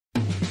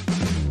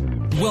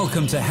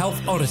Welcome to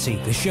Health Oddity,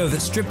 the show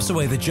that strips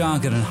away the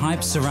jargon and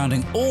hype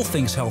surrounding all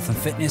things health and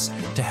fitness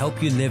to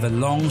help you live a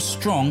long,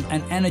 strong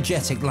and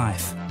energetic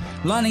life.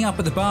 Lining up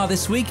at the bar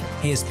this week,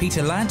 here's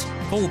Peter Lant,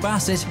 Paul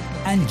Bassett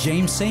and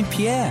James St.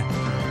 Pierre.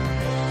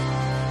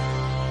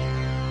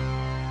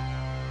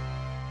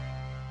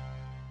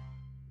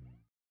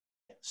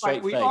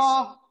 Right, we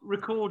are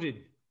recording.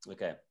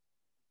 Okay.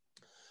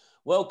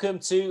 Welcome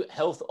to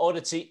Health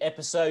Oddity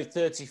episode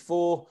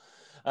 34.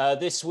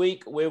 This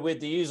week we're with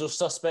the usual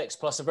suspects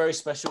plus a very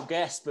special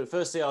guest. But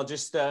firstly, I'll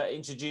just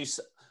introduce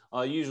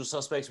our usual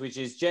suspects, which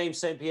is James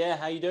St. Pierre.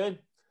 How you doing?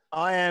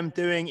 I am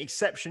doing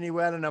exceptionally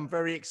well, and I'm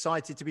very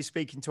excited to be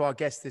speaking to our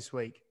guest this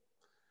week.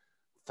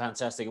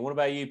 Fantastic. And what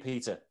about you,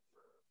 Peter?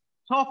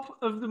 Top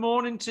of the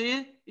morning to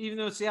you, even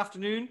though it's the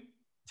afternoon.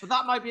 But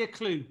that might be a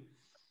clue.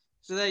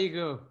 So there you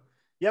go.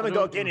 You haven't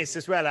got Guinness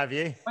as well, have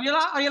you?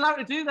 Are you allowed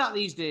to do that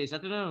these days? I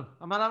don't know.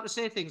 Am I allowed to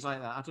say things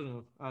like that? I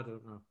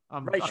don't know.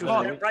 I'm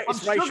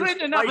struggling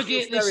to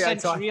navigate this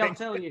century, I'll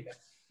tell you.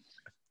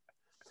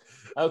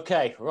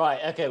 Okay,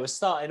 right. Okay, we're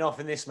starting off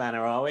in this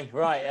manner, are we?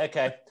 Right,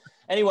 okay.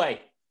 Anyway,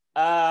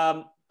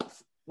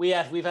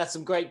 we've had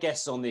some great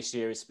guests on this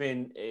year. It's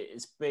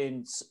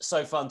been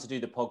so fun to do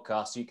the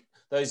podcast.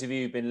 Those of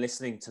you who've been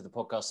listening to the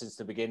podcast since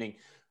the beginning,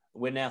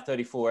 we're now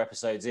 34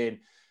 episodes in.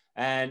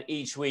 And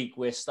each week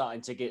we're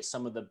starting to get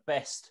some of the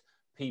best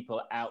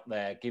people out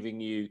there giving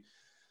you,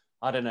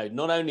 I don't know,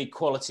 not only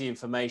quality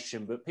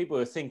information, but people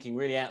who are thinking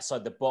really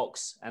outside the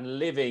box and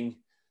living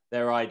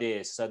their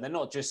ideas. So they're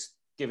not just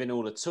giving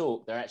all the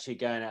talk, they're actually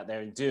going out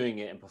there and doing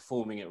it and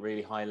performing at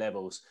really high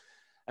levels.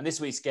 And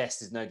this week's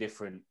guest is no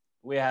different.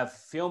 We have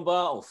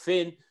Fionnbhárr, or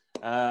Finn,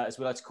 as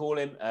we like to call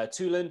him,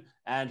 Toolan.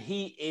 And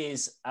he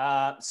is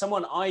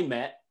someone I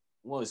met.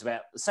 Well, it was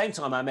about the same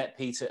time I met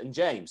Peter and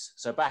James.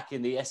 So back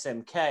in the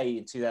SMK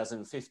in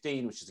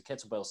 2015, which is a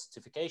kettlebell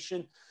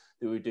certification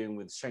that we were doing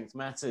with Strength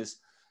Matters.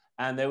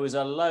 And there was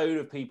a load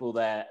of people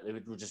there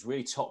that were just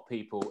really top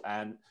people.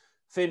 And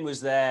Finn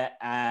was there.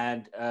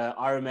 And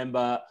I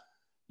remember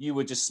you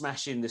were just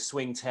smashing the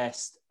swing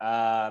test.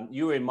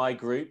 You were in my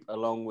group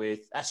along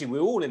with, actually, we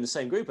were all in the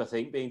same group, I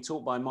think, being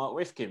taught by Mark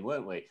Rifkin,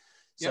 weren't we?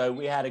 So yep.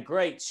 We had a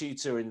great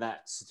tutor in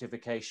that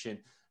certification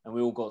and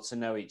we all got to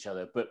know each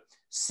other. But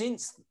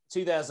since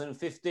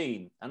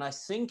 2015, and I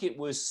think it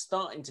was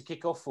starting to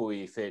kick off for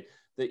you, Finn,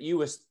 that you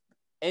were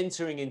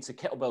entering into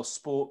Kettlebell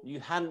Sport. You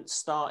hadn't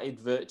started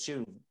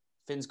Virtue.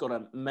 Finn's got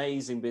an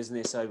amazing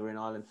business over in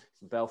Ireland,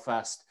 in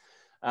Belfast,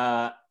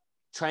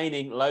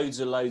 training loads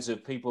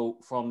of people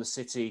from the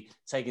city,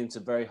 taking them to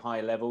very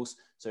high levels.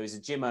 So he's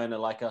a gym owner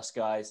like us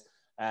guys,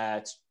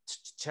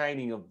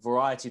 training a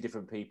variety of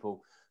different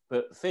people.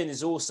 But Finn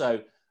is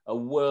also a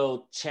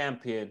world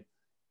champion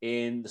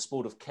in the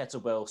sport of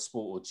Kettlebell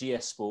Sport, or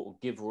GS Sport, or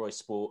Giveaway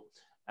Sport,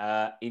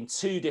 in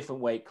 2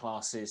 different weight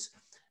classes.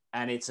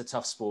 And it's a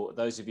tough sport.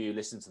 Those of you who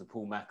listen to the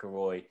Paul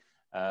McElroy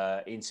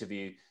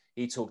interview,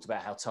 he talked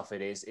about how tough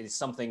it is. It is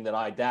something that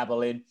I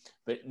dabble in,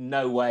 but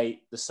no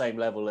way the same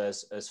level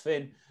as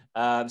Finn.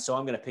 So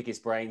I'm going to pick his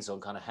brains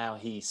on kind of how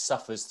he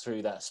suffers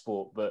through that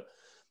sport. But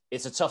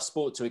it's a tough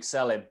sport to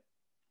excel in.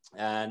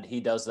 And he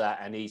does that,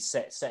 and he's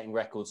setting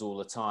records all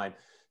the time.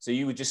 So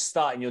you were just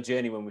starting your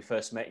journey when we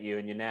first met you,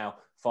 and you're now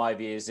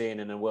 5 years in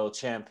and a world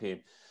champion.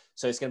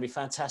 So it's going to be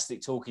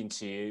fantastic talking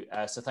to you.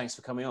 So thanks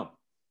for coming on.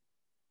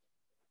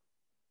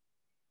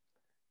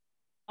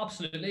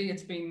 Absolutely.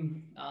 It's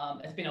been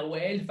a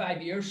wild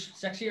 5 years,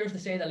 6 years to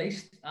say the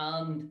least.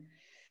 And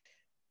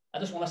I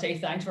just want to say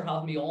thanks for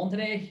having me on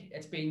today.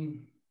 It's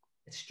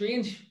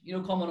strange,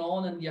 coming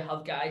on and you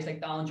have guys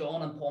like Dan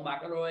John and Paul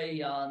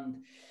McElroy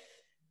and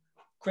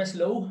Chris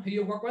Lowe, who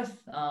you work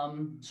with,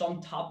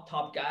 some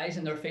top guys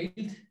in their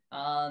field.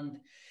 And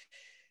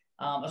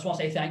I just want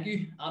to say thank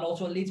you. And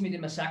also it leads me to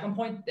my second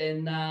point.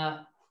 Then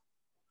how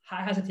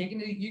has it taken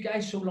you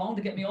guys so long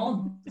to get me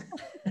on?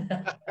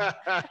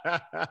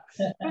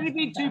 You've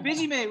been too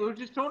busy, mate. We were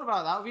just talking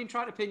about that. We've been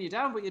trying to pin you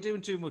down, but you're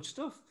doing too much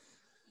stuff.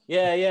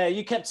 Yeah.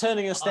 You kept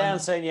turning us down,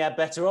 saying you had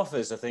better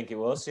offers, I think it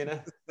was,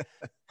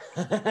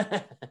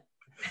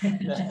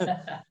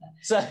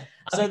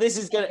 So this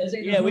is going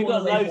to... Yeah, we've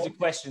got loads of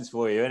questions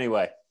for you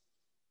anyway.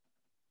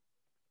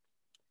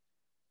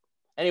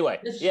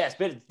 It's a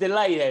bit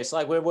delayed here. It's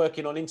like we're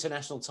working on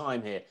international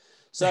time here.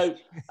 So,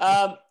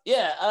 I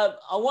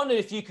wondered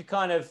if you could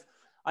kind of...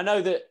 I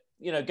know that,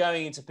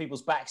 going into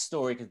people's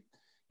backstory,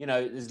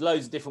 there's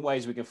loads of different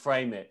ways we can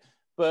frame it.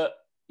 But,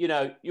 you're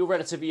a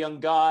relatively young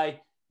guy.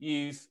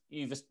 You've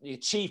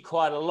achieved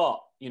quite a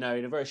lot, in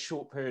a very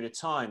short period of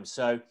time.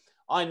 So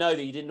I know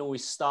that you didn't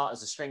always start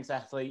as a strength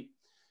athlete.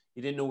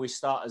 You didn't always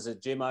start as a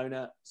gym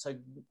owner. So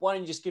why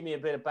don't you just give me a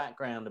bit of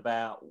background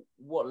about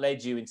what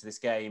led you into this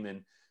game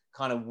and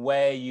kind of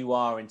where you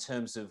are in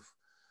terms of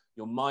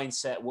your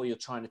mindset, what you're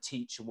trying to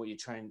teach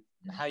and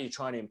how you're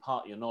trying to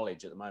impart your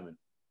knowledge at the moment?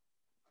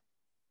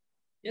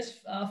 Yes,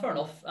 fair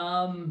enough.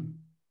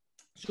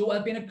 So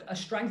I've been a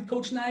strength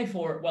coach now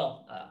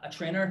a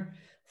trainer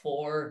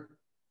for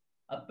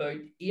about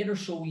 8 or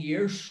so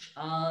years.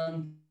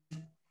 And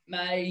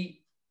my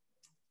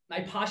my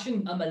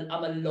passion and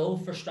my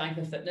love for strength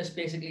and fitness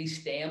basically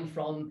stemmed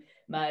from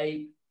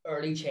my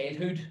early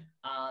childhood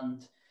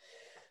and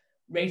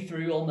right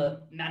through all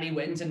the many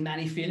wins and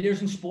many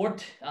failures in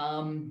sport.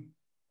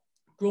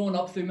 Growing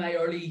up through my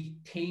early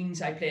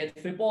teens, I played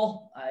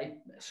football,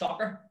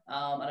 soccer,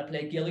 and I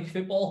played Gaelic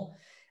football.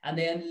 And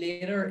then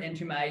later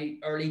into my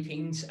early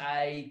teens,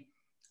 I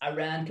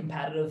ran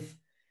competitive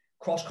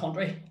cross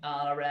country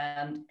and I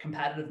ran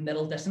competitive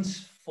middle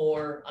distance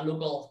for a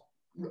local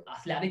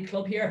athletic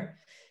club here.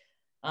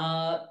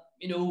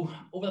 You know,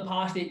 over the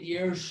past 8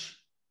 years,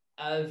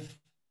 I've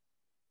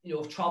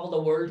traveled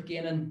the world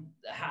gaining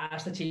the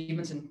highest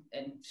achievements in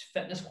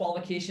fitness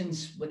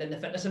qualifications within the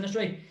fitness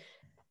industry,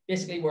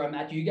 basically where I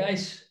met you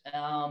guys.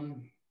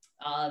 And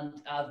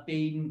I've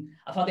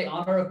had the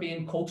honor of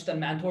being coached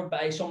and mentored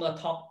by some of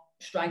the top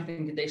strength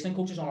and conditioning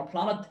coaches on our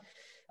planet.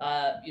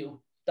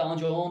 Dan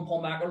John,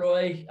 Paul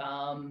McElroy,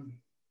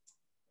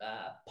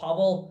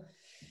 Pavel,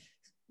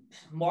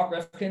 Mark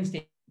Rifkin,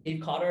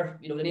 Steve Cotter,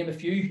 to name a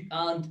few.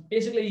 And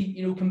basically,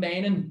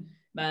 combining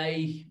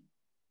my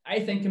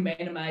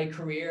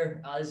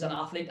career as an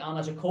athlete and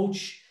as a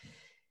coach,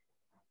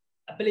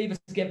 I believe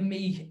it's given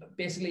me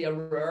basically a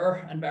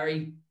rare and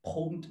very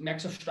potent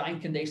mix of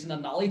strength, conditioning,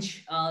 and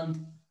knowledge.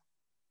 And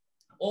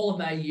all of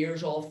my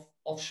years of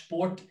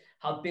sport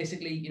have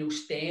basically,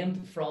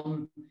 stemmed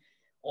from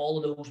all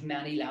of those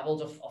many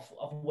levels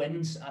of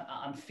wins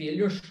and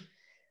failures.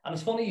 And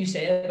it's funny you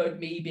say about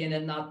me being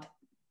in that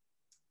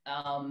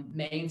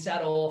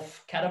mindset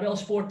of kettlebell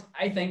sport.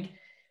 I think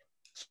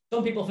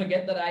some people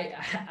forget that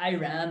I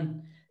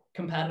ran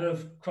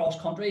competitive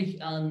cross country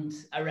and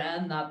I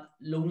ran that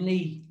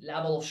lonely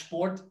level of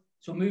sport.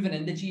 So moving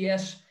into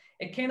GS,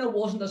 it kind of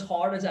wasn't as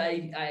hard as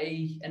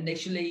I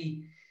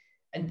initially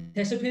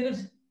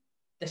anticipated,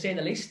 to say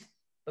the least,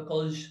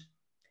 because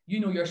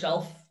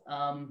yourself,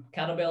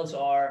 kettlebells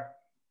are,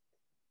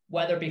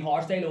 whether it be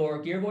hardstyle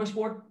or gear voice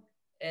sport,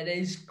 it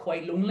is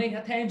quite lonely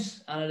at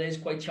times and it is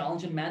quite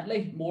challenging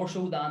mentally, more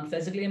so than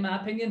physically, in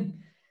my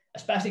opinion.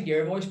 Especially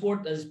gear voice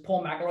sport, as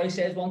Paul McElroy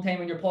says one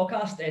time on your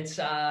podcast,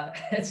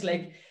 it's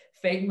like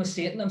fighting with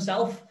Satan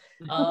himself.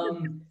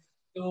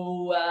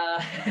 Well,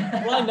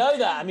 I know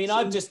that. I mean,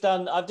 I've just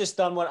done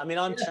one. I mean,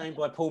 I'm trained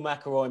by Paul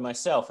McElroy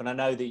myself, and I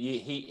know that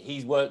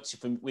he's worked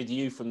with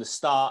you from the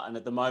start, and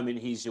at the moment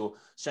he's your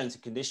strength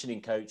and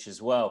conditioning coach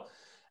as well,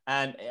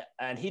 and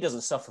he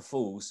doesn't suffer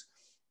fools.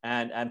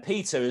 And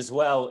Peter as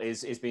well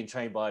is being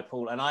trained by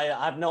Paul, and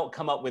I've not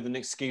come up with an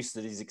excuse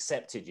that he's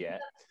accepted yet.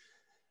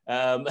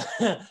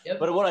 Yep.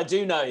 But what I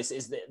do notice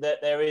is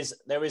that there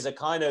is a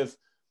kind of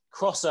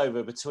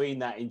crossover between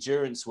that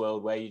endurance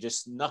world where you're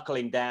just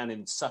knuckling down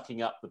and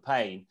sucking up the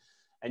pain,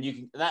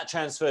 and that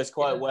transfers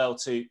quite well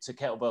to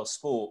kettlebell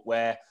sport,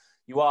 where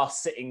you are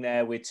sitting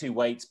there with two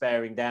weights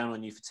bearing down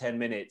on you for 10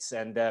 minutes.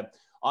 And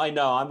I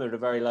know I'm at a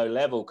very low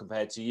level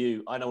compared to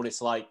you. I know what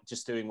it's like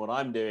just doing what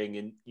I'm doing,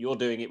 and you're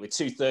doing it with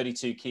two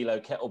 32-kilo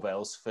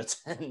kettlebells for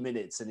 10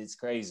 minutes, and it's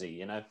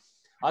crazy,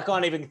 I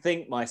can't even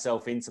think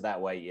myself into that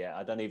weight yet.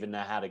 I don't even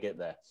know how to get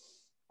there.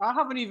 I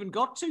haven't even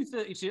got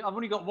 232. I've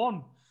only got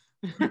one.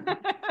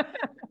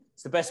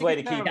 It's the best way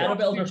to keep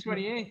it.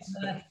 28.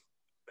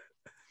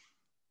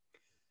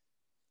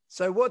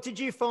 So what did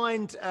you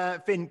find,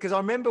 Finn? Because I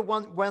remember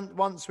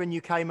once when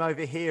you came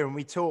over here and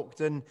we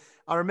talked, and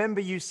I remember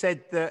you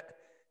said that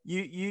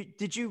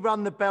you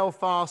run the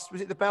Belfast,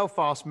 was it the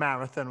Belfast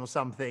Marathon or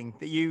something,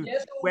 that you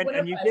went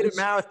and you did a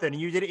marathon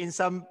and you did it in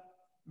some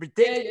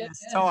ridiculous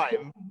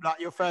time, like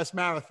your first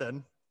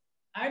marathon.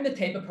 I'm the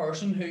type of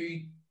person who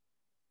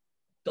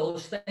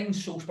does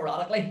things so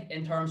sporadically,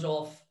 in terms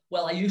of,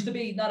 well, I used to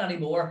be, not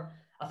anymore.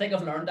 I think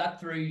I've learned that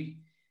through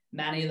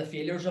many of the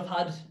failures I've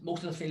had.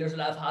 Most of the failures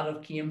that I've had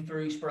have came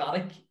through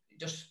sporadic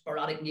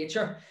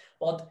nature.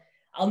 But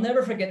I'll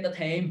never forget the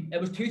time. It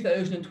was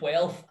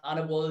 2012, and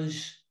it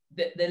was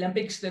the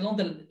Olympics,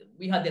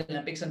 we had the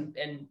Olympics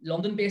in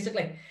London,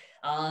 basically.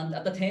 And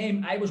at the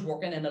time, I was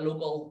working in a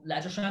local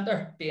leisure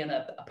centre, being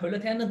a pool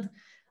attendant.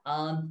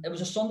 And it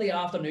was a Sunday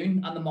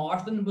afternoon, and the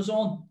marathon was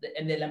on,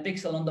 in the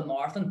Olympics, the London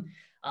Marathon.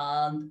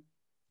 And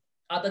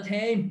at the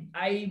time,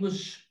 I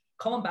was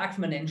coming back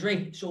from an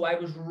injury, so I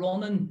was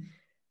running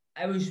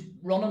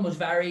was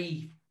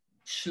very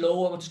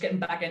slow. I was just getting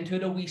back into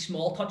it, a wee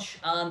small touch.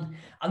 And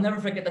I'll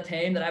never forget the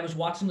time that I was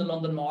watching the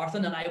London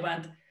Marathon, and I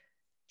went,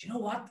 do you know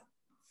what?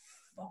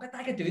 Fuck it,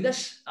 I could do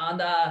this.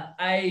 And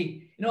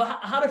I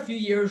had a few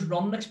years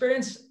running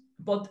experience,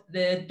 but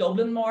the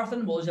Dublin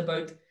Marathon was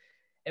about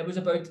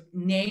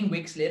 9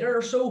 weeks later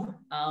or so.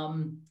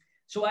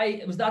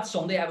 It was that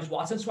Sunday I was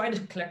watching, so I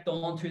just clicked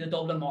on to the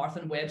Dublin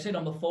Marathon website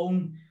on the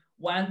phone,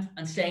 went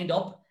and signed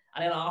up,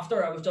 and then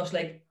after I was just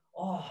like,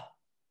 oh,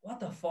 what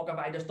the fuck have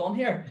I just done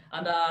here?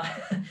 And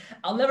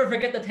I'll never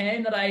forget the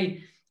time that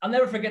I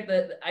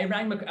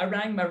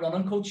rang my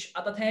running coach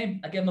at the time.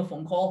 I gave him a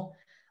phone call,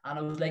 and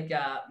I was like,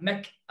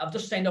 Mick, I've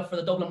just signed up for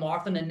the Dublin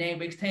Marathon in 9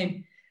 weeks'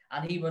 time.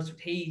 And he was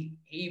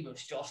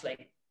just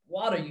like,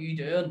 what are you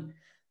doing?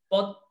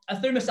 But I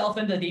threw myself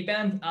into the deep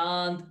end,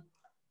 and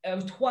I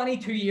was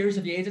 22 years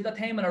of age at that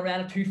time, and I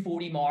ran a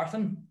 2:40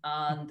 marathon,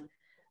 and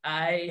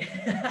I,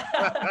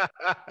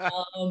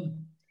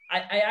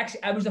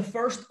 I was the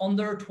first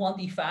under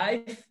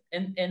 25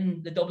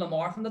 in the Dublin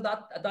Marathon at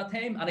that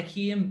time, and I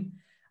came,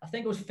 I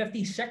think it was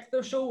 56th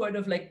or so out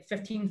of like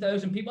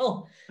 15,000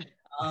 people.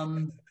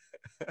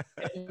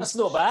 That's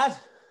not bad.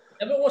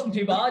 If it wasn't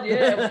too bad,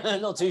 yeah.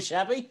 Not too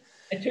shabby.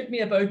 It took me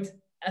about,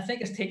 I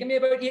think it's taken me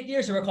about 8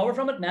 years to recover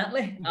from it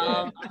mentally.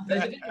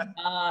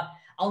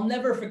 I'll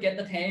never forget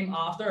the time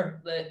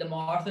after the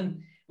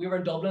marathon. We were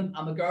in Dublin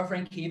and my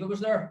girlfriend Kiva was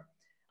there.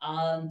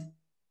 And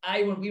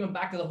we went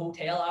back to the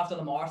hotel after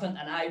the marathon,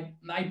 and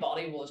my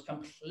body was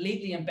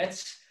completely in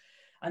bits.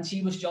 And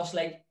she was just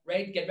like,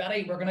 right, get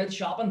ready, we're going out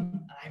shopping.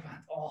 And I went,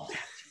 oh,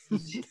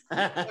 she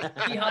had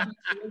me around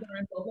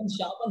Dublin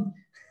shopping.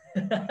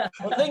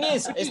 Well, the thing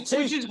is,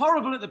 which is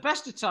horrible at the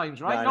best of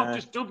times, right? Not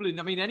just Dublin,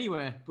 I mean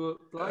anywhere, but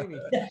blimey.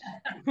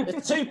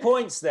 There's 2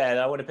 points there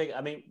that I want to pick.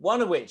 I mean,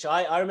 one of which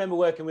I remember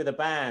working with a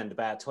band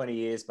about 20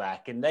 years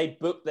back, and they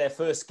booked their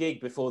first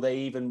gig before they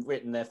even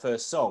written their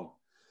first song.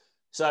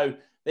 So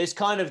there's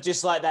kind of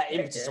just like that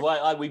impetus.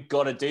 Like, we've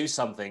got to do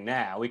something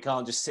now. We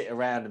can't just sit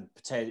around and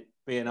pretend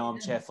be an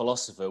armchair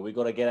philosopher. We've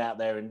got to get out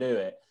there and do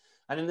it.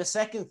 And then the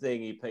second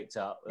thing I picked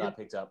up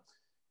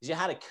is you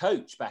had a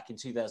coach back in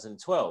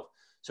 2012.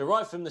 So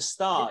right from the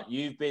start,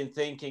 you've been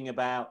thinking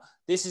about,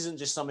 this isn't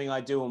just something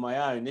I do on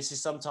my own. This is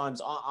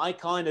sometimes I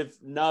kind of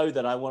know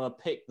that I want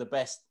to pick the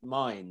best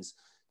minds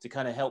to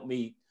kind of help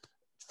me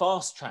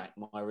fast track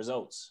my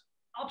results.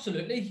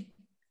 Absolutely.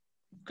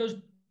 Because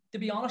to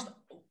be honest,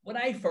 when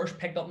I first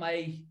picked up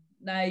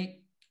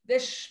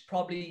this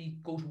probably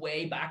goes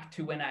way back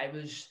to when I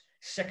was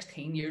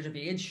 16 years of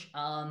age.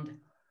 And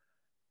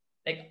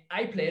like,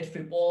 I played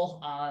football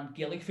and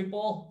Gaelic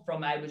football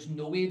from I was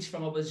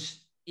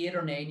 8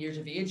 or 9 years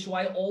of age. So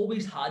I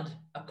always had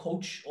a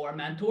coach or a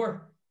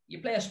mentor. You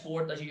play a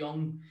sport as a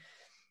young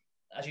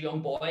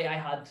boy,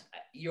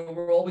 you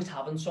were always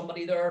having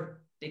somebody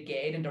there to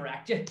guide and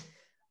direct you.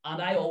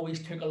 And I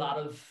always took a lot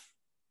of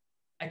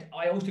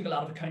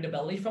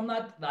accountability from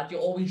that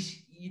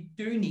you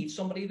do need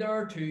somebody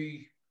there to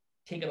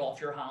take it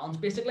off your hands,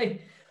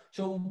 basically.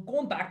 So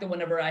going back to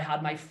whenever I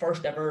had my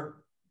first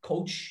ever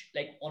coach,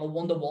 like on a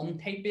one-to-one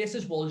type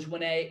basis, was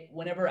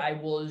whenever I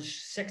was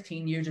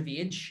 16 years of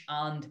age.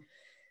 And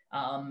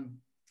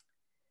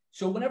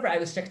so whenever I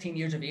was 16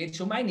 years of age,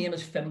 so my name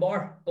is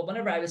Fionnbhárr, but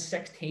whenever I was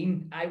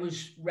 16, I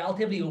was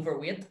relatively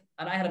overweight,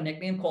 and I had a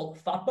nickname called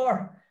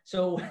Fatbar.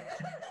 So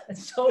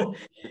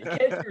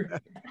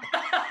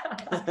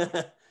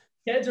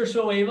kids are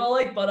so evil,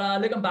 like,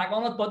 but looking back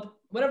on it, but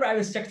whenever I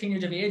was 16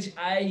 years of age,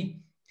 I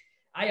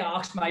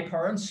asked my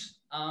parents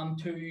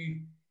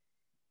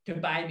to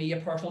buy me a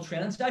personal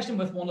training session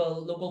with one of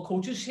the local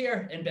coaches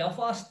here in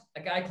Belfast, a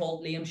guy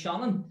called Liam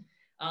Shannon.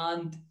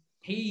 And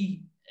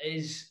he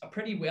is a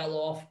pretty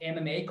well-off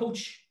MMA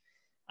coach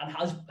and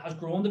has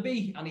grown to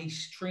be. And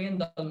he's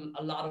trained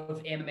a lot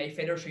of MMA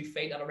fighters who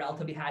fight at a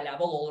relatively high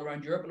level all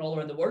around Europe and all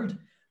around the world.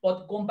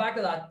 But going back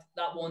to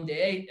that one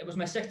day, it was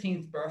my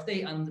 16th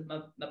birthday, and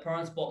my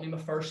parents bought me my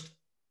first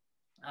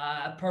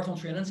personal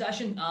training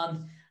session.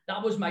 And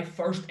that was my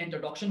first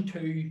introduction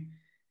to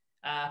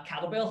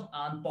kettlebell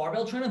and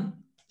barbell training.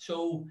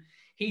 So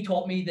he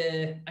taught me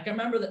I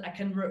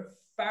can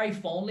very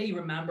fondly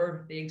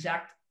remember the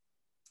exact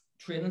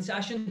training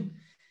session.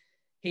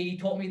 He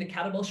taught me the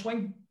kettlebell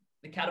swing,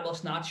 the kettlebell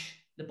snatch,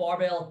 the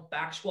barbell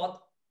back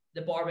squat,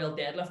 the barbell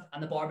deadlift,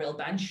 and the barbell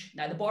bench.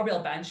 Now the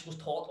barbell bench was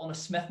taught on a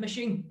Smith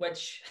machine,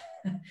 which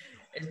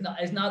is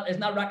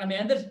not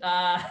recommended.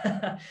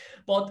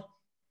 But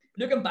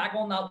looking back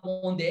on that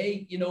one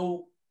day,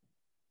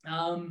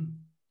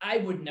 I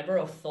would never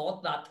have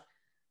thought that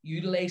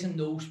utilizing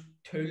those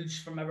tools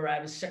from whenever I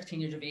was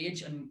 16 years of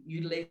age and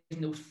utilizing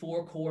those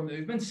 4 core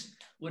movements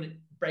would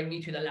bring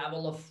me to the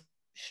level of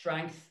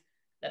strength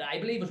that I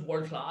believe is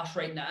world class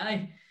right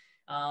now.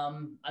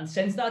 And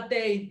since that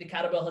day, the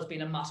kettlebell has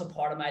been a massive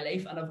part of my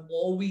life, and I've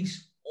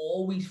always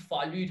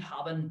valued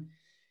having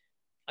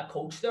a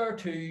coach there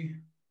to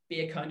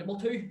be accountable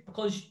to,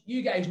 because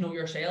you guys know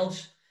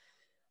yourselves,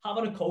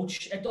 having a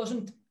coach,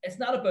 it's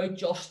not about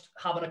just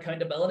having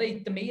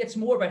accountability. To me, it's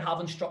more about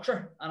having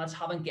structure, and it's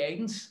having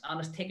guidance, and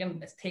it's taking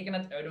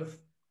it out of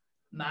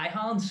my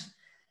hands.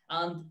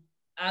 And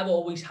I've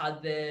always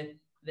had the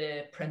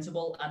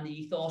principle and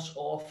the ethos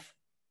of,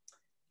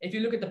 if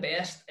you look at the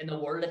best in the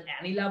world at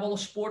any level of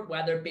sport,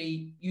 whether it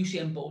be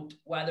Usain Bolt,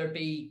 whether it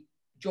be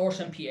George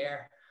St.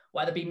 Pierre,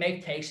 whether it be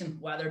Mike Tyson,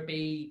 whether it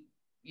be,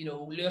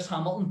 Lewis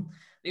Hamilton,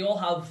 they all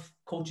have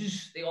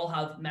coaches, they all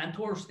have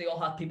mentors, they all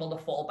have people to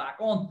fall back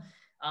on.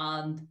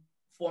 And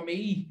for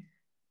me,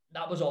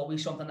 that was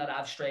always something that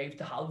I've strived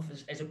to have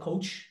as a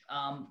coach,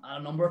 and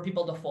a number of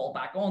people to fall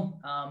back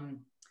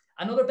on.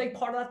 Another big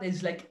part of that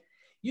is, like,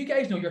 you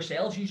guys know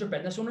yourselves, you're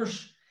business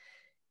owners,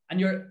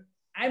 and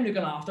I'm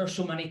looking after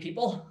so many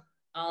people,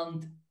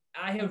 and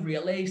I have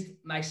realized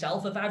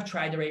myself, if I've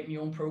tried to write my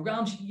own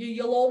programs,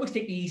 you'll always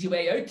take the easy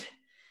way out,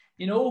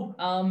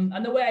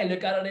 And the way I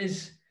look at it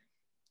is,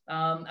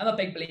 I'm a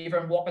big believer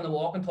in walking the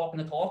walk and talking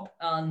the talk,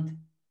 and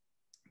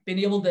being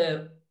able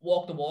to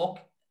walk the walk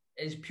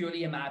is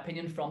purely, in my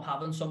opinion, from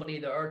having somebody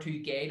there to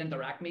guide and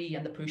direct me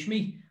and to push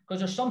me. Because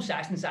there's some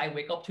sessions I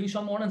wake up to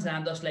some mornings and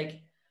I'm just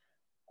like,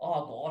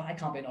 oh God, I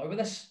can't be annoyed with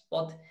this.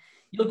 But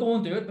you'll go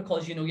and do it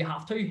because you know you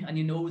have to, and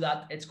you know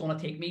that it's going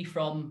to take me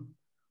from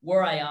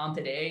where I am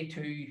today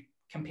to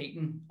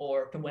competing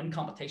or to win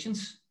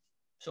competitions.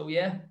 So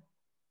yeah.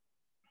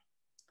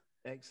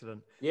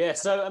 Excellent. Yeah.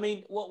 So I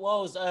mean, what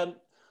was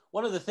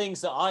one of the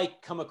things that I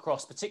come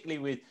across,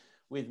 particularly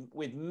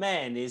with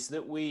men, is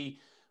that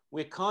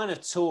we're kind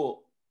of taught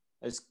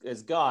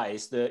as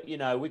guys that, you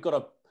know, you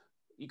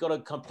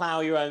got to plow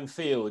your own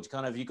field.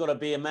 You've got to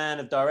be a man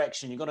of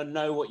direction. You've got to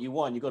know what you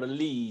want. You've got to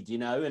lead, you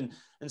know,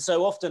 and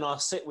so often I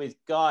sit with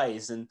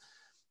guys and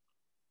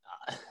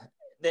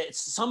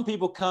some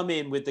people come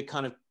in with the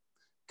kind of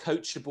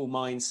coachable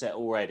mindset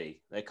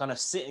already. They're kind of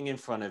sitting in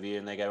front of you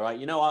and they go, right,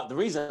 you know what, the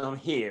reason I'm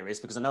here is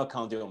because I know I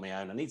can't do it on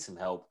my own. I need some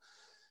help,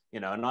 you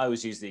know. And I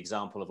always use the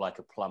example of like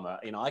a plumber.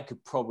 You know, I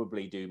could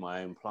probably do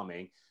my own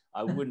plumbing.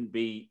 I wouldn't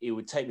be, it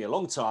would take me a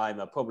long time.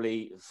 I'd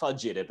probably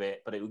fudge it a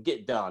bit, but it would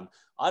get done.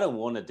 I don't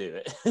want to do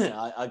it.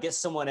 I get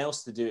someone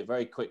else to do it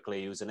very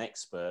quickly who's an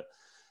expert.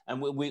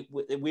 And we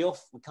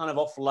kind of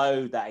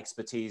offload that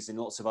expertise in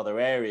lots of other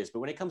areas. But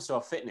when it comes to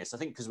our fitness, I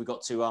think because we've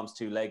got 2 arms,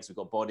 2 legs, we've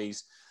got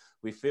bodies,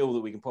 we feel that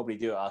we can probably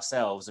do it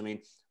ourselves. I mean,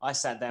 I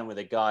sat down with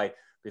a guy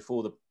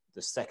before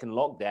the second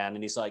lockdown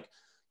and he's like,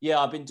 yeah,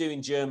 I've been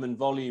doing German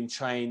volume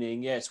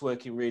training. Yeah, it's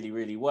working really,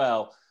 really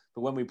well.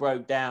 But when we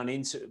broke it down,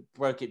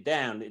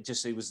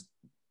 it was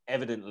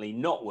evidently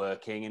not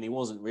working and he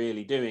wasn't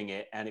really doing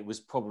it. And it was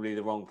probably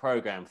the wrong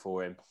program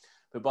for him.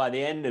 But by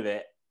the end of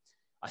it,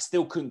 I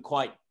still couldn't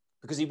quite,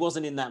 because he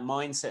wasn't in that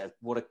mindset of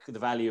the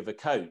value of a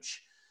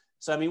coach.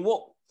 So, I mean,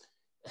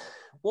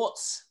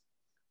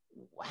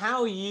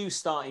 how are you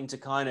starting to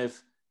kind of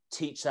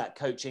teach that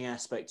coaching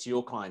aspect to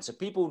your clients? Are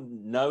people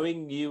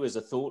knowing you as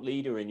a thought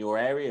leader in your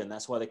area and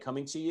that's why they're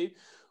coming to you?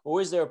 Or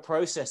is there a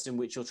process in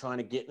which you're trying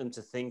to get them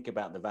to think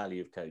about the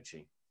value of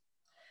coaching?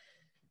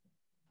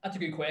 That's a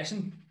good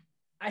question.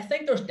 I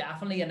think there's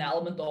definitely an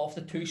element of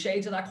the 2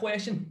 sides of that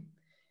question,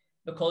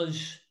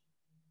 because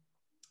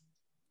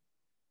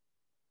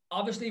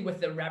obviously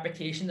with the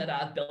reputation that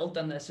I've built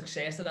and the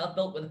success that I've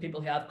built with the people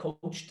who I've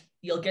coached,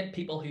 you'll get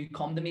people who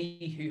come to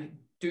me who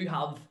do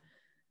have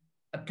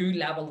a good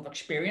level of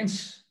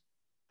experience,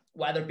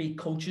 whether it be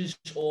coaches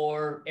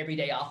or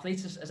everyday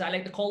athletes, as I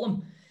like to call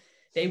them.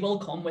 They will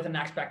come with an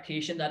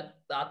expectation that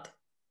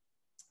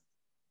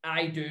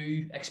I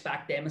do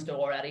expect them to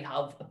already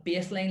have a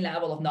baseline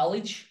level of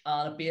knowledge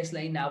and a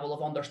baseline level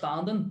of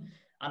understanding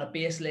and a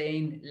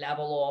baseline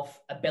level of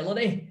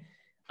ability.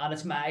 And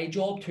it's my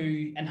job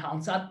to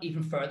enhance that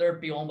even further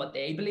beyond what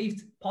they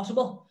believed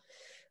possible.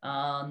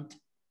 And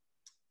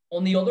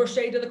on the other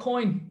side of the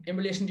coin, in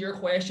relation to your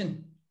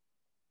question,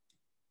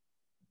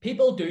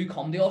 people do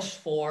come to us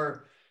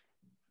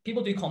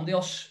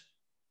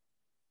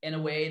in a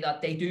way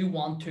that they do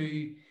want to,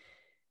 you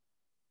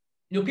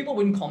know, people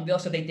wouldn't come to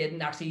us if they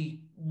didn't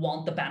actually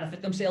want to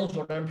benefit themselves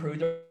or to improve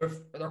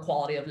their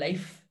quality of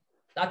life.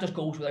 That just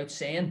goes without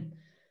saying.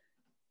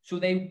 So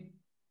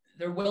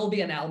there will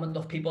be an element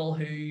of people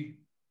who,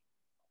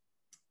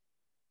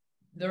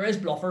 there is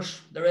bluffers,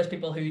 there is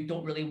people who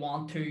don't really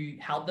want to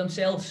help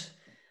themselves.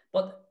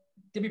 But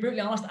to be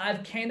brutally honest,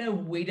 I've kind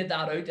of weeded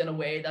that out in a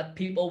way that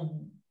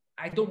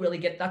I don't really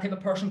get that type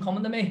of person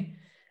coming to me.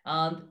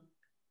 And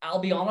I'll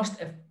be honest,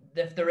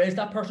 if there is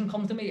that person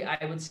coming to me,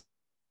 I would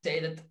say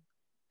that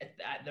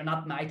they're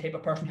not my type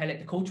of person I like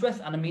to coach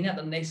with, and I mean it in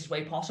the nicest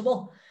way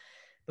possible,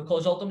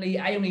 because ultimately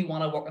I only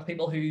want to work with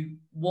people who,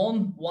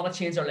 1, want to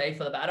change their life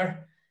for the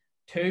better,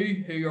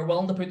 2, who are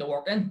willing to put the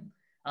work in,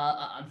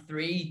 and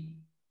 3,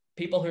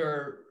 people who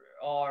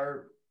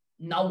are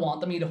not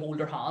wanting me to hold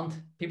their hand,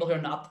 people who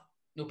are not,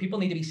 you know, people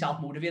need to be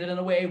self-motivated in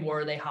a way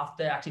where they have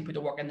to actually put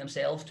the work in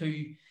themselves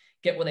to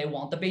get where they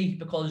want to be,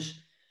 because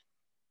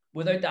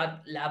without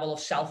that level of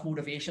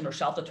self-motivation or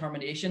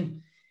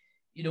self-determination,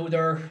 you know,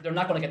 they're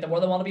not going to get to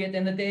where they want to be at the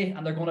end of the day,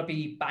 and they're going to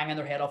be banging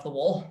their head off the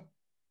wall.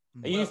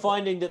 Are you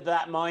finding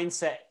that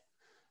mindset,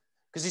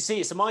 because you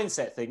see, it's a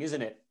mindset thing,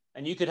 isn't it?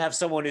 And you could have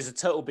someone who's a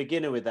total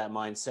beginner with that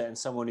mindset and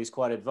someone who's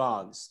quite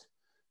advanced.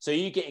 So are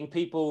you getting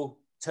people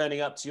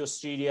turning up to your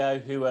studio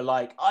who are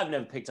like, I've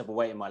never picked up a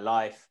weight in my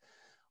life,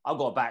 I've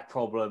got a back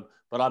problem,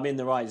 but I'm in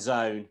the right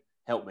zone,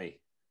 help me?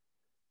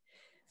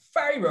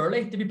 Very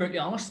rarely, to be brutally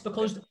honest,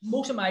 because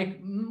most of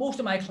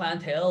my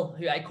clientele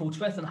who I coach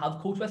with and have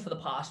coached with for the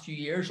past few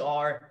years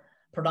are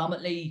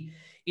predominantly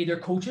either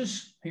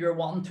coaches who are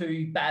wanting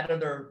to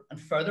better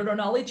and further their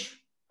knowledge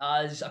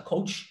as a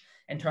coach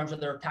in terms of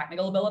their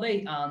technical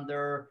ability and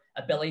their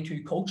ability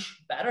to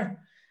coach better,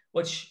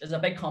 which is a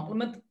big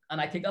compliment,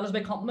 and I take that as a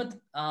big compliment.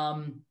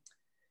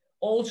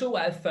 Also,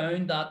 I've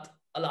found that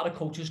a lot of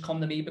coaches come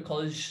to me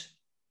because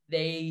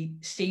they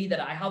see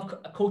that I have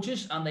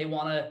coaches and they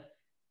want to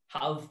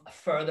have a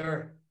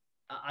further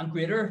and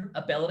greater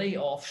ability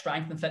of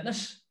strength and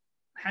fitness,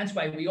 hence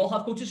why we all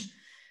have coaches.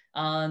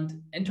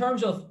 And in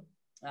terms of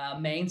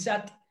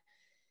mindset.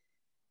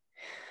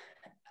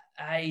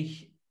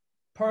 I've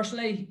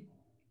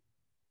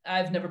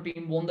never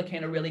been one to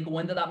kind of really go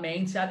into that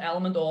mindset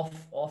element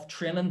of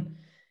training.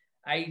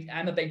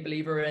 I'm a big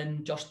believer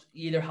in just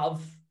either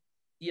have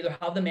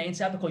the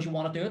mindset because you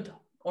want to do it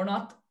or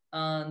not,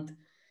 and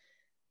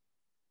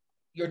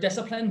your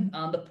discipline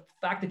and the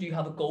fact that you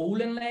have a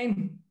goal in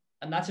line,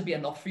 and that should be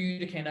enough for you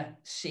to kind of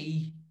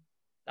see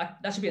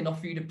that should be enough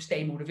for you to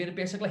stay motivated,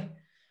 basically.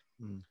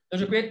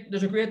 There's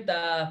a great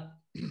I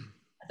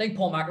think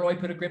Paul McElroy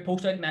put a great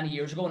post out many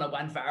years ago, and it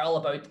went viral,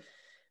 about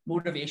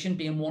motivation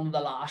being one of the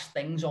last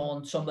things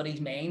on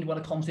somebody's mind when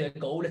it comes to a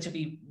goal. It should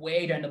be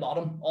way down the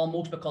bottom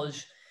almost,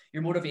 because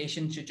your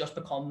motivation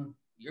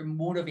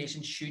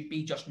should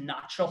be just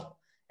natural,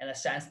 in a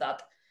sense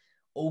that,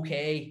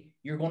 okay,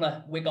 you're going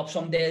to wake up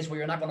some days where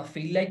you're not going to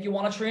feel like you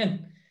want to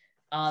train,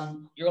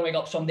 and you're going to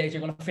wake up some days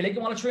you're going to feel like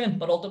you want to train,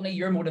 but ultimately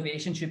your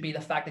motivation should be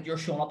the fact that you're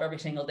showing up every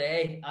single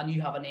day and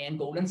you have an end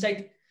goal in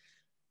sight.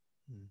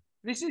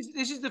 This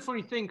is the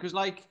funny thing, because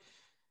like,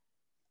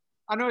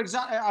 I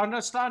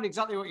understand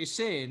exactly what you're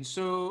saying.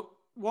 So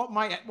what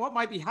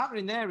might be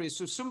happening there is,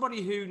 so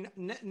somebody who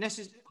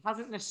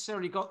hasn't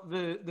necessarily got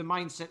the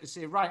mindset to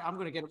say, right, I'm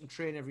going to get up and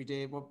train every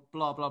day, blah,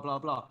 blah, blah,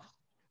 blah.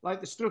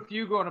 Like the stuff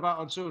you go on about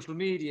on social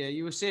media,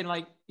 you were saying,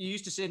 like, you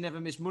used to say never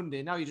miss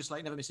Monday. Now you just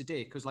like never miss a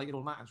day, because like it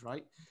all matters,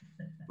 right?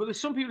 But there's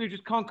some people who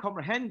just can't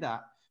comprehend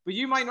that. But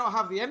you might not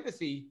have the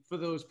empathy for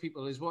those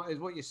people, is what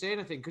you're saying,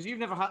 I think, because you've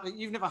never had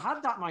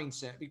that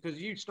mindset,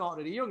 because you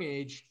started at a young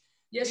age.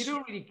 Yes.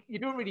 You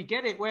don't really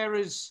get it.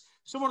 Whereas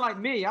someone like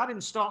me, I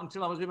didn't start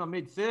until I was in my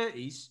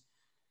mid-30s.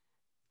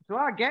 So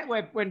I get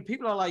when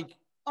people are like,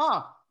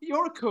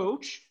 you're a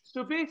coach,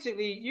 so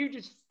basically you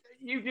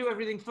do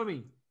everything for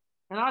me,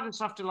 and I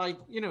just have to, like,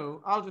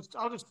 I'll just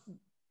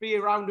be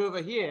around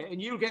over here and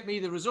you'll get me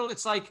the result.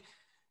 It's like,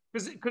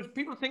 because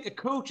people think a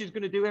coach is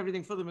going to do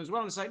everything for them as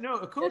well. And it's like, no,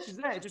 a coach is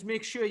there. Just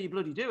make sure you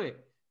bloody do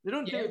it. They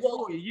don't do it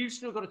for you. You've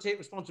still got to take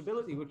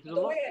responsibility, which is a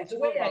lot. The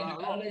way I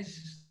look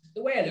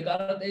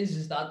at it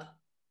is that,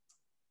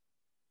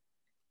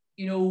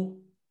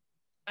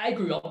 I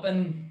grew up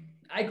in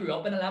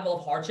a level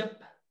of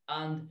hardship,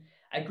 and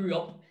I grew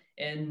up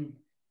in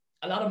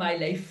a lot of my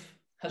life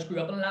has grew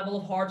up in a level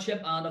of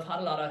hardship, and I've had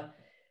a lot of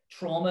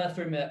trauma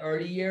through my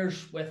early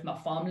years with my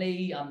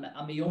family and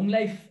my own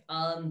life,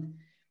 and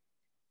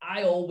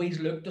I always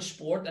looked to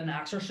sport and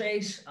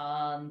exercise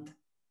and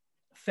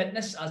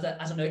fitness as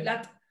an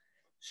outlet.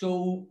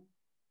 So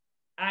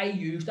I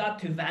use that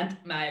to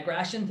vent my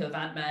aggression, to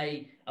vent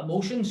my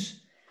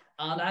emotions,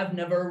 and I've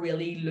never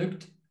really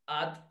looked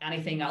at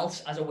anything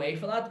else as a way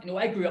for that.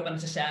 I grew up in a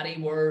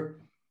society where,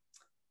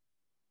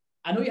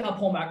 I know you had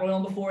Paul McElroy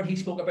on before, and he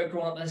spoke about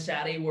growing up in a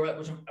society where it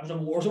was a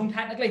war zone.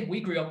 Technically, we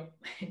grew up.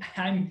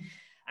 I'm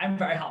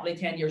very happily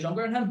 10 years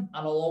younger than him, and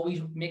I'll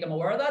always make him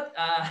aware of that.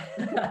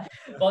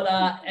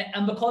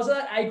 And because of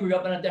that, I grew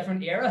up in a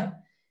different era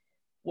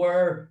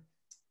where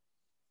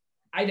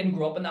I didn't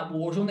grow up in that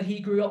war zone that he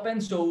grew up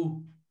in.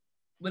 So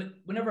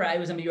whenever I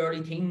was in my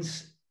early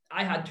teens,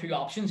 I had two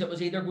options. It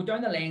was either go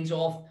down the lanes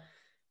of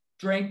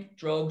drink,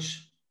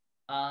 drugs,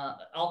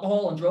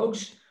 alcohol and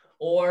drugs,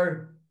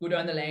 or go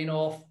down the lane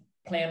of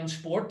playing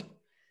sport.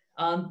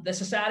 And the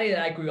society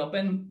that I grew up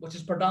in, which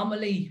is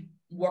predominantly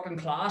working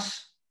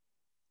class,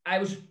 I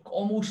was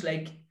almost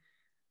like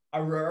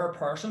a rare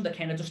person to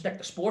kind of just stick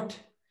to sport.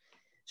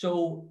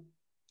 So,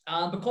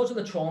 because of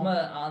the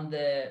trauma and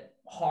the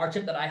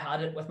hardship that I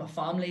had with my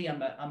family and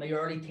my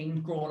early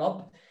teens growing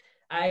up,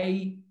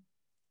 I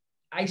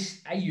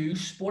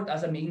use sport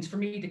as a means for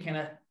me to kind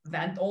of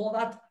vent all of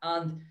that.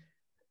 And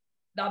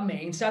that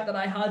mindset that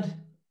I had,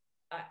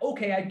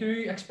 I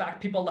do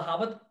expect people to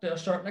have it to a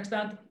certain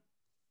extent,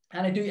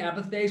 and I do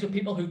empathize with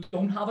people who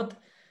don't have it.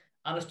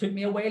 And it's took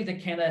me a while to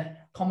kind of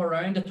come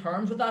around to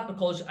terms with that,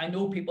 because I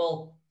know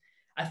people,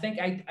 I think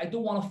I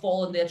don't want to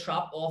fall in the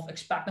trap of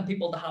expecting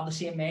people to have the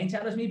same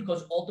mindset as me,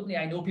 because ultimately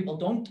I know people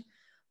don't.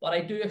 But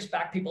I do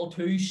expect people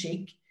to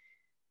seek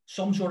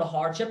some sort of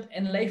hardship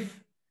in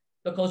life,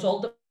 because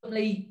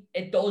ultimately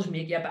it does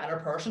make you a better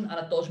person, and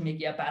it does make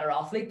you a better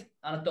athlete,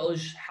 and it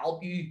does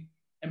help you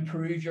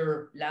improve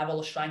your level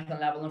of strength and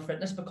level of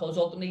fitness, because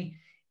ultimately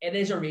it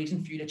is a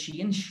reason for you to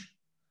change.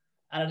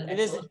 And it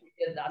is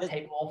that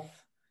type of...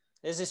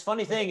 There's this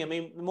funny thing. I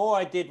mean, the more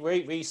I did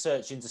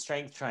research into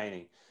strength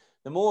training,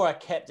 the more I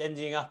kept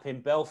ending up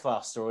in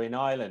Belfast or in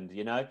Ireland,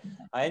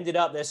 I ended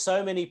up, there's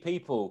so many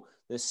people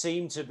that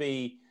seem to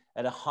be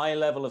at a high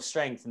level of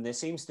strength, and there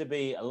seems to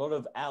be a lot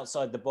of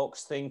outside the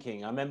box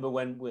thinking. I remember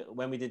when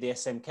we did the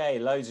SMK,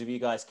 loads of you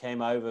guys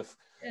came over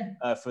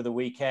for the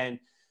weekend.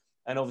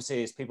 And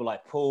obviously it's people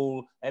like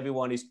Paul,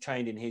 everyone is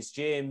trained in his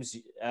gyms,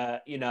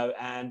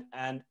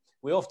 and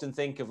we often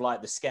think of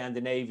like the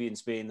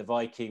Scandinavians being the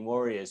Viking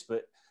warriors,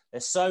 but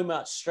there's so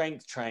much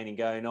strength training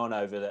going on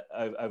over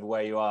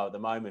where you are at the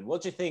moment.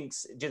 What do you think?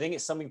 Do you think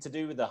it's something to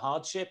do with the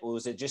hardship, or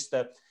is it just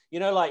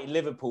like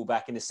Liverpool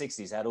back in the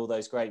 60s had all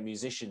those great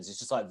musicians? It's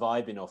just like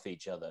vibing off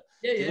each other.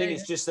 Do you think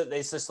it's just that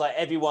it's just like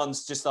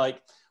everyone's just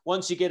like,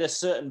 once you get a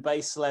certain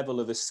base level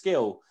of a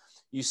skill,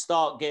 you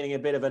start getting a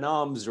bit of an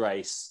arms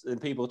race,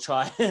 and people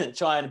try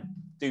and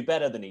do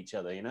better than each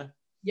other, you know?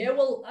 Yeah,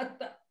 well,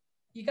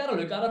 you got to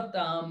look at it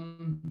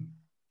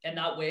in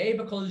that way,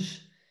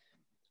 because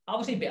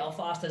obviously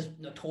Belfast has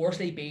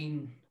notoriously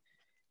been,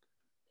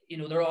 you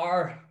know,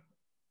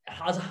 it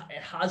has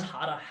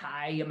had a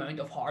high amount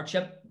of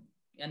hardship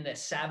in the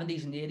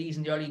 70s and 80s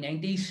and the early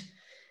 90s.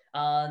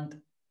 And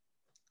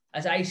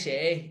as I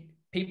say,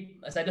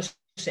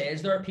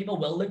 people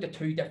will look at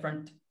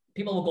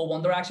people will go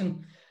one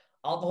direction: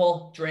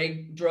 alcohol,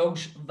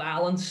 drugs,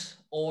 violence,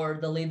 or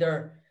they'll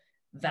either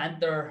vent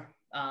their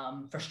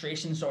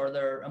frustrations or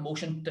their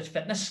emotion to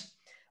fitness.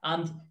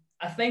 And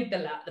I think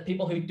the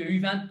people who do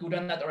vent go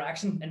down that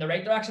direction, in the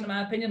right direction, in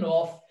my opinion,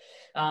 of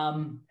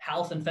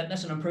health and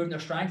fitness and improving their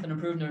strength and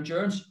improving their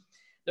endurance.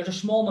 There's a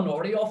small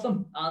minority of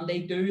them, and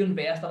they do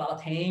invest a lot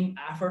of time,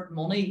 effort,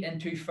 money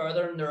into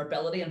furthering their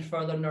ability and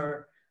furthering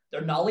their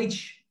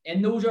knowledge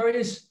in those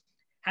areas.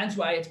 Hence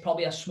why it's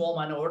probably a small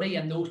minority,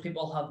 and those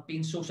people have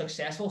been so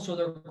successful. So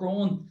they're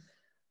growing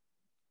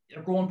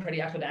pretty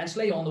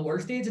exponentially on the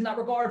world stage in that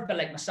regard. But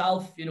like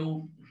myself, you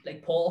know,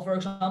 like Paul, for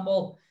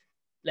example,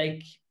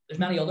 like there's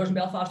many others in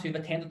Belfast who've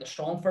attended the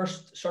Strong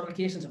First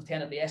certifications, have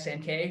attended the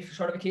SNK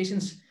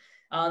certifications.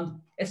 And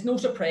it's no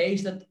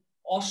surprise that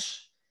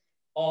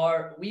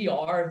we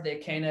are the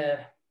kind of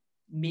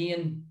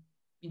main,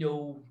 you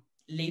know,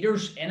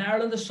 leaders in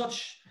Ireland as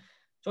such.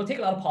 So I take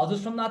a lot of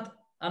positives from that.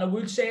 And I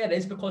would say it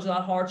is because of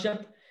that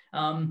hardship.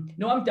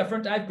 No, I'm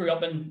different. I'm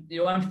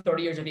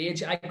 30 years of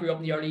age. I grew up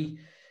in the early,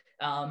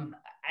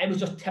 I was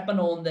just tipping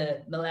on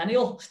the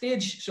millennial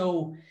stage.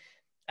 So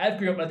I've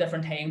grew up in a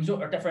different time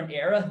zone or different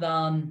era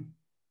than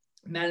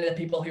many of the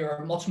people who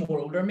are much more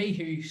older than me,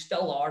 who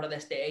still are to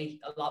this day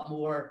a lot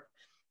more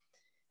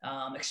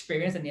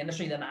experienced in the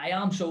industry than I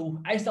am. So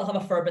I still have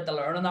a fair bit to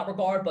learn in that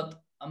regard,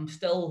 but I'm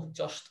still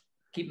just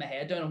keeping my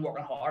head down and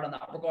working hard in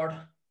that regard.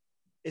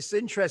 It's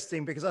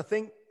interesting because I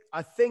think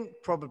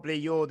probably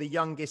you're the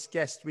youngest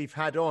guest we've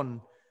had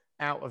on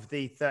out of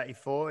the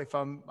 34.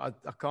 I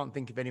can't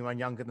think of anyone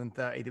younger than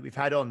 30 that we've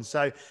had on.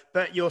 So,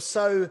 but you're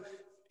so,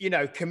 you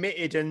know,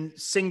 committed and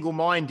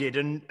single-minded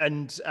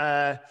and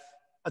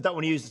I don't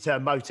want to use the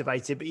term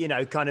motivated, but, you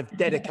know, kind of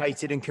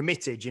dedicated and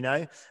committed, you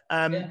know?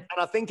 And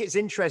I think it's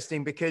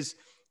interesting because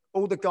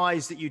all the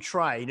guys that you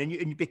train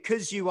and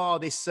because you are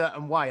this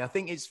certain way, I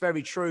think it's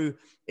very true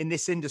in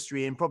this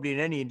industry and probably in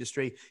any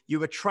industry,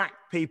 you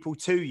attract people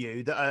to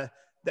you that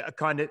are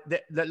kind of,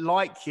 that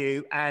like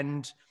you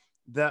and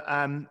that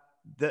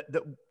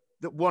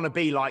want to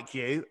be like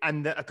you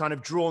and that are kind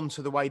of drawn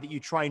to the way that you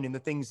train and the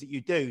things that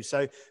you do.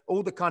 So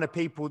all the kind of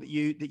people that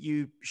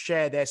you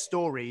share their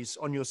stories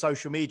on your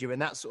social media and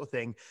that sort of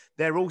thing,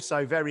 they're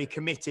also very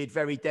committed,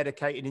 very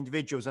dedicated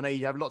individuals. I know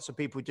you have lots of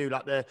people who do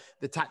like the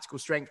tactical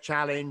strength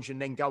challenge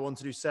and then go on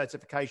to do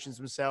certifications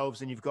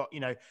themselves. And you've got, you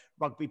know,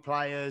 rugby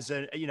players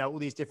and, you know, all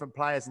these different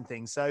players and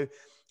things. So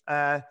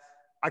I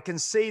can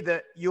see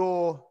that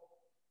you're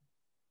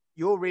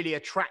really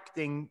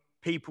attracting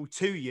people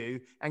to you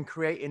and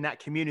creating that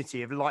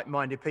community of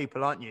like-minded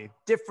people, aren't you?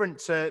 Different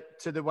to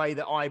the way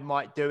that I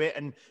might do it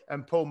and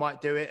Paul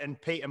might do it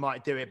and Peter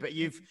might do it, but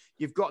you've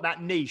got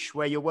that niche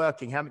where you're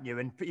working, haven't you?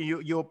 And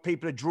your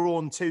people are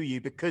drawn to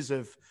you because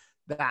of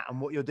that and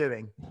what you're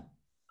doing.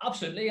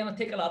 Absolutely, and I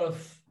take a lot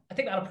of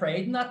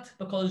pride in that,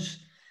 because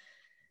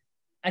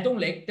I don't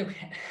like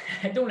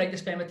to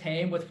spend my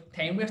time with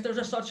time wasters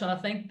as such, and I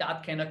think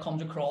that kind of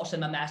comes across in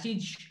my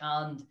message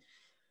and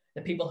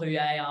the people who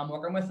I am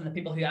working with and the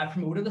people who I've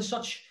promoted as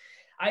such.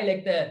 I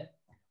like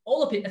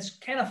it's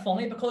kind of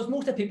funny because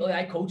most of the people that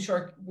I coach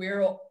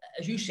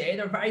as you say,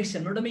 they're very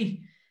similar to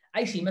me.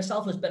 I see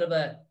myself as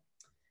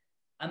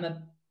I'm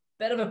a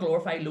bit of a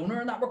glorified loner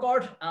in that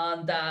regard.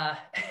 And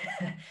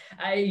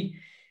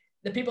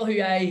the people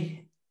who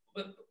I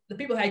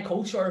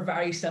coach are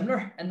very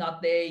similar in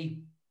that they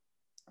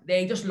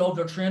just love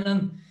their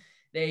training.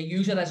 They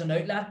use it as an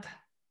outlet.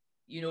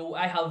 You know,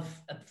 I'm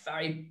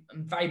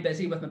very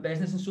busy with my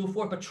business and so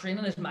forth, but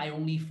training is my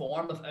only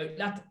form of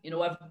outlet. You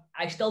know,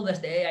 I still this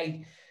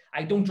day,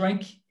 I don't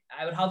drink.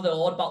 I would have the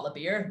odd bottle of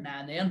beer now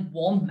and then,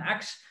 one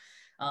max.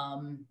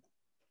 Hands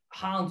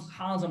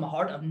on my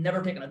heart, I've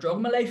never taken a drug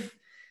in my life.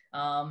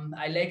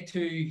 I like to,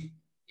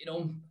 you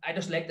know, I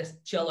just like to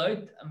chill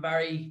out. I'm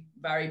very,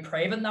 very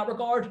private in that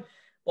regard.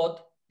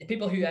 But the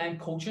people who I'm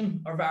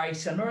coaching are very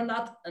similar in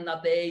that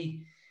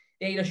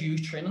they just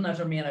use training as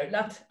their main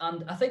outlet.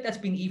 And I think that's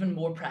been even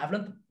more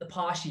prevalent the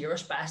past year,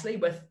 especially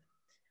with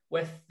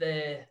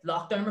the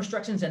lockdown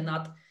restrictions, in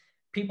that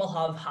people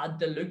have had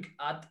to look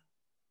at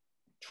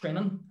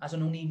training as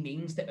an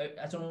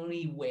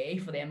only way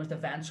for them to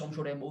vent some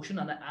sort of emotion.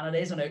 And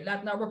it is an outlet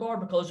in that regard,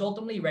 because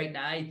ultimately right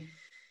now,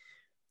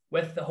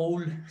 with the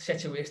whole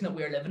situation that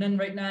we're living in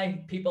right now,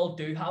 people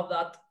do have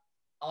that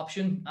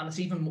option. And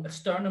it's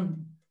staring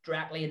them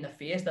directly in the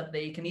face that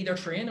they can either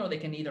train or they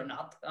can either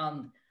not.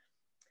 And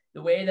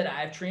the way that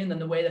I've trained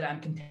and the way that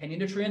I'm continuing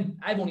to train,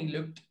 I've only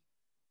looked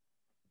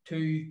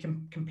to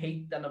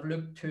compete and I've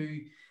looked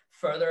to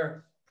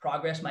further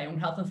progress my own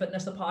health and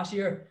fitness the past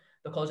year,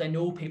 because I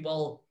know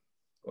people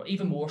or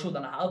even more so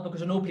than I have,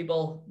 because I know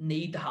people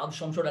need to have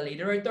some sort of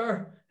leader out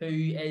there who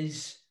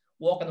is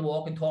walking the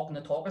walk and talking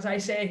the talk, as I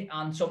say,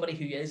 and somebody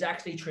who is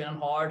actually training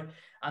hard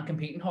and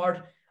competing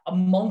hard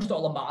amongst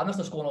all the madness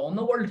that's going on in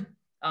the world.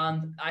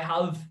 And I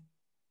have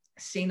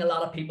seen a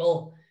lot of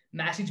people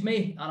message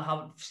me, and I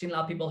have seen a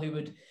lot of people who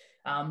would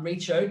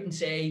reach out and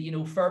say, you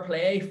know, fair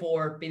play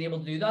for being able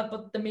to do that.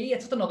 But to me,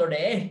 it's just another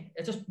day.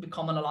 It's just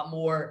becoming a lot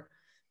more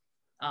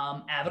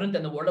evident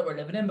in the world that we're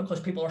living in, because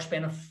people are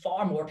spending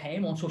far more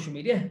time on social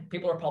media.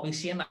 People are probably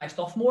seeing my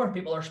stuff more.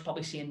 People are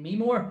probably seeing me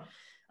more.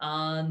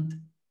 And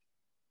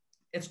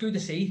it's good to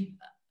see.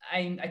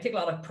 I take a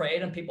lot of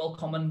pride in people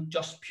coming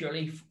just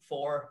purely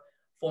for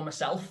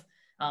myself.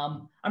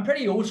 I'm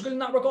pretty old school in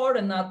that regard,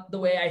 and that the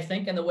way I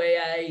think and the way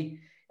I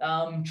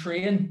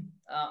train.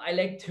 I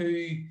like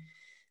to,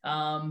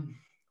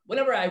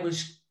 whenever I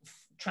was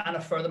trying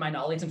to further my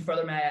knowledge and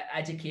further my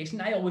education,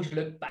 I always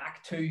look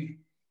back to,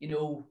 you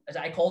know, as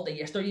I call it, the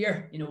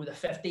yesteryear, you know, the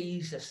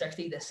 50s, the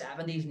 60s, the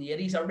 70s, and the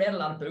 80s. I read a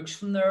lot of books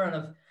from there, and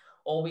I've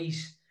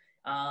always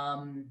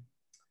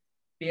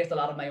based a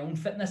lot of my own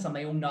fitness and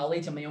my own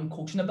knowledge and my own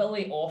coaching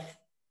ability off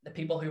the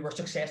people who were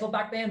successful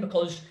back then,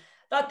 because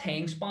that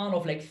time span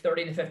of like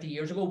 30 to 50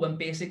 years ago, when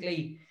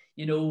basically,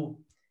 you know,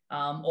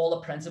 all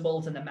the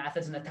principles and the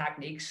methods and the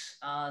techniques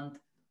and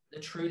the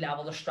true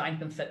level of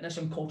strength and fitness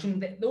and coaching,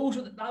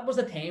 that was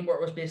the time where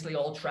it was basically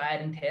all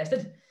tried and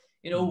tested.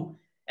 You know,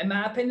 in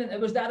my opinion, it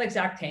was that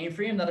exact time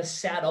frame that has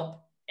set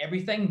up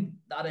everything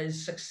that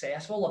is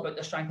successful about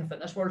the strength and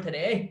fitness world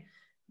today,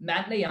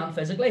 mentally and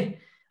physically.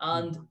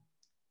 And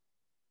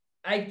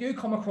I do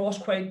come across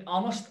quite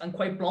honest and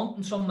quite blunt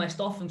in some of my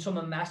stuff and some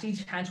of my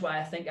message, hence why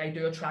I think I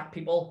do attract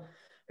people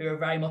who are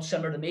very much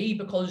similar to me,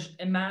 because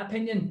in my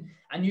opinion,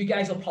 and you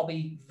guys will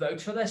probably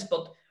vouch for this,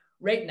 but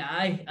right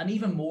now, and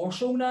even more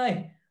so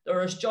now,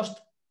 there is just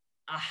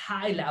a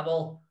high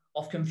level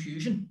of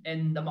confusion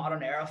in the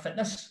modern era of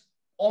fitness.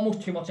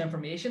 Almost too much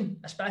information,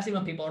 especially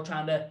when people are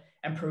trying to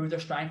improve their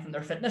strength and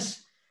their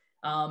fitness.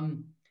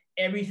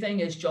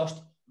 Everything is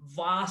just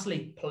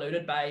vastly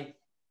polluted by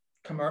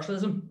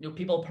commercialism. You know,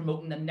 people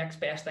promoting the next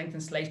best thing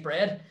than sliced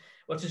bread,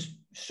 which is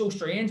so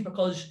strange,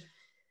 because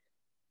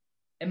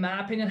in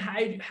my opinion,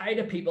 how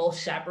do people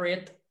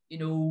separate, you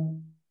know,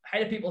 how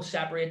do people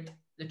separate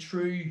the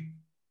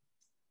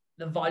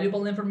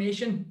valuable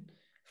information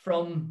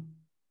from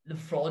the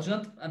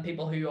fraudulent and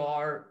people who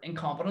are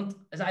incompetent?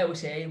 As I always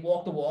say,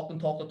 walk the walk and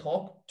talk the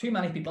talk. Too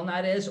many people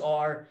nowadays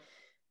are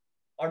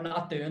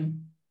not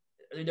doing,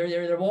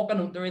 they're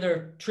walking, they're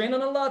either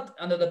training a lot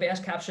and they're the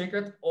best kept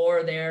secret,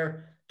 or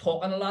they're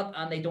talking a lot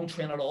and they don't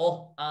train at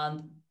all.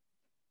 And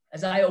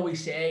as I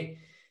always say,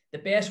 the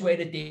best way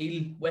to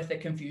deal with the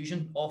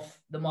confusion of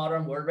the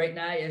modern world right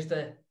now is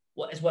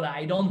what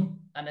I done,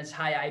 and is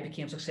how I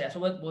became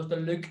successful with, was to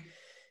look,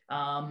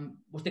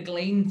 was to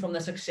glean from the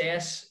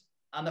success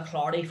and the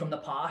clarity from the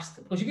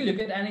past. Because you can look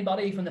at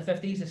anybody from the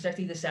 50s, the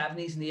 60s, the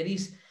 70s, and the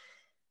 80s.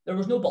 There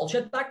was no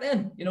bullshit back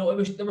then. You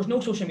know, there was no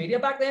social media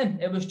back then.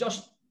 It was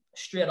just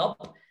straight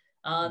up.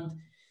 And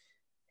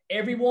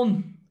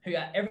everybody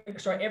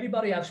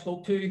I've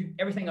spoke to,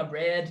 everything I've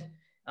read,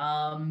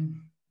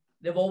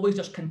 they've always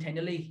just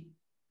continually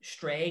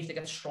strived to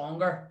get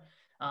stronger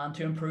and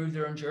to improve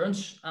their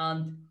endurance.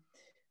 And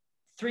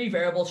 3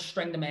 variables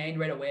spring to mind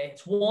right away.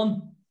 It's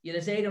 1, you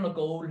decide on a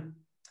goal.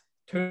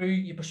 2,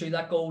 you pursue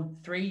that goal.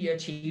 3, you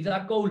achieve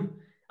that goal.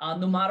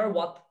 And no matter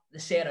what the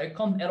set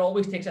outcome, it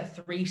always takes a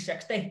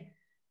 360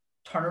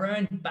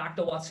 turnaround back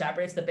to what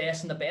separates the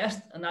best and the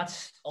best. And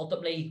that's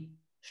ultimately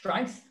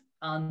strength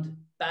and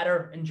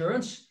better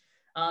endurance.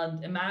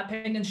 And in my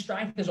opinion,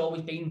 strength has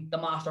always been the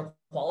master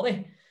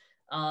quality,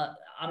 and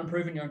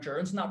improving your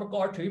endurance in that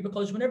regard too,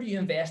 because whenever you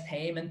invest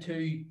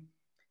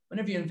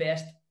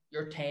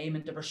your time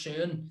into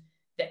pursuing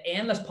the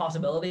endless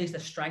possibilities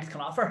that strength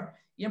can offer,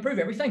 you improve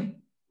everything.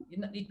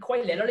 You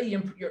quite literally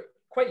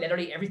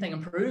everything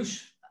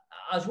improves,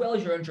 as well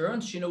as your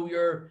endurance. You know,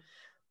 your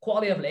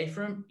quality of life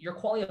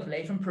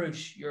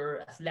improves,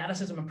 your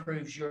athleticism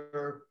improves,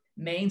 your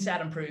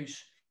mindset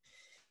improves,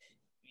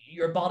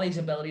 your body's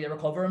ability to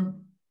recover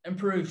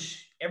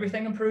improves.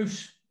 Everything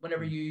improves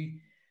whenever you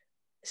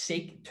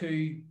seek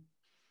to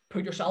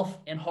put yourself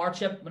in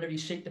hardship, whenever you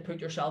seek to put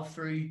yourself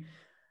through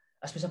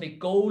a specific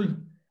goal.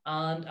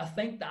 And I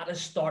think that is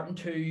starting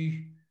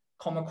to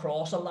come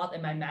across a lot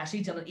in my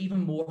message, and even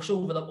more so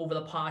over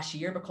the past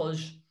year,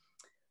 because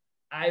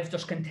I've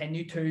just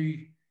continued to,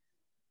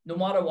 no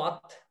matter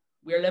what,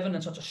 we're living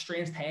in such a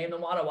strange time, no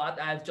matter what,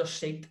 I've just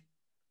sought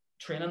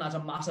training as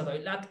a massive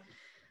outlet.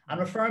 And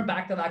referring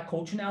back to that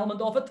coaching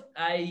element of it,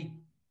 I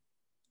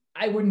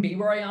wouldn't be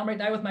where I am right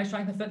now with my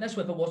strength and fitness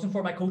if it wasn't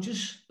for my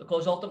coaches,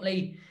 because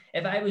ultimately,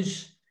 if I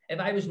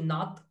was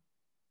not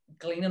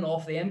gleaning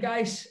off them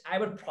guys, I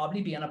would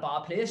probably be in a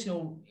bad place. You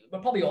know, we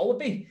probably all would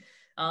be.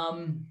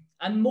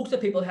 And most of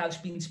the people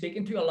I've been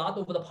speaking to a lot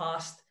over the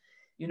past,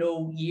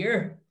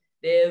 year,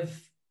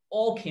 they've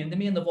all came to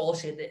me and they've all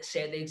said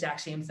the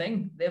exact same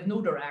thing. They have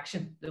no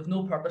direction, they have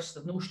no purpose, they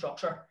have no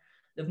structure,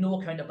 they have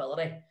no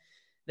accountability,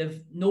 they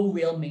have no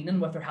real meaning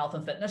with their health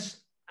and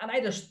fitness. And I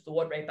just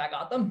throw it right back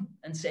at them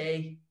and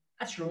say,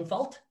 that's your own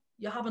fault.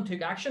 You haven't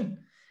took action.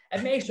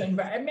 It may sound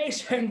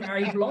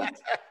very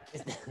blunt.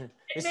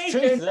 It's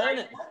truth, isn't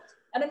it?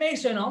 And it may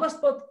sound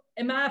honest, but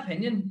in my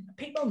opinion,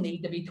 people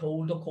need to be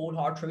told the cold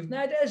hard truth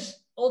nowadays.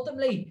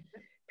 Ultimately,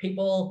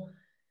 people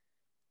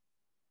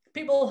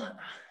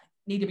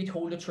need to be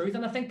told the truth,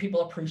 and I think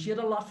people appreciate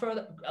a lot for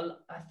it.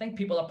 I think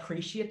people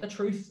appreciate the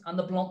truth and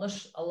the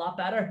bluntness a lot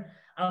better,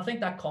 and I think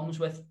that comes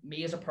with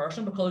me as a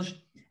person, because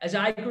as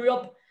I grew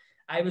up,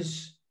 I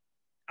was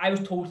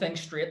told things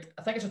straight.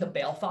 I think it's just a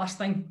Belfast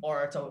thing,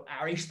 or it's an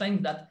Irish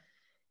thing, that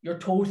you're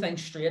told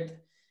things straight.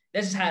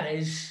 This is how it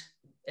is.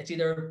 It's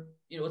either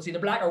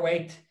black or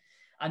white,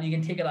 and you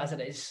can take it as it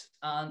is.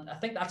 And I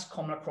think that's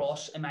coming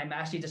across in my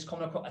message. It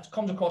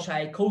comes across how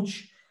I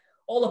coach.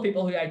 All the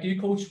people who I do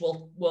coach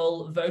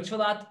will vouch for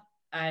that.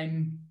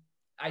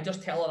 I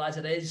just tell it as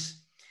it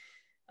is.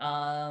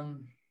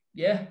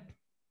 Yeah.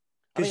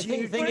 Because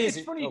the thing is,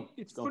 it's funny.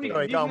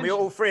 Sorry, go on. We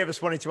all three of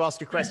us wanted to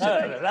ask a question.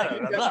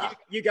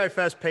 You go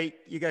first, Pete.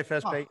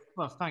 Pete.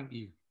 Well, thank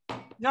you.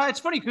 No, it's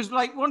funny because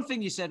like one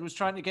thing you said was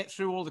trying to get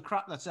through all the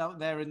crap that's out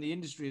there in the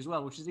industry as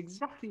well, which is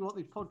exactly what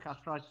this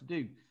podcast tries to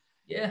do.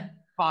 Yeah.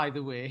 By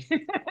the way,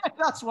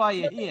 that's why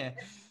you're here.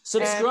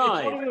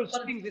 Subscribe. It's one of those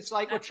things. It's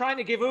like we're trying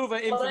to give over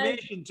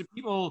information to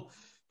people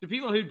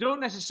who don't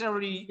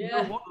necessarily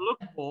know what to look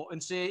for,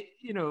 and say,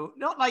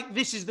 not like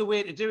this is the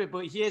way to do it,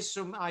 but here's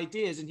some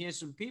ideas and here's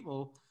some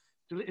people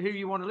who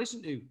you want to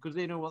listen to because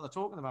they know what they're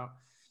talking about.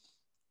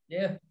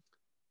 Yeah.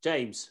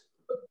 James.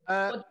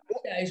 But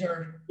guys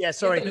are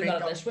sorry. Look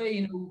at it this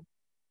way,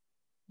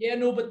 Yeah,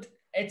 no, but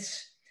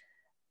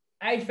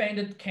I find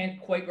it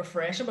quite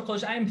refreshing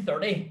because I'm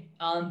 30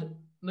 and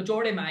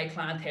majority of my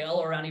clientele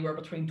are anywhere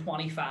between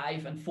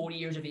 25 and 40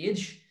 years of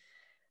age.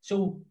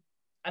 So,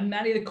 and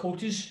many of the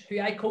coaches who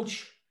I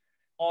coach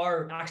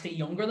are actually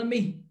younger than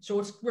me. So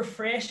it's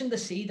refreshing to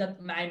see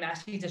that my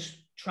message is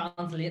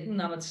translating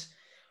and it's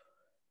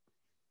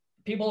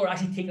people are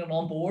actually taking it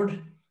on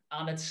board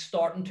and it's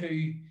starting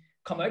to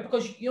come out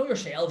because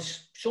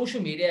yourselves,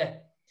 social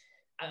media,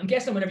 I'm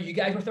guessing whenever you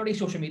guys were 30,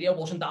 social media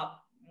wasn't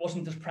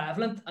as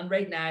prevalent, and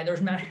right now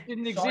there's many. It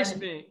didn't exist,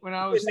 mate, when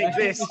I was. Didn't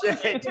exist.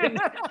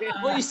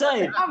 What are you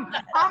saying? I'm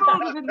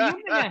older than the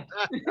internet.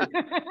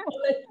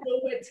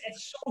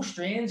 It's so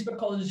strange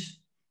because,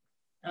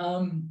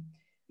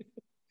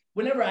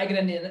 whenever I get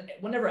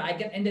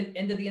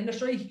into the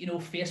industry,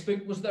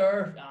 Facebook was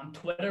there,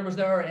 Twitter was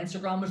there,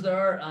 Instagram was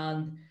there,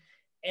 and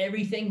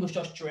everything was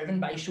just driven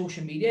by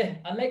social media.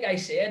 And like I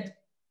said,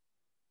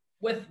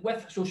 with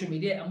social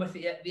media and with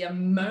the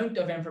amount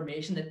of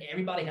information that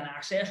everybody can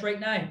access right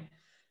now,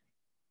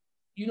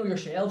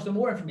 yourselves, the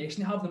more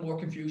information you have, the more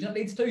confusion it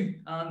leads to.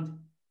 And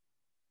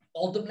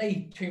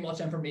ultimately, too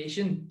much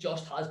information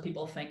just has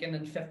people thinking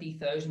in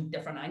 50,000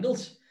 different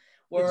angles.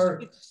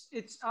 Where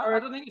I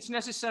don't think it's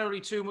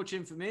necessarily too much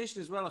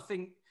information as well.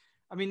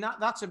 I mean,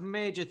 that's a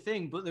major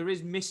thing, but there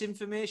is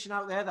misinformation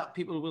out there that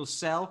people will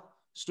sell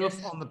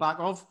stuff on the back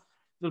of.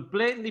 They'll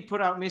blatantly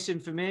put out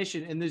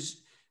misinformation, and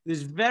there's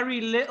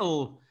very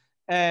little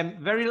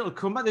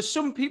comeback. There's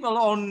some people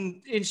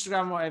on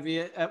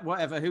Instagram,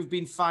 whatever, who've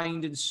been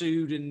fined and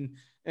sued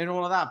and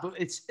all of that. But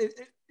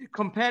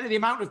compared to the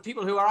amount of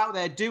people who are out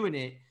there doing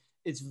it,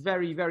 it's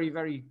very, very,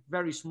 very,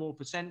 very small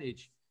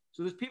percentage.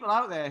 So there's people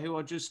out there who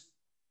are just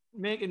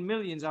making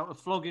millions out of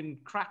flogging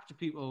crap to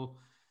people,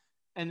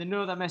 and they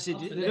know that message.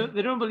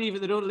 They don't believe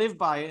it. They don't live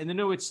by it, and they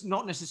know it's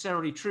not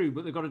necessarily true,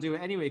 but they've got to do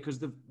it anyway because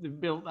they've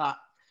built that.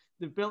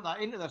 They've built that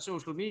into their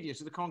social media,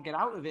 so they can't get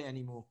out of it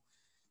anymore.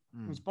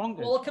 It's bonkers.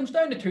 Well, it comes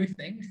down to two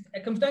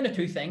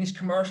things: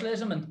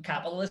 commercialism and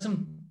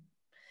capitalism.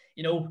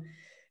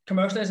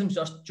 Commercialism is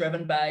just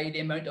driven by the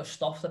amount of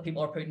stuff that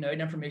people are putting out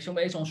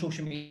information-wise on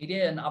social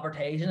media and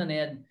advertising, and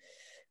then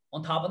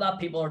on top of that,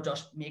 people are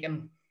just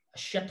making a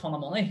shit ton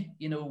of money.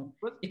 You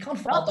can't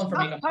fault them for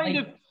making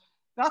money.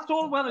 That's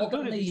all well and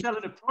good if you're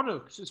selling a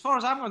product. As far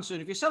as I'm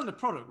concerned, if you're selling a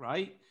product,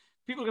 right,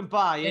 people can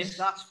buy it,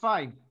 that's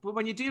fine. But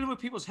when you're dealing with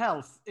people's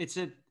health,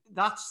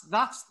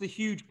 that's the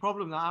huge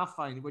problem that I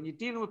find. When you're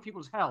dealing with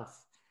people's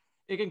health,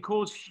 it can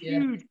cause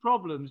huge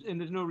problems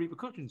and there's no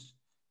repercussions.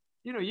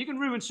 You can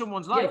ruin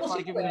someone's life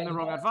by giving them the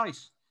wrong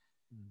advice.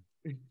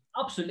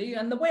 Absolutely.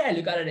 And the way I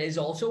look at it is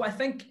also, I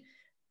think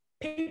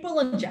people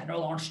in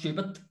general aren't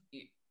stupid.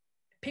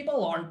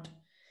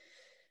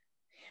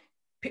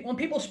 When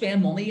people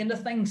spend money into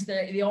things,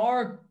 they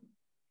are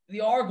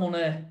going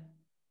to,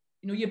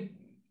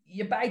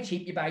 you buy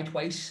cheap, you buy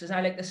twice, as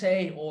I like to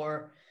say,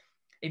 or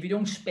if you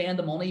don't spend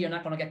the money, you're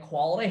not going to get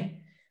quality.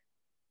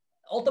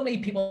 Ultimately,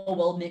 people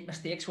will make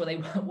mistakes where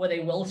they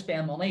will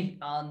spend money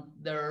and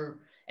their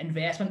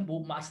investment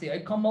won't match the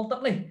outcome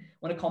ultimately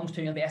when it comes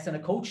to investing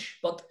in a coach.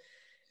 But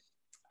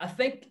I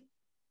think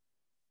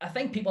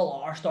people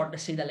are starting to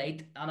see the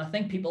light, and I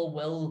think people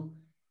will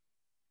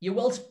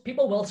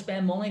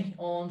spend money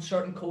on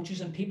certain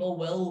coaches, and people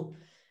will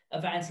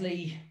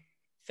eventually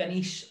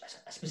finish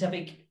a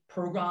specific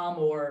program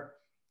or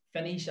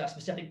finish a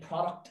specific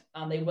product,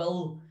 and they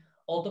will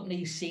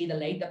ultimately see the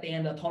light at the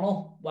end of the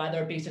tunnel,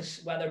 whether it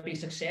be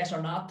success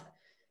or not.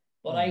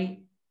 But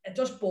it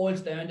just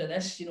boils down to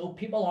this, you know,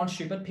 people aren't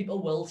stupid.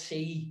 People will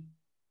see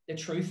the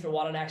truth for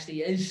what it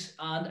actually is.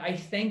 And I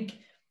think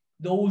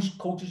those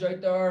coaches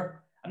out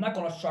there, I'm not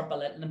going to start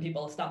belittling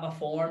people, it's not my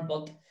form,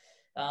 but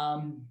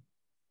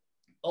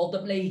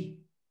ultimately,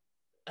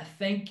 I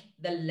think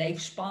the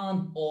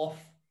lifespan of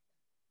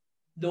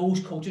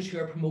those coaches who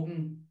are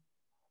promoting,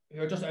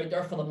 who are just out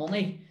there for the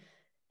money,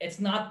 it's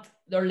not,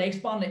 their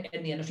lifespan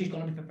in the industry is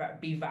going to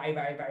be very,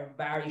 very, very,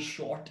 very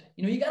short.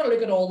 You know, you got to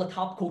look at all the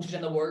top coaches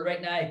in the world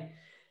right now,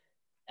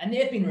 and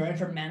they've been around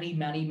for many,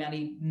 many,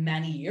 many,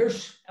 many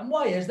years. And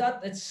why is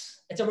that?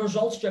 It's a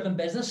results-driven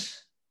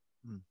business.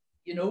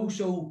 You know,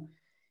 so,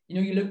 you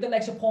know, you look at the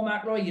likes of Paul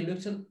McElroy, you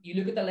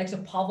look at the likes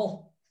of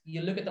Pavel,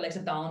 you look at the likes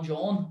of Dan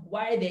John.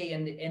 Why are they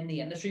in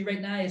the industry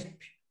right now is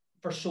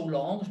for so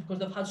long, is because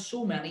they've had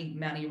so many,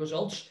 many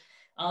results.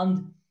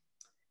 And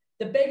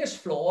the biggest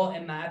flaw,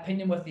 in my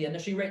opinion, with the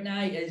industry right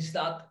now is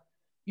that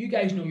you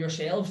guys know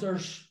yourselves,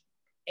 there's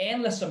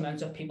endless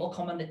amounts of people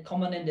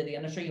coming into the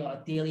industry on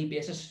a daily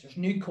basis. There's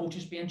new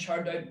coaches being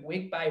churned out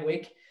week by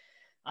week.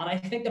 And I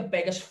think the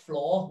biggest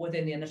flaw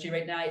within the industry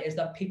right now is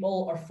that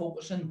people are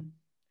focusing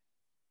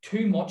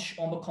too much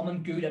on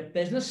becoming good at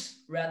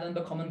business rather than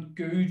becoming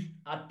good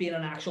at being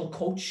an actual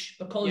coach.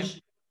 Because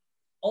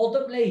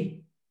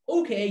ultimately,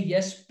 okay,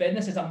 yes,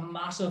 business is a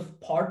massive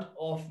part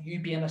of you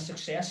being a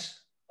success,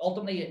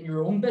 ultimately in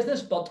your own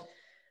business. But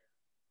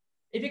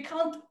if you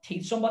can't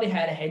teach somebody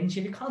how to hinge,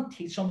 if you can't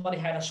teach somebody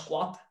how to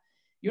squat,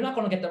 you're not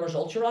going to get the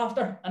results you're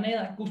after. And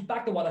then it goes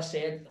back to what I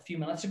said a few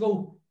minutes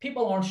ago.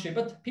 People aren't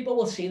stupid. People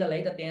will see the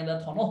light at the end of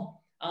the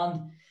tunnel.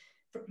 And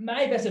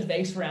my best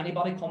advice for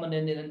anybody coming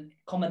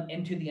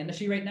into the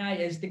industry right now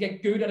is to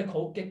get good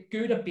at get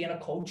good at being a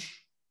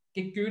coach,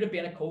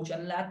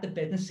 and let the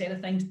business side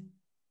of things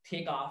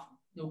take off,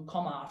 you know,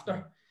 come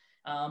after.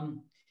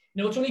 You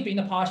know, it's only been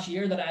the past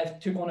year that I've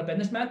took on a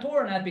business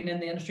mentor, and I've been in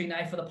the industry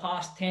now for the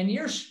past 10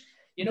 years,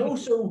 you know,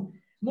 so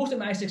most of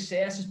my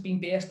success has been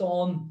based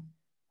on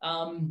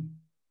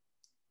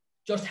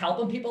just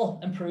helping people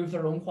improve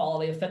their own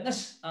quality of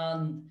fitness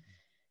and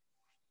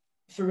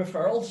through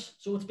referrals.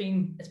 So it's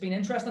been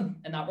interesting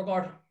in that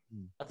regard.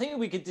 I think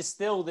we could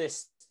distill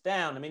this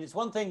down. I mean, it's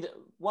one thing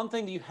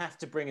that you have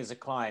to bring as a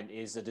client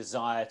is a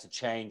desire to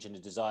change and a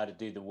desire to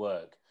do the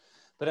work.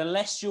 But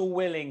unless you're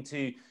willing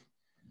to,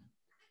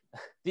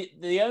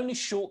 the only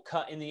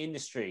shortcut in the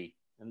industry,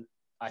 and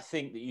I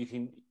think that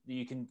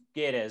you can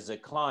get as a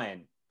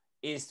client,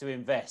 is to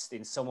invest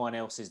in someone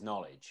else's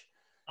knowledge.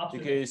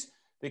 Absolutely.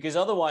 Because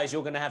otherwise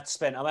you're going to have to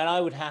spend, I mean,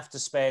 I would have to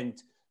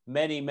spend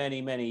many,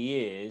 many, many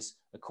years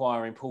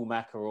acquiring Paul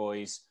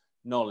McElroy's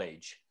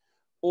knowledge,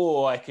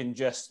 or I can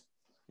just,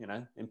 you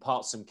know,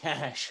 impart some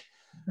cash,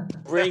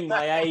 bring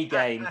my A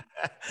game,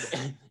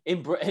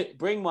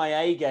 bring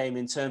my A game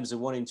in terms of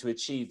wanting to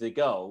achieve the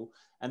goal,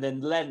 and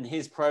then letting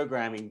his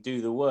programming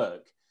do the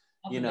work.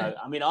 You know,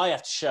 I mean, I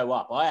have to show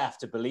up. I have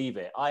to believe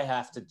it. I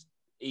have to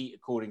eat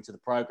according to the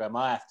program.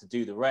 I have to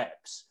do the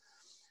reps.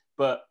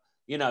 But,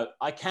 you know,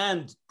 I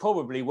can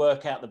probably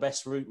work out the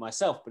best route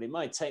myself, but it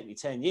might take me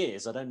 10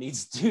 years. I don't need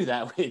to do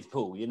that with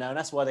Paul, you know, and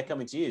that's why they're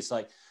coming to you. It's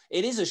like,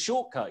 it is a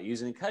shortcut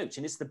using a coach,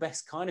 and it's the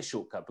best kind of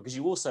shortcut because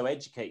you also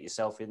educate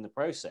yourself in the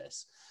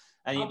process.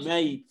 And you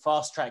may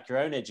fast track your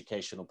own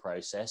educational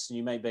process, and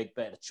you may make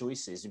better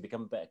choices and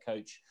become a better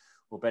coach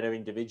or better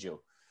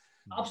individual.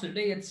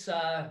 Absolutely. It's,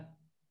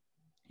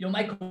 you know,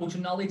 my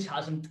coaching knowledge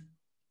hasn't,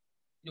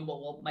 you know,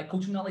 well, my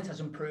coaching knowledge has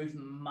improved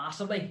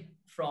massively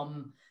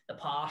from the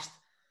past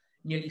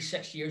nearly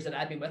 6 years that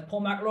I've been with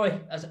Paul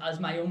McElroy as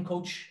my own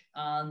coach.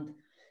 And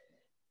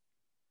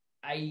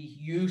I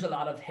use a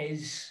lot of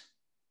his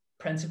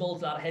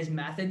principles, a lot of his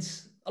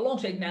methods,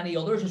 alongside many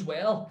others as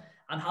well,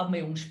 and have my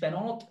own spin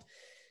on it.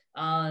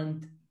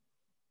 And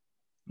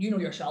you know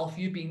yourself,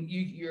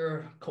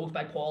 you're coached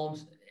by Paul.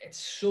 It's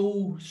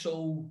so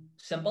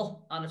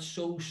simple, and it's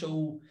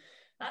so.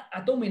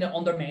 I don't mean to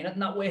undermine it in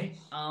that way.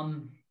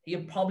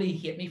 He'll probably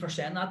hate me for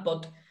saying that,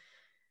 but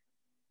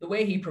the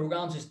way he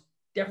programs is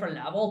different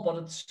level, but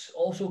it's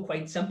also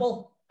quite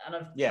simple. And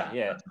I'm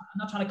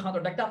not trying to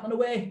contradict that in a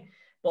way.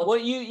 But well,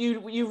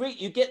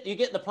 you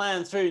get the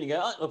plan through, and you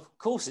go, oh, of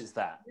course it's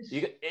that.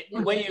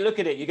 When you look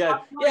at it, you go,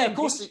 yeah, of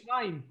course it's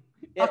fine.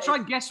 I'll try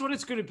and guess what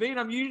it's going to be, and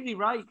I'm usually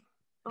right.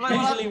 I'm like,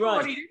 usually right.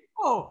 What are you doing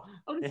for?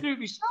 I'll just do it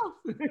myself.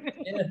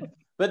 yeah.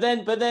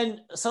 But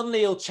then suddenly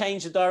he'll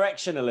change the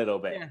direction a little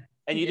bit,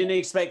 and you didn't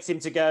expect him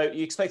to go.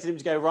 You expected him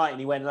to go right, and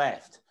he went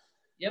left.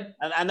 Yep.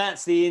 And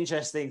that's the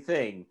interesting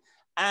thing.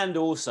 And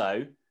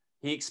also,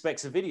 he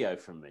expects a video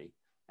from me,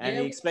 and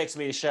he expects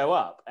me to show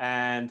up.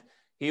 And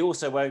he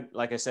also won't,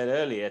 like I said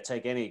earlier,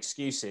 take any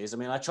excuses. I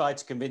mean, I tried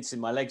to convince him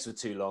my legs were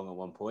too long at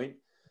one point,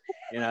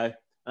 you know, and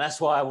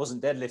that's why I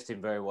wasn't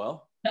deadlifting very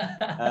well.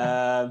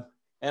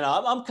 And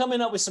I'm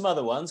coming up with some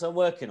other ones. I'm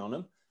working on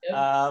them.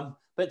 Yep.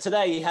 But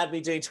today he had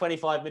me doing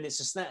 25 minutes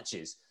of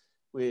snatches,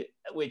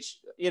 which,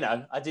 you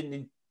know, I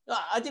didn't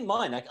I didn't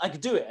mind. I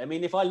could do it. I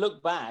mean, if I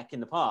look back in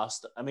the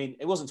past, I mean,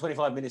 it wasn't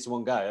 25 minutes in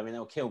one go. I mean, that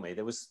would kill me.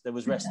 There was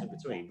rest in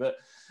between. But,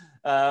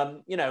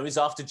 you know, it was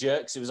after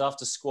jerks. It was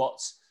after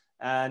squats.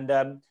 And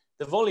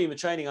the volume of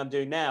training I'm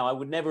doing now, I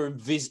would never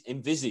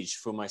envisage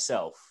for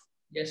myself.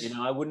 Yes. You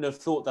know, I wouldn't have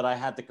thought that I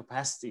had the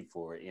capacity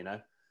for it, you know?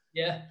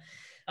 Yeah.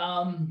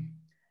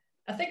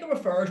 I think it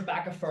refers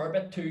back a fair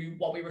bit to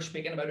what we were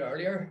speaking about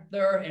earlier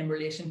there in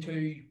relation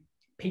to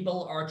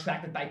people are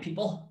attracted by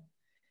people.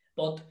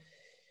 But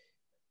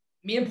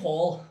me and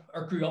Paul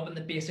grew up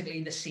in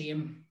basically the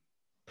same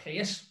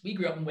place. We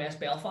grew up in West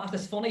Belfast.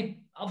 It's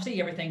funny, obviously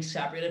everything's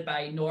separated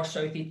by north,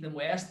 south, east and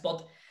west,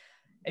 but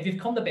if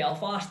you've come to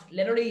Belfast,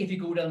 literally if you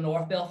go to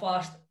North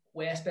Belfast,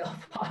 West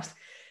Belfast,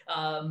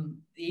 the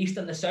east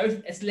and the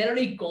south, it's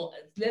literally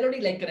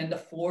like going into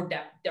four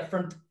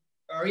different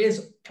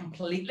areas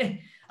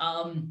completely.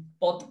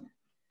 But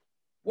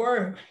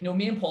we're, you know,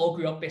 me and Paul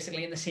grew up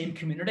basically in the same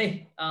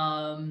community,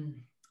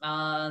 and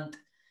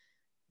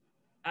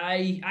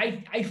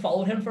I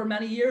followed him for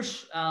many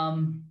years.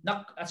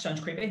 Not that sounds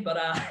creepy, but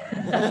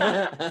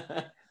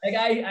like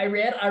I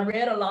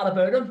read a lot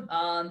about him,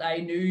 and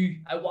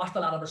I watched a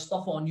lot of his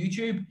stuff on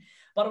YouTube.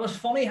 But it was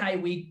funny how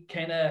we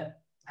kind of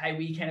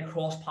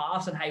crossed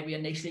paths and how we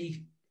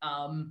initially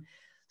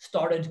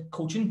started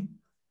coaching,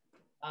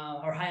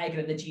 or how I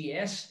got into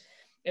GS.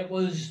 It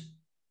was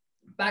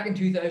back in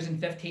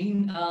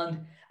 2015,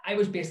 and I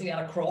was basically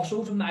at a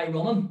crossroads with my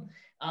running,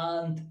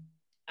 and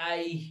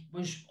I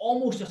was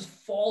almost just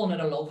falling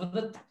out of love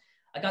with it.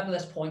 I got to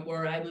this point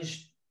where I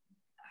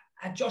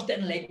just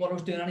didn't like what I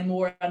was doing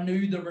anymore. I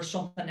knew there was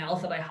something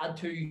else that I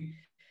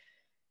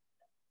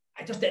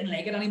just didn't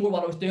like it anymore,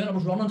 what I was doing. I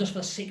was running just for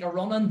the sake of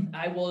running.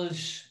 I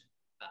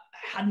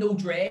had no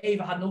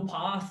drive, I had no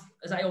path.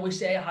 As I always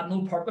say, I had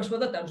no purpose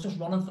with it. I was just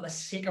running for the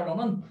sake of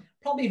running.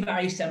 Probably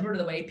very similar to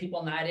the way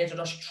people nowadays are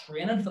just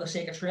training for the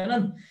sake of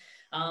training.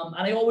 And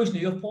I always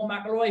knew of Paul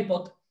McElroy,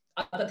 but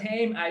at the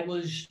time I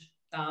was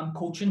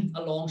coaching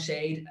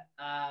alongside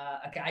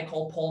a guy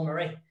called Paul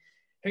Murray,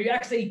 who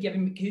actually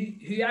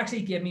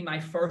gave me my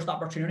first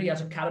opportunity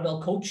as a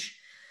kettlebell coach.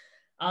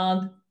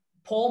 And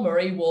Paul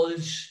Murray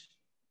was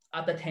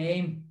at the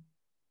time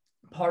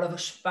part of a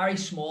very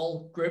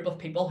small group of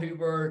people who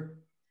were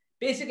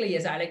basically,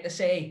 as I like to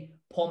say,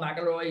 Paul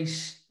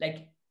McElroy's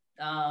like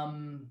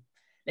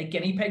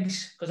guinea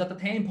pigs. Because at the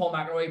time Paul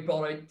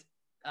McElroy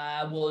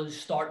was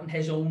starting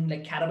his own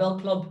like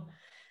kettlebell club.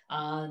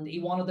 And he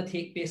wanted to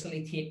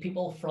take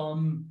people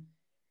from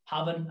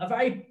having a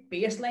very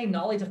baseline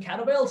knowledge of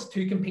kettlebells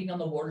to competing on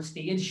the world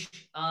stage.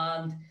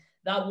 And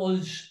that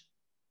was,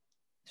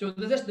 so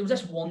there was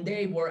this one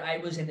day where I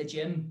was in the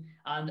gym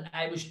and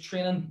I was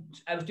doing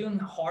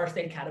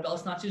hardstyle kettlebell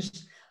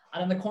snatches.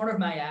 And in the corner of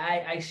my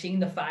eye, I seen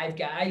the 5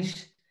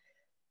 guys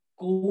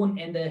going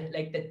into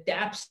like the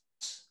depths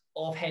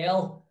of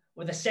hell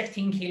with a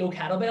 16-kilo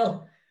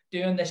kettlebell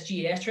doing this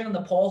GS training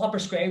that Paul had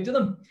prescribed to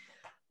them.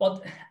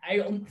 But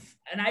I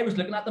was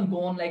looking at them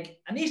going like,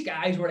 and these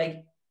guys were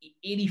like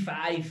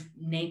 85,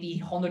 90,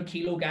 100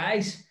 kilo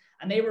guys,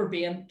 and they were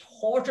being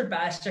tortured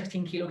by a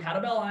 16-kilo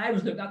kettlebell. And I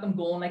was looking at them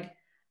going like,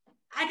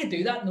 I could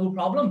do that, no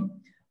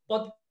problem.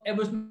 But it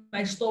was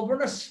my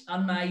stubbornness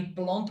and my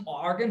blunt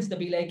arrogance to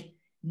be like,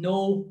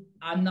 no,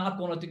 I'm not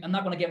going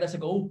to give this a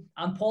go.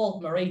 And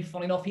Paul Murray,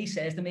 funny enough, he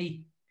says to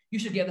me, you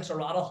should give this a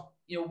rattle.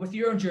 You know, with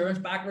your endurance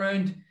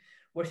background,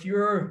 with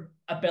your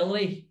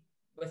ability,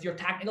 with your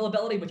technical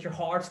ability, with your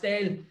hard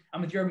style,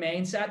 and with your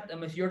mindset and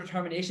with your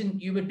determination,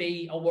 you would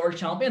be a world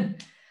champion.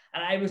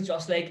 And I was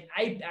just like,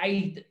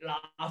 I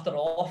laughed it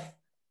off,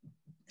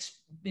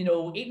 you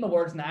know, eating my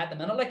words now at the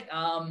minute. Like,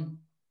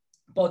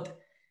 but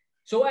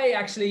so I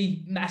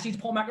actually messaged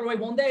Paul McElroy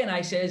one day and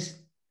I says,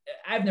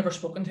 I've never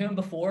spoken to him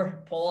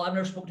before, Paul, I've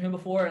never spoken to him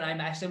before. And I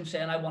messaged him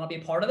saying, I want to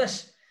be a part of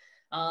this.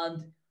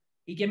 And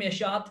he gave me a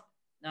shot.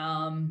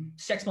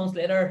 6 months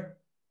later,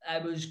 I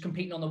was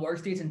competing on the world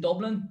stage in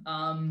Dublin,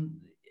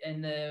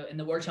 in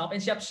the World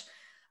Championships,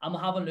 and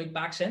I haven't looked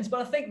back since.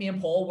 But I think me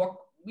and Paul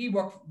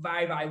work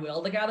very, very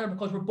well together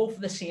because we're both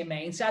of the same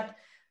mindset.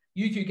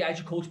 You two guys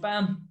are coached by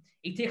him.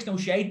 He takes no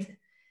shite.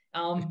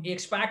 He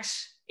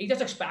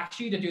just expects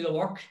you to do the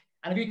work,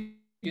 and if you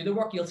do the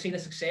work, you'll see the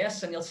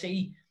success and you'll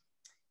see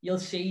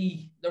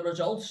the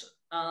results.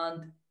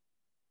 And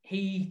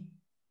he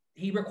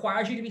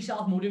requires you to be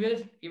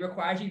self-motivated. He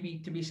requires you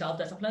to be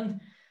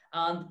self-disciplined,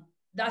 and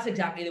that's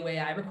exactly the way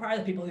I require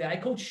the people who I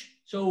coach.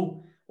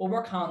 So we'll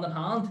work hand in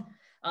hand.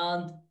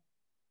 And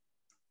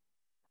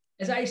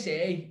as I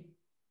say,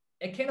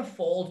 it kind of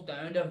falls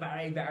down to a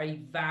very,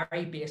 very,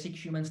 very basic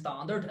human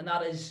standard. And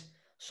that is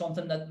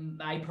something that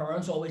my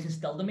parents always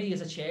instilled in me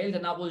as a child.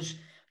 And that was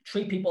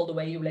treat people the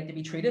way you would like to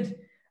be treated.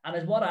 And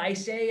as what I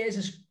say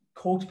is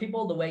coach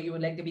people the way you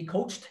would like to be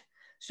coached.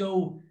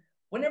 So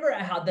whenever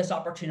I had this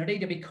opportunity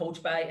to be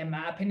coached by, in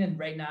my opinion,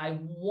 right now,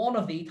 one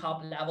of the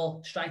top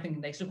level strength and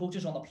conditioning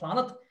coaches on the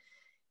planet,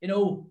 you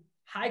know,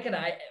 how could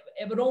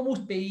it would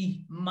almost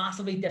be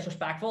massively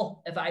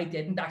disrespectful if I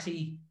didn't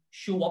actually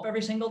show up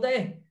every single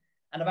day.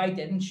 And if I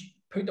didn't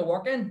put the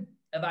work in,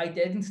 if I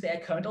didn't stay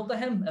accountable to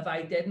him, if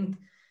I didn't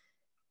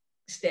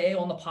stay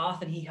on the path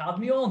that he had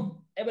me on,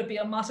 it would be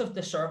a massive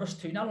disservice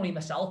to not only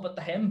myself, but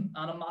to him,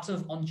 and a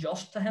massive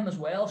unjust to him as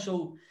well.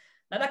 So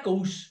now that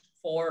goes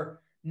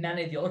for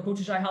many of the other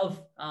coaches I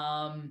have.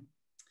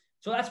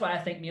 So that's why I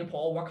think me and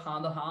Paul work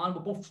hand in hand.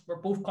 We're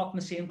both cut from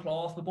the same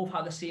cloth. We both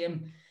have the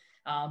same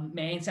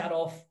mindset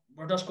of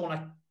we're just going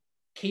to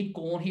keep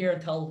going here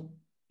until,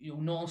 you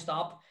know,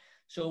 non-stop.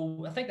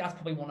 So I think that's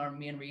probably one of our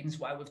main reasons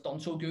why we've done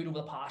so good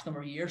over the past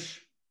number of years.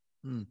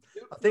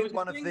 I think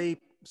one of the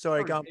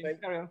sorry, go on,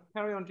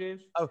 carry on,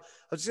 James. Oh, I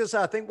was just going to say,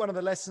 I think one of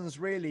the lessons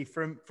really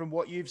from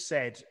what you've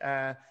said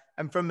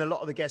and from a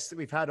lot of the guests that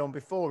we've had on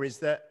before is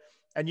that,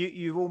 and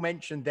you've all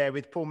mentioned there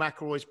with Paul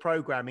McElroy's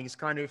programming, is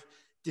kind of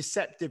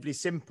deceptively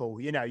simple.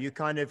 You know, you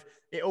kind of,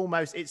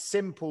 it's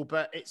simple,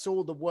 but it's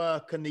all the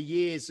work and the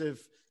years of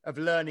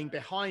learning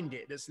behind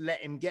it that's let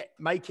him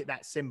make it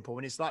that simple.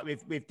 And it's like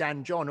with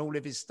Dan John, all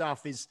of his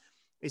stuff is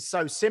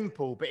so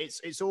simple, but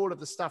it's all of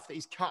the stuff that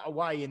he's cut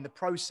away in the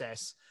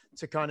process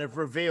to kind of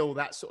reveal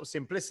that sort of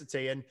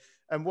simplicity.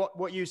 And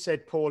what you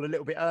said, Paul, a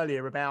little bit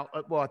earlier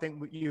about, well, I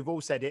think you've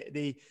all said it,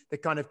 the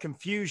kind of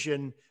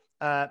confusion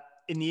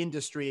in the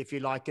industry, if you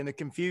like, and the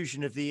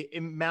confusion of the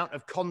amount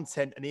of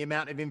content and the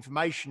amount of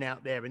information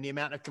out there and the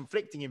amount of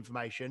conflicting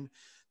information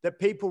that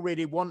people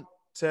really want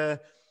to.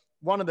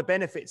 One of the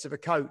benefits of a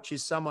coach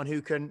is someone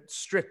who can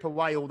strip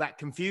away all that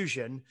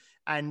confusion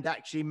and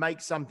actually make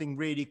something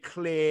really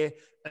clear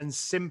and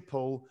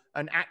simple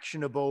and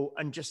actionable,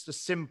 and just a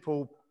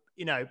simple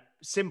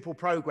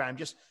program.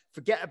 Just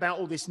forget about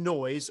all this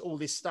noise, all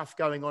this stuff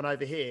going on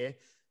over here.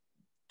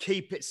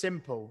 Keep it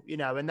simple, you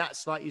know, and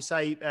that's like you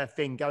say,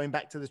 Finn, going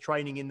back to the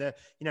training in the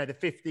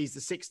 50s, the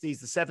 60s,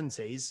 the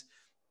 70s,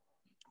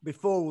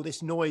 before all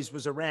this noise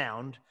was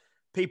around,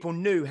 people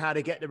knew how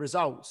to get the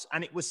results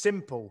and it was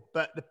simple.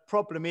 But the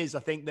problem is, I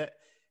think that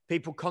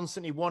people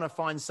constantly want to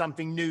find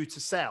something new to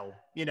sell,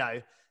 you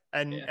know,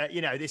 and,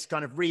 this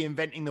kind of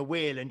reinventing the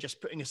wheel and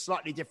just putting a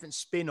slightly different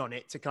spin on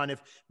it to kind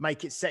of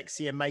make it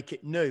sexy and make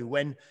it new,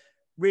 when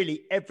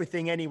really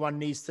everything anyone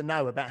needs to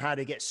know about how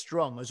to get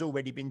strong has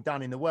already been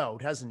done in the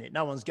world, hasn't it?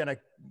 No one's going to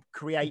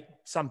create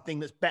something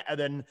that's better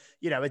than,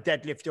 you know, a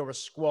deadlift or a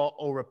squat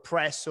or a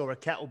press or a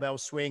kettlebell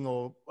swing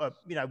or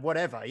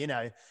whatever, you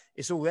know,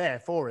 it's all there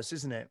for us,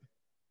 isn't it?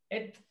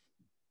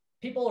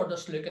 People are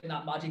just looking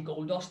at magic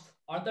gold dust,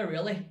 aren't they,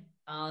 really?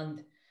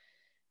 And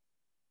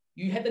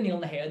you hit the nail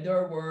on the head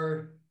there,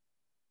 where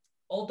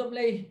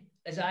ultimately,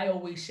 as I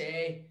always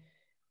say,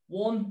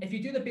 one, if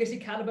you do the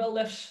basic kettlebell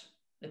lifts,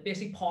 the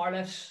basic power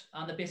lifts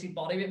and the basic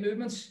bodyweight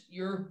movements,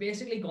 you're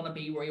basically going to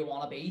be where you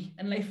want to be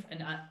in life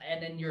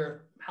and in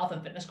your health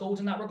and fitness goals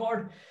in that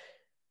regard.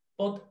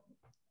 But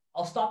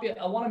I'll stop you.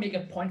 I want to make a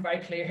point very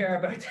clear here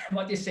about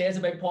what you say is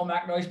about Paul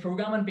McElroy's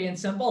programming being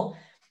simple.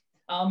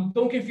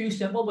 Don't confuse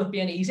simple with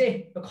being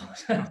easy,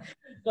 because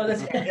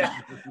it's,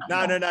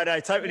 no,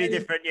 totally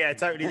different. Yeah,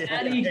 totally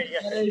different.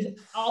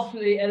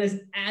 It is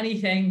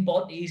anything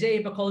but easy,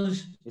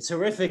 because it's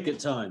horrific at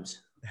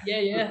times.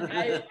 Yeah.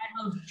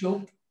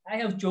 I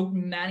have joked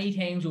many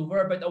times over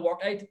about the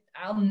workout.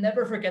 I'll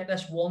never forget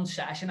this one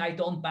session I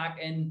done back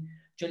in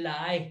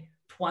July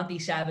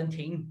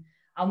 2017.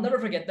 I'll never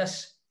forget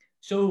this.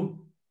 So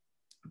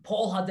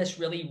Paul had this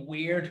really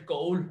weird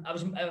goal.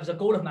 It was a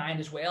goal of mine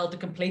as well, to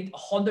complete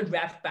 100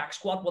 reps back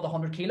squat with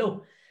 100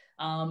 kilo.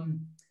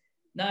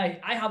 Now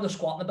I have the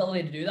squatting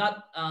ability to do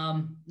that.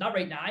 Not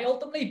right now,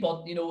 ultimately,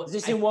 but you know, is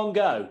this in one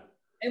go?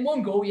 In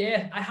one go,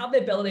 yeah. I have the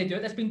ability to do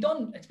it. It's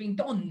been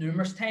done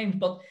numerous times,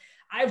 but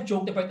I've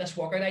joked about this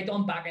workout I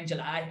done back in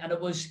July, and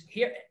it was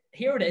here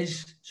it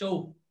is.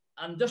 So,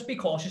 and just be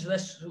cautious of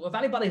this. So if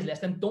anybody's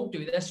listening, don't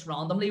do this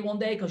randomly one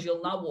day, because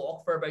you'll not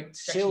walk for about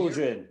 6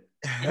 Children.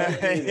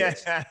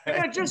 Years. Can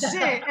I just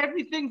say,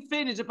 everything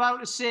Finn is about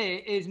to say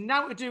is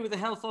now to do with the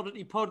Health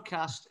Oddity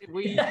podcast.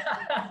 We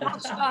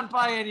don't stand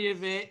by any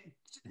of it.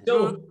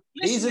 So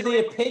these are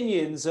the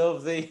opinions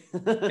of the.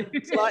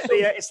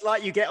 It's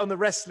like you get on the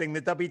wrestling,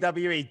 the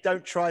WWE.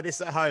 Don't try this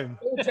at home.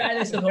 Don't try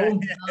this at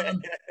home.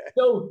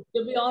 So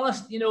to be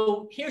honest, you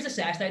know, here's a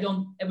session I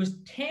done. It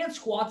was 10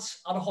 squats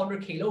at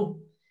 100 kilo,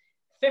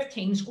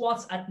 15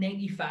 squats at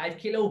 95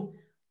 kilo,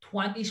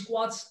 20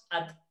 squats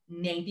at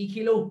 90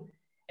 kilo.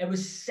 It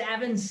was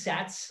 7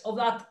 sets of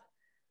that.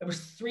 It was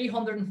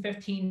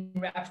 315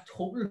 reps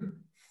total,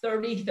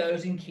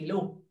 30,000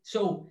 kilo.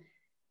 So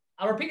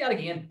I'll repeat that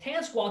again.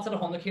 10 squats at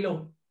 100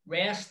 kilo,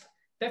 rest.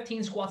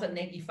 15 squats at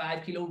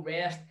 95 kilo,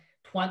 rest.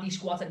 20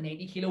 squats at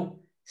 90 kilo.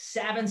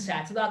 7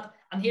 sets of that.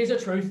 And here's the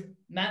truth.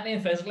 Mentally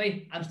and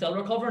physically, I'm still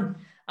recovering.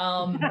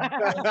 Well,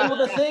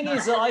 the thing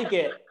is that I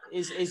get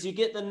is you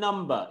get the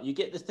number, you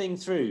get the thing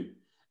through,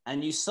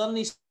 and you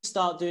suddenly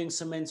start doing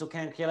some mental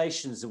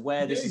calculations of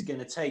where this is going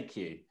to take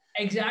you.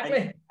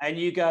 Exactly. And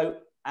you go,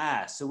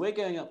 so we're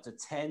going up to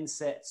 10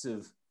 sets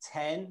of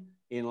 10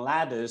 in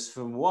ladders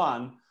from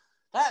 1.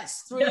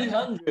 That's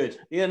 300,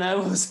 you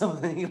know, or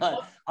something like.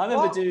 I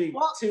remember doing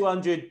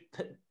 200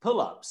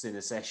 pull-ups in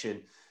a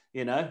session,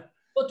 you know.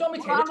 Well, do you want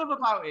me to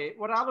tell you?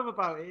 What I love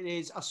about it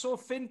is I saw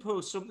Finn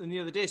post something the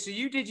other day. So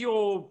you did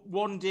your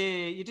one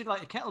day, you did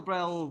like a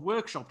kettlebell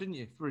workshop, didn't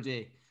you, for a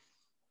day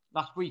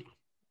last week?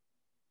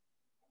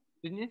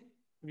 Didn't you?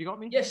 Have you got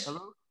me? Yes.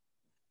 Hello?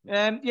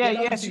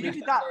 Yeah, So you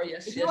did that.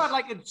 Yes, You had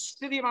like a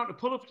steady amount of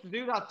pull-ups to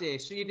do that day.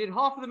 So you did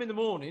half of them in the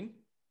morning.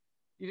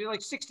 You did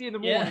like 60 in the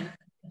morning,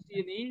 60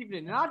 in the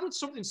evening. And I did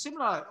something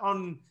similar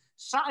on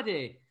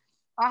Saturday.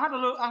 I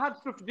had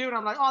stuff to do, and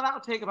I'm like, oh, that'll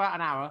take about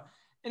an hour.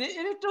 And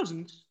it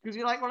doesn't, because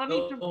you're like, well, I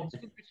need to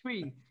in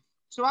between.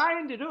 So I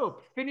ended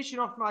up finishing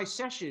off my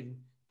session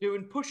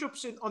doing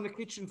push-ups on the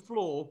kitchen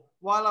floor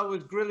while I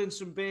was grilling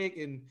some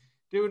bacon,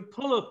 doing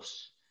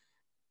pull-ups,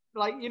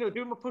 like, you know,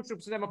 doing my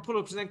push-ups and then my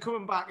pull-ups and then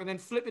coming back and then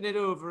flipping it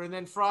over and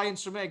then frying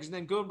some eggs and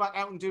then going back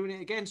out and doing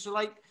it again. So,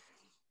 like,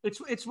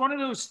 it's one of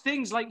those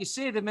things, like you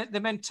say, the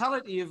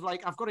mentality of,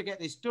 like, I've got to get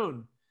this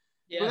done.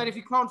 Yeah. But then if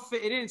you can't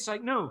fit it in, it's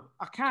like, no,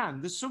 I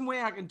can. There's some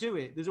way I can do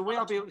it. There's a way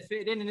I'll be able to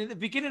fit it in. And at the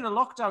beginning of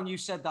lockdown, you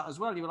said that as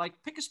well. You were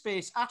like, pick a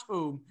space at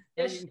home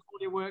that you can call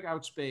your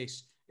workout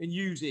space and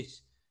use it.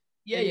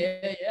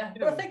 Yeah.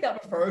 But I think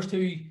that refers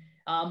to,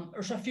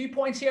 there's a few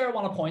points here I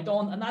want to point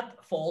on, and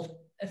that falls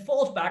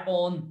back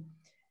on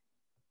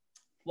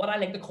what I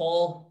like to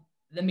call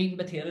the meat and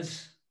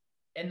potatoes,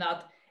 in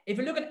that if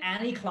you look at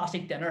any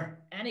classic dinner,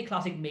 any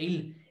classic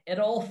meal, it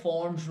all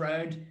forms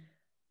around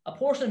a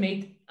portion of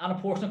meat and a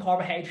portion of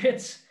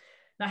carbohydrates.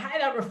 Now, how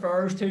that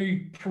refers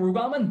to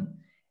programming,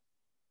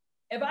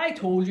 if I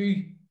told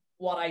you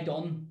what I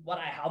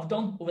have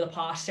done over the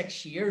past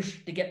 6 years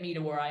to get me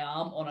to where I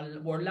am on a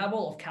world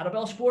level of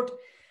kettlebell sport,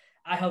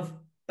 I have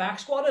back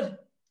squatted,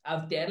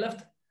 I've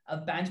deadlift,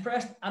 I've bench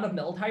pressed, and I've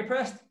military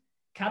pressed.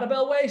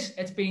 Kettlebell ways,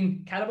 it's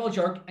been kettlebell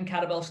jerk and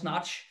kettlebell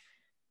snatch,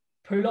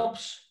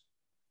 pull-ups,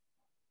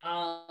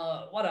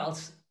 what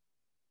else?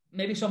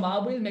 Maybe some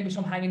ab wheels, maybe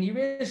some hanging knee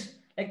raises.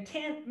 Like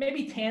 10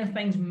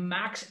 things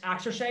max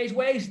exercise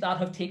ways that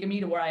have taken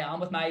me to where I am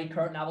with my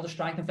current level of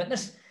strength and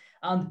fitness.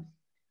 And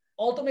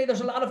ultimately,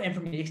 there's a lot of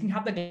information you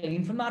have to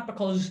glean from that,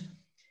 because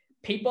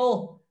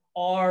people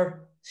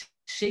are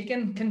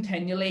seeking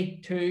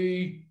continually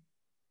to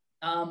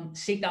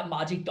seek that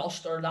magic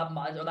dust or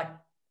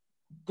that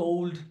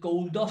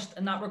gold dust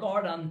in that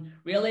regard. And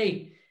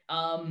really,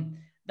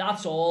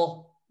 that's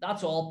all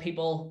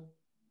people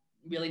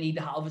really need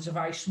to have. It's a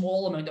very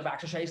small amount of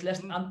exercise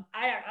list, and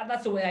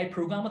that's the way I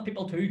program with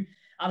people too.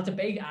 And it's a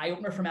big eye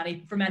opener for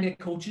many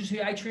coaches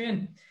who I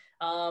train,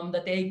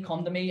 that they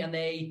come to me and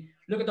they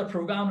look at their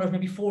program. There's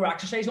maybe 4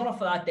 exercises on it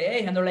for that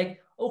day, and they're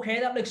like, okay,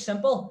 that looks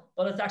simple,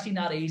 but it's actually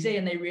not easy.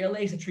 And they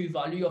realize the true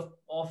value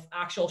of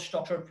actual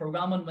structured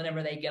programming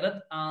whenever they get it.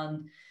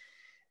 And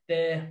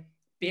the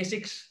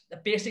basics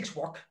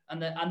work,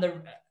 and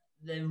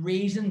the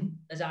reason,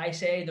 as I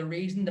say, the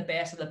reason the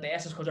best of the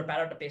best is because they're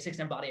better at the basics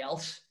than everybody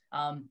else.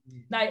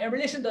 Now, in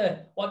relation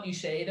to what you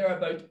say there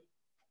about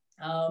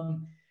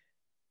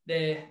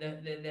the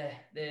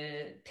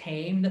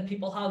time that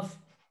people have,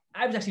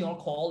 I was actually on a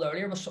call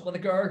earlier with a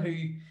girl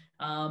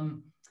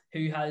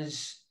who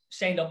has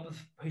signed up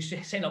with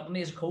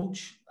me as a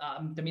coach,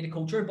 to meet a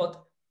coacher.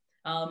 But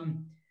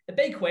the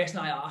big question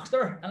I asked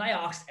her, and I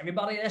asked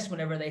everybody this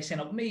whenever they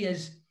sign up with me,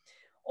 is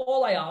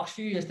all I ask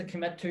you is to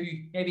commit to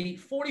maybe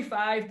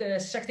 45 to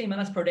 60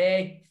 minutes per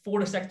day,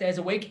 4 to 6 days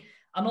a week.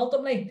 And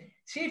ultimately,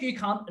 see if you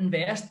can't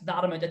invest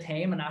that amount of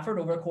time and effort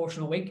over the course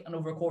of a week and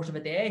over the course of a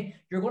day,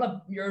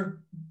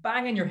 you're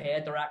banging your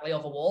head directly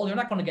off a wall. You're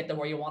not going to get to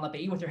where you want to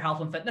be with your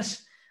health and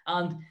fitness.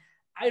 And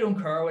I don't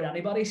care what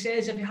anybody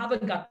says. If you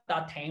haven't got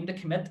that time to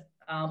commit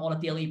on a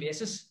daily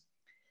basis,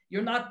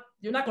 you're not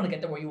going to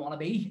get to where you want to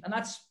be. And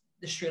that's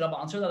the straight up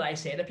answer that I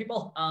say to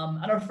people.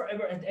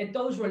 And it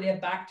does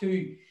relate back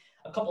to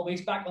a couple of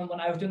weeks back when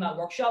I was doing that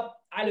workshop.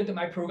 I looked at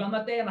my program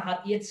that day and I had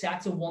 8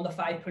 sets of 1 to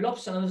 5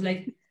 pull-ups, and I was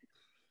like,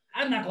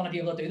 I'm not going to be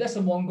able to do this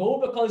in one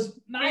go, because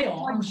my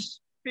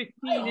arms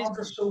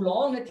are so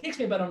long. It takes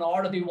me about an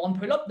hour to do 1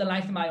 pull-up, the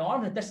length of my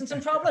arm, the distance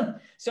I'm traveling.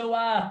 So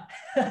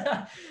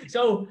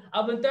so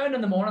I've been down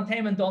in the morning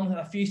time and done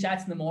a few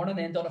sets in the morning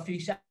and done a few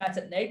sets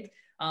at night,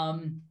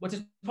 which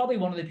is probably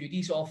one of the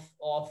beauties of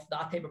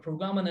that type of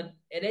program. And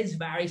it is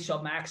very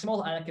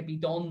sub-maximal, and it can be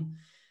done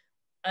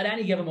at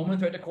any given moment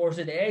throughout the course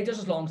of the day, just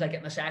as long as I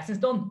get my sessions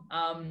done.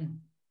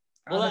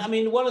 Well, I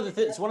mean, one of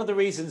the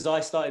reasons I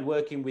started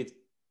working with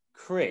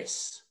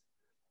Chris,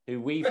 who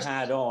we've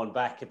had on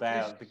back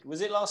about, was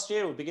it last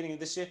year or beginning of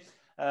this year?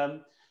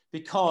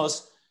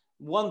 Because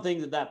one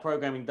thing that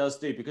programming does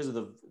do, because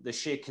of the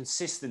sheer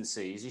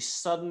consistency, is you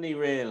suddenly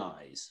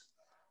realize,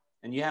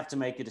 and you have to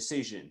make a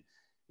decision,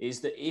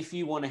 is that if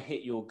you want to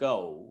hit your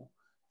goal,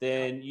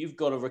 then you've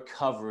got to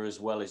recover as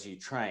well as you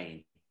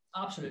train.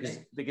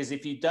 Absolutely. Because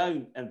if you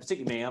don't, and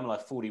particularly me, I'm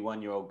like a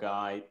 41-year-old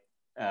guy.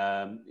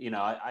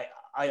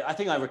 I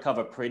think I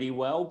recover pretty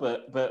well,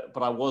 but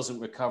I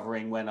wasn't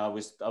recovering when I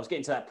was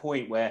getting to that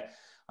point where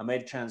I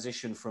made a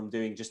transition from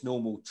doing just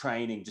normal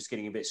training, just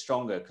getting a bit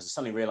stronger, because I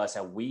suddenly realized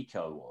how weak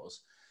I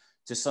was,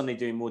 to suddenly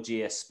doing more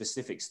GS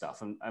specific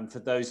stuff. And for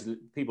those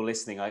people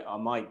listening, I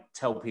might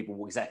tell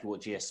people exactly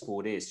what GS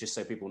Sport is, just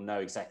so people know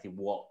exactly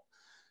what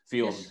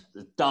Fionn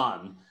has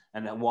done,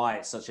 and why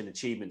it's such an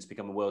achievement to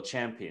become a world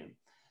champion,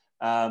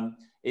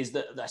 is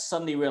that I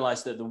suddenly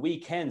realized that the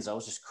weekends I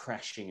was just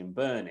crashing and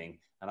burning,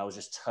 and I was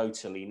just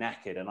totally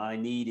knackered, and I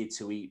needed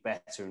to eat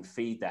better and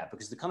feed that,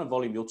 because the kind of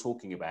volume you're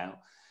talking about,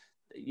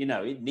 you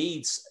know, it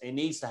needs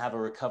to have a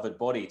recovered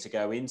body to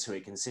go into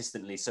it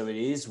consistently, so it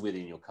is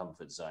within your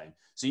comfort zone.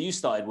 So you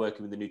started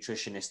working with a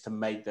nutritionist to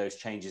make those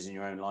changes in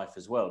your own life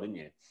as well, didn't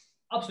you?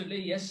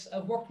 Absolutely, yes.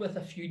 I've worked with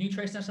a few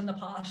nutritionists in the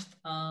past.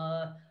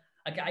 A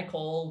guy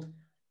called,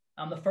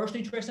 the first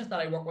nutritionist that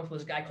I worked with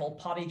was a guy called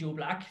Paddy Joe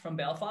Black from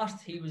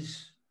Belfast. He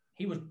was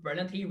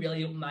brilliant. He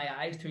really opened my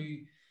eyes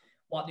to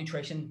what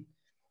nutrition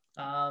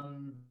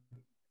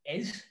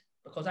is,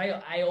 because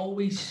I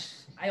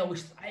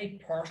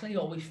personally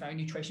always found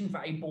nutrition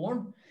very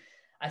boring.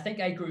 I think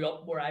I grew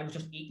up where I was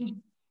just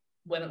eating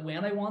when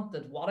I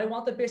wanted, what I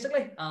wanted,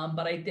 basically.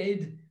 But I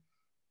did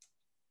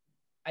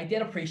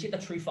appreciate the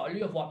true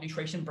value of what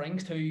nutrition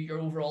brings to your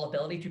overall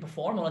ability to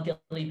perform on a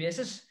daily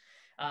basis.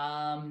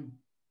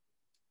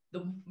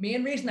 The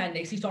main reason I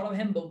initially started with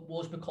him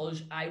was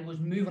because I was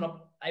moving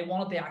up. I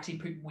wanted to actually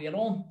put weight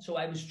on. So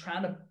I was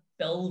trying to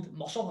build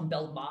muscle and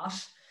build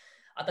mass.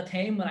 At the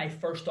time when I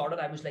first started,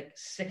 I was like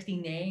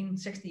 69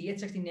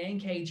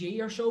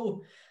 kg or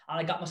so. And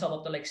I got myself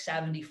up to like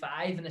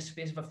 75 in the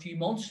space of a few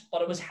months,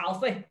 but it was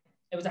healthy.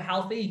 It was a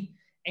healthy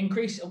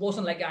increase. It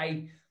wasn't like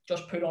I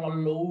just put on a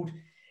load.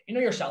 You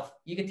know yourself,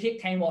 you could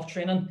take time off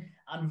training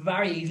and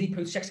very easily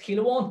put 6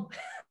 kilo on,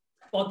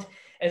 but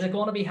is it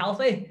going to be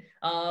healthy?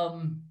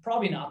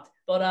 Probably not.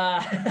 But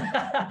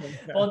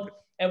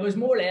but it was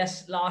more or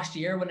less last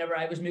year whenever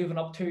I was moving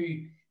up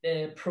to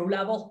the pro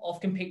level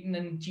of competing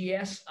in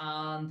GS,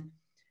 and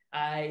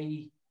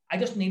I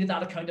just needed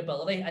that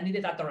accountability. I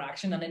needed that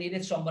direction, and I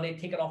needed somebody to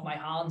take it off my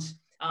hands.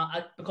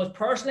 Because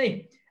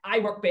personally, I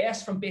work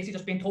best from basically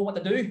just being told what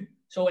to do.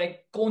 So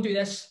like, go and do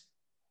this,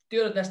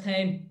 do it at this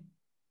time,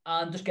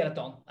 and just get it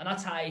done. And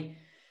that's how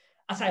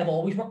I've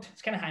always worked.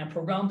 It's kind of how I'm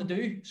programmed to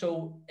do.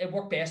 So it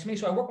worked best for me.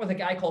 So I worked with a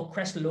guy called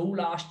Chris Lowe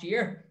last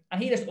year,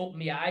 and he just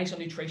opened my eyes on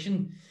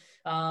nutrition,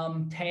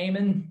 the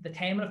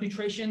timing of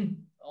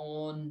nutrition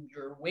on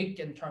your week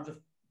in terms of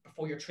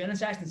before your training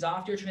sessions,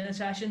 after your training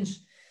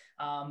sessions,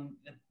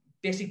 the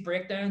basic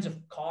breakdowns of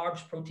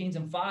carbs, proteins,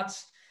 and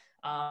fats.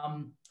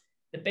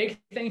 The big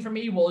thing for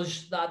me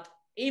was that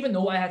even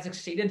though I had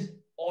succeeded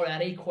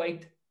already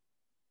quite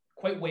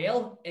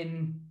well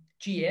in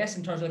GS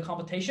in terms of the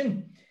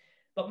competition,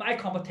 but my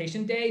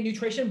competition day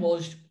nutrition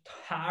was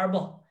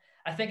terrible.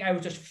 I think I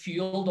was just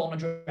fueled on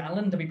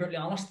adrenaline, to be brutally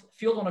honest.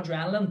 Fueled on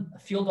adrenaline,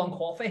 fueled on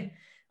coffee,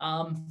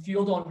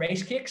 fueled on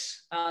rice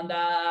cakes and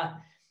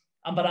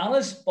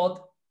bananas.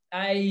 But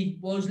I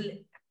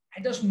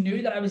just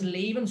knew that I was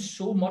leaving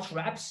so much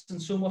reps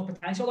and so much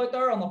potential out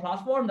there on the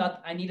platform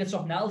that I needed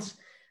something else.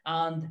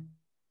 And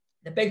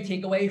the big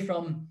takeaway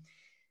from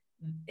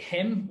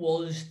him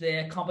was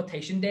the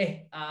competition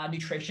day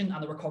nutrition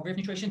and the recovery of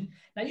nutrition.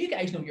 Now, you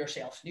guys know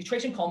yourselves,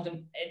 nutrition comes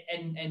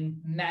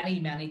in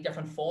many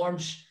different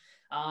forms.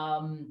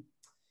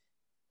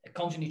 It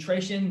comes in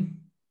nutrition.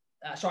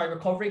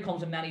 Recovery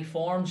comes in many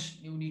forms.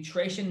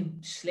 Nutrition,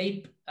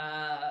 sleep,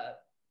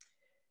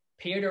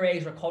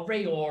 period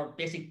recovery, or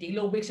basic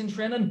deload weeks in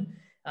training,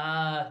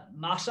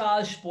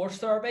 massage, sports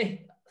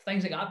therapy,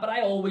 things like that. But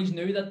I always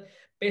knew that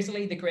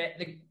basically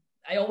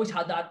I always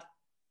had that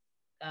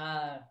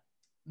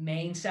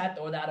mindset,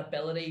 or that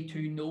ability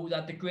to know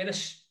that the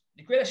greatest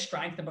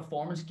strength and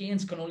performance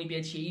gains can only be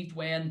achieved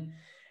when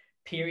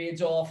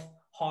periods of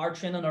hard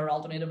training are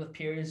alternated with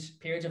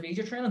periods of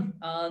easier training,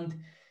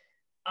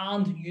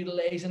 and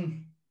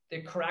utilizing the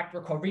correct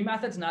recovery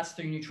methods, and that's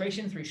through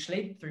nutrition, through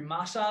sleep, through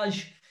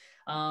massage.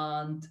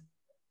 And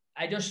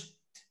I just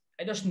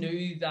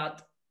knew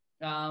that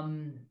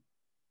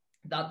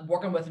that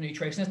working with a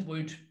nutritionist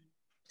would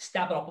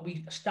step it up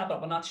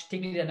and that's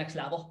take me to the next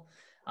level.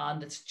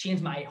 And it's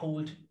changed my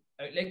whole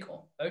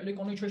outlook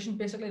on nutrition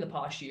basically the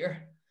past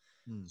year.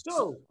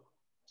 So,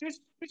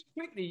 just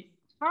quickly,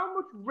 how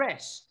much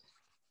rest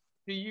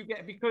do you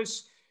get?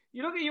 Because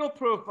you look at your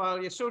profile,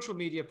 your social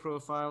media,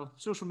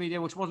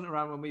 which wasn't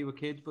around when we were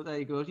kids, but there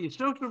you go. Your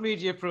social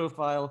media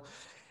profile,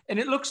 and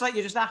it looks like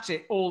you're just at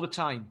it all the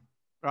time,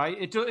 right?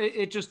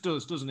 It just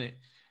does, doesn't it?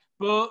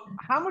 But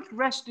how much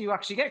rest do you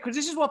actually get? Because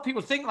this is what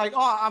people think, like,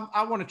 oh,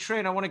 I want to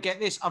train, I want to get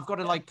this, I've got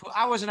to like put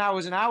hours and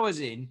hours and hours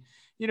in.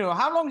 You know,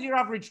 how long is your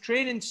average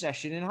training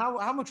session, and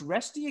how much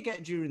rest do you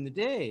get during the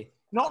day?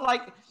 Not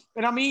like,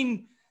 and I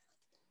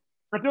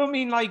don't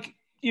mean like,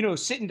 you know,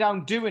 sitting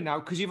down doing now,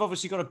 because you've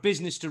obviously got a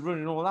business to run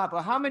and all that.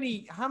 But how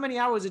many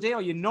hours a day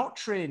are you not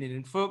training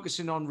and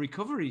focusing on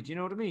recovery? Do you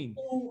know what I mean?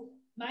 So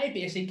my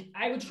basic,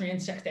 I would train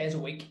 6 days a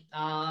week.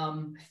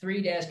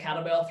 3 days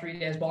kettlebell, 3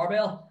 days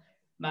barbell.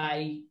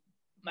 My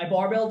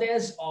barbell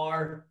days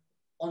are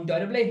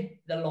undoubtedly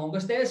the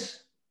longest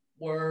days,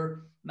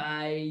 where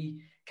my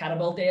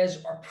kettlebell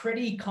days are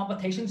pretty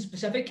competition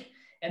specific,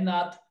 in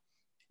that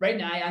right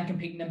now I'm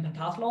competing in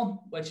pentathlon,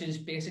 which is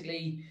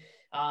basically,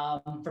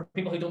 for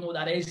people who don't know what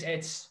that is,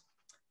 it's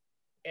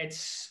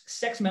it's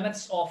 6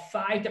 minutes of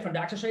 5 different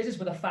exercises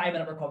with a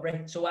 5-minute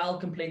recovery. So I'll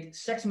complete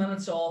 6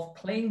 minutes of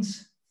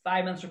cleans,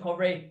 5 minutes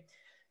recovery,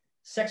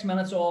 6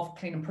 minutes of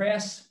clean and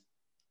press,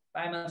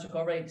 5 minutes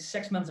recovery,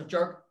 6 minutes of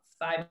jerk,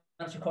 5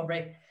 minutes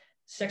recovery,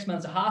 6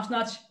 minutes of half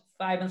snatch,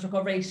 5 minutes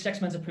recovery,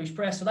 6 minutes of push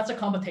press. So that's a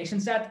competition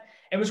set.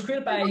 It was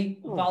created by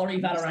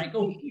Valerie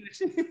Vadarenko.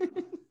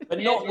 But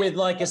not with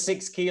like a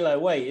 6 kilo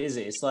weight, is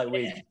it? It's like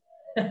with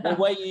what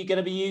weight are you going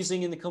to be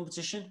using in the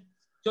competition?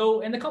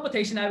 So in the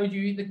competition, I would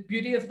use, the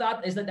beauty of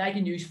that is that I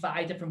can use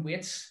 5 different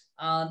weights,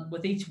 and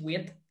with each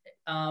weight,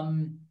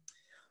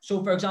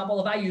 so for example,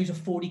 if I use a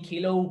 40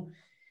 kilo,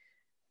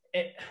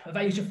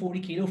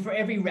 for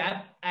every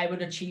rep, I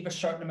would achieve a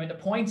certain amount of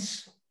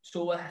points.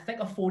 So I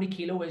think a 40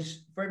 kilo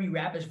is, for every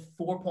rep is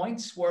 4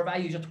 points, where if I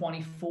use a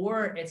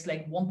 24, it's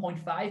like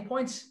 1.5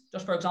 points,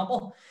 just for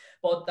example.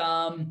 But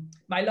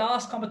my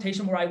last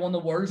competition where I won the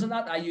worlds in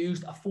that, I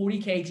used a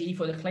 40 kg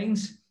for the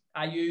cleans.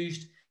 I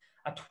used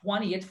a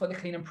 28 for the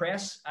clean and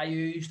press. I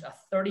used a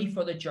 30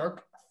 for the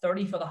jerk, a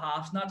 30 for the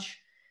half snatch,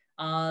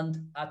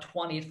 and a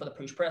 28 for the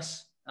push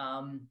press.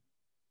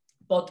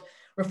 But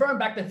referring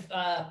back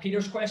to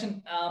Peter's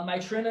question, my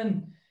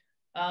training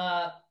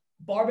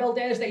barbell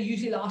days, they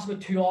usually last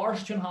about 2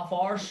 hours, 2.5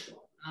 hours.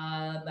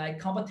 My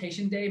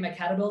competition day, my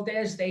kettlebell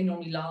days, they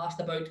normally last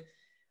about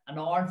an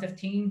hour and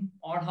 15,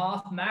 hour and a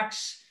half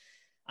max.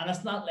 And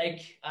it's not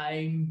like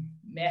I'm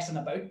messing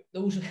about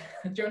those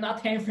during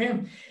that time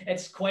frame.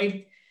 It's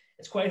quite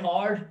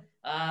hard.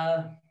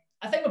 I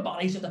think my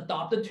body's just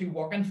adapted to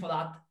working for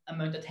that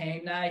amount of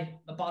time now.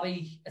 My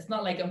body, it's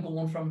not like I'm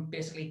going from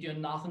basically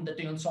doing nothing to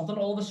doing something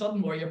all of a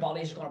sudden where your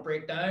body's going to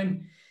break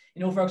down.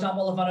 You know, for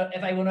example,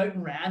 if I went out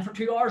and ran for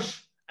 2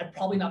 hours, I'd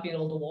probably not be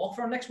able to walk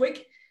for next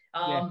week.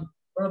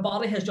 Where my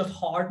body has just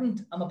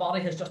hardened and my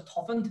body has just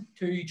toughened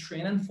to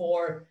training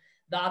for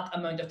that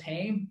amount of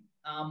time,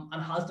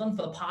 and has done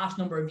for the past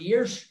number of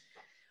years.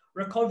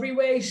 Recovery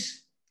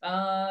ways,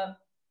 I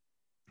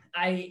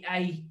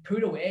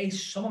put away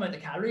some amount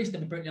of calories, to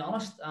be brutally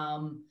honest.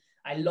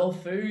 I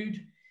love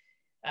food.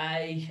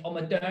 On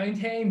my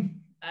downtime,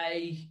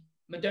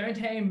 my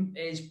downtime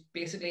is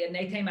basically at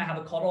night time. I have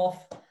a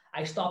cutoff.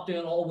 I stop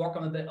doing all the work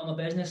on my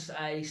business.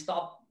 I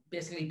stop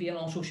basically being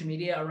on social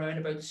media around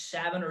about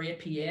 7 or 8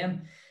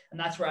 p.m. And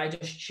that's where I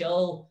just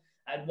chill.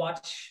 I'd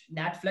watch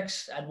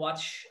Netflix. I'd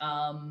watch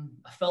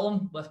a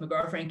film with my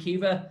girlfriend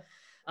Kiva.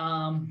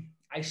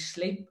 I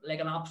sleep like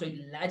an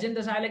absolute legend,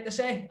 as I like to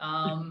say.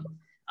 And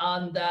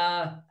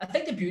I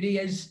think the beauty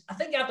is, I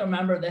think you have to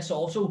remember this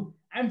also.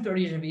 I'm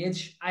 30 years of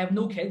age. I have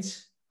no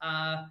kids.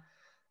 I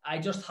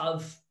just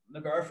have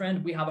my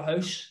girlfriend. We have a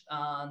house,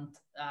 and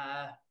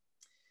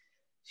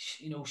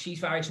you know, she's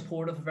very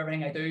supportive of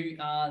everything I do,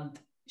 and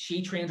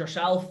she trains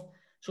herself.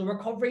 So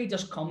recovery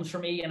just comes for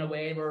me in a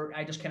way where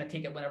I just kind of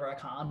take it whenever I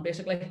can,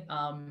 basically.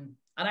 And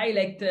I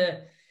like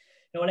to,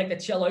 I like to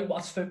chill out,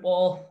 watch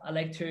football. I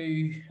like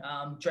to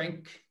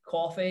drink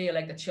coffee. I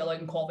like to chill out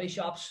in coffee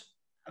shops.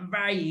 I'm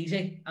very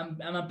easy. I'm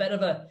a bit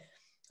of a,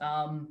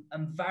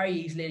 I'm very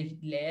easily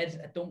led.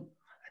 I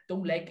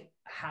don't like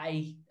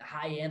high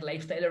end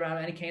lifestyle around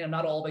any kind. I'm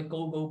not all about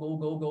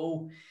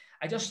go.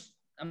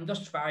 I'm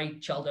just very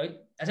chilled out.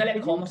 As I like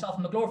to call myself,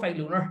 I'm a glorified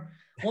loner.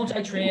 Once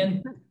I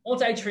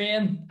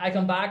train, I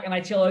come back and I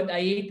chill out, I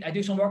eat, I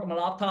do some work on my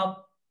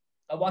laptop,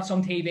 I watch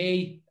some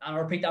TV, and I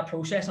repeat that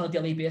process on a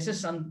daily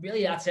basis. And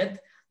really, that's it.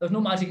 There's no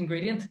magic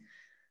ingredient.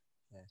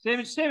 Same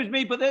as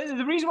me. But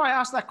the reason why I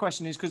asked that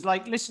question is because,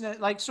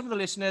 like some of the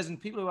listeners and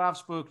people who I've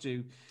spoke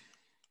to,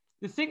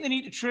 they think they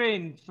need to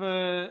train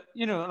for,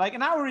 like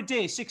an hour a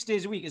day, 6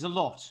 days a week is a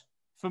lot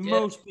for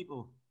most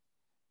people.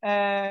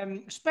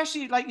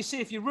 Especially like you say,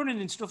 if you're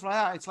running and stuff like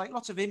that, it's like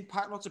lots of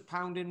impact, lots of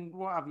pounding,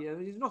 what have you.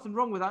 There's nothing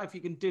wrong with that if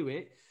you can do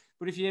it.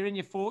 But if you're in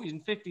your 40s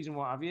and 50s and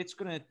what have you, it's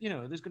gonna,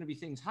 there's gonna be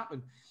things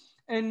happen.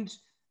 And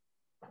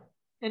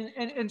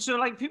so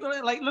like people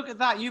like look at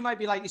that. You might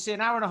be like you say, an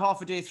hour and a half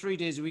a day, 3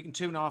 days a week, and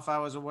 2.5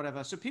 hours or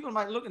whatever. So people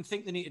might look and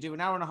think they need to do an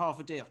hour and a half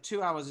a day or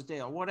 2 hours a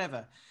day or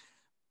whatever.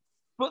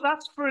 But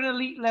that's for an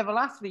elite level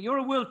athlete. You're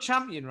a world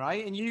champion,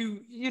 right?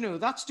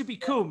 And that's to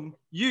become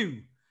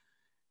you.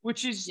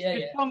 Which is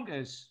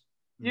bonkers,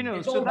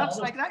 so that's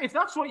like that. If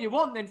that's what you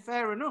want, then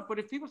fair enough. But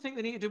if people think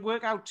they need to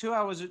work out 2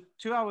 hours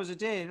a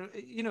day,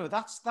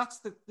 that's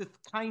the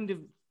kind of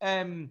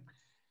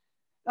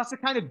that's the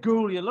kind of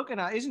goal you're looking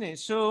at, isn't it?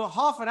 So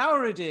half an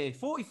hour a day,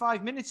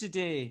 45 minutes a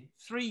day,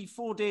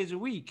 3-4 days a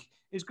week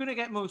is going to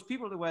get most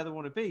people to where they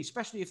want to be,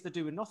 especially if they're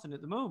doing nothing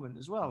at the moment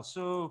as well.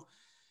 So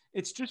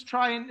it's just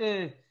trying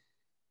to.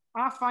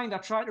 I find I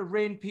try to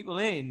rein people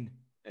in.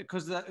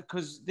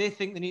 Because they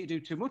think they need to do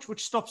too much,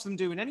 which stops them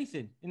doing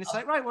anything. And it's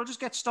like, right, well,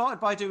 just get started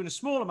by doing a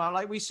small amount.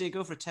 Like we say,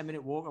 go for a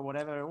 10-minute walk or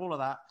whatever, all of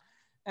that.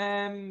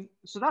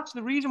 So that's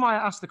the reason why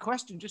I asked the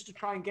question, just to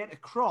try and get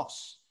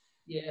across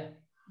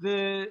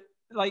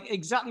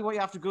exactly what you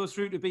have to go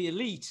through to be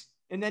elite,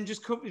 and then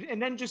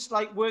just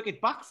like work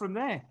it back from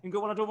there and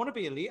go, well, I don't want to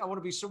be elite. I want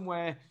to be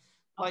somewhere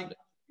like,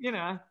 you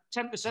know,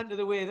 10% of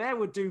the way there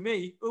would do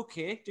me.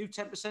 Okay, do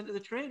 10% of the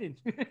training.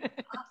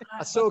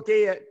 I saw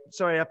Guillaume.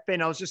 Sorry,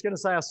 Finn. I was just going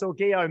to say I saw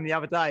Guillaume the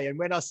other day, and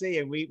when I see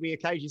him, we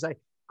occasionally say,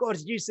 "God,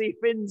 did you see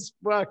Finn's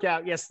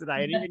workout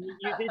yesterday?" And you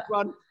did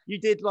one. You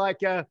did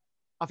like I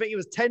think it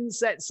was 10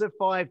 sets of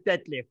 5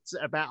 deadlifts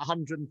at about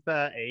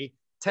 130,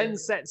 10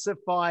 sets of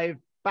 5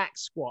 back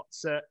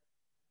squats at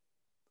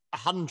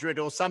 100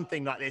 or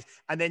something like this,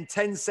 and then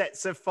 10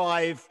 sets of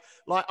 5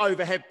 like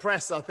overhead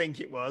press, I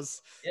think it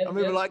was. And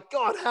we were like,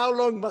 God, how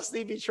long must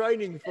he be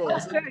training for?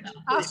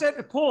 I said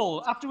to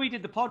Paul after we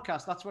did the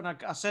podcast, that's when I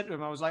said to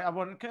him, I was like, I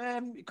want,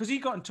 because he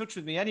got in touch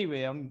with me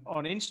anyway on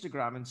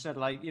Instagram and said,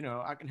 like, you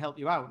know, I can help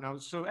you out. And I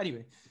was, so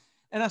anyway,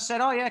 and I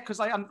said, oh yeah, because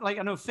I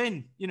know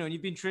Finn, you know, and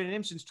you've been training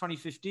him since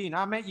 2015.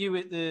 I met you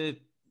at the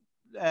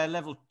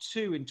level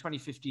 2 in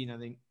 2015, I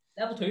think.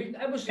 Level 2.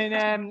 That was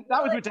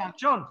with Dan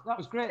John. That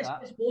was great.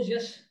 I suppose,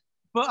 yes.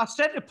 But I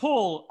said to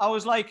Paul, I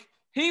was like,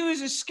 he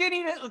was a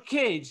skinny little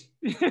kid.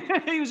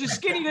 He was a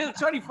skinny little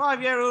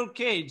 25-year-old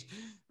kid,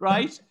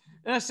 right?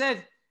 And I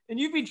said, and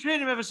you've been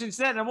training him ever since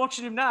then. I'm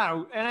watching him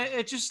now, and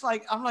it's just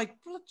like, I'm like,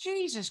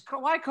 Jesus,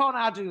 why can't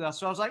I do that?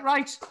 So I was like,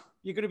 right,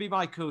 you're going to be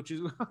my coach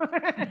as well.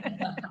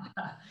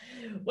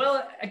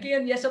 Well,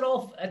 again, yes, it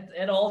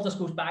all just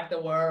goes back to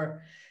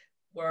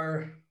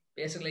where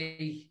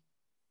basically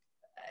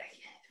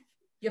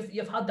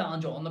you've had Dan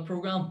John on the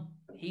program.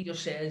 He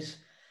just says,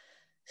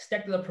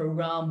 stick to the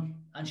program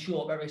and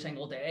show up every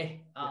single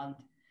day. And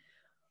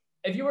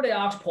if you were to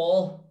ask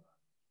Paul,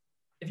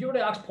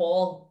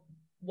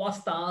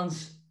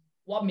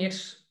 what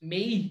makes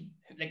me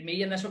like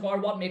me in this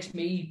regard, what makes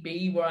me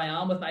be where I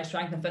am with my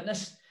strength and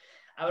fitness,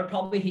 I would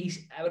probably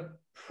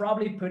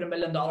put $1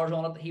 million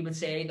on it. He would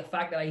say the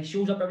fact that he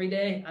shows up every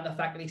day and the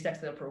fact that he sticks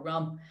to the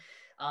program.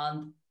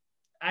 And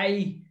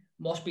I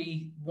must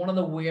be one of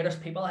the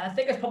weirdest people. I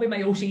think it's probably my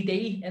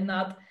OCD in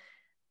that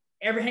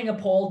everything that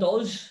Paul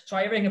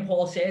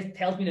says,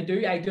 tells me to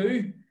do, I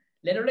do,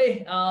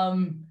 literally.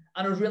 And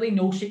there's really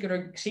no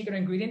secret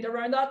ingredient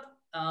around that.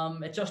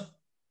 It's just,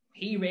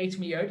 he rates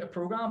me out a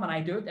program and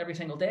I do it every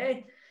single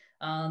day.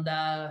 And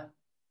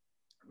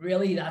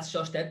really, that's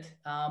just it.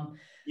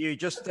 You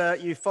just,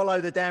 you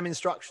follow the damn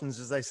instructions,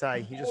 as they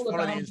say. You just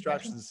follow the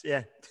instructions.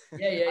 Yeah.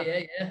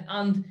 Yeah.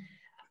 And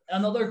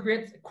another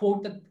great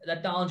quote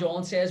that Dan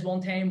John says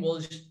one time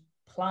was,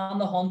 plan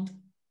the hunt,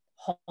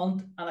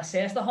 and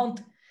assess the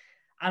hunt.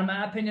 And in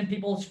my opinion,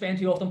 people spend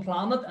too often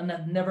planning it and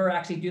then never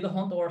actually do the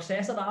hunt or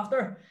assess it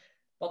after.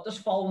 But just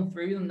following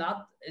through on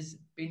that has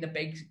been the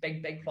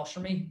big plus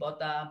for me.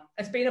 But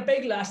it's been a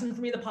big lesson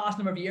for me the past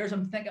number of years. I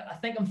think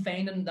I'm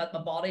finding that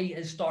my body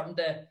is starting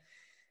to,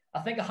 I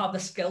think I have the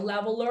skill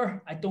level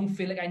there. I don't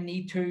feel like I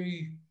need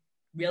to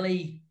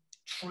really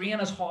train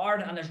as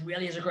hard and as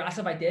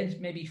aggressive I did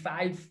maybe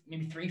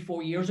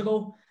 3-4 years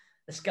ago.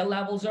 The skill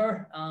levels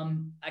there.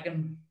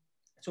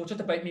 So it's just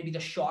about maybe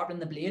just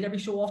sharpening the blade every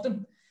so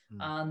often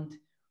and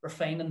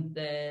refining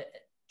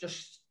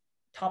just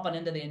tapping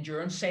into the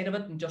endurance side of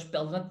it and just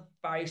building it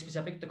very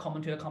specific to come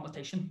into a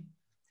competition.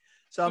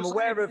 So I'm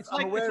aware of.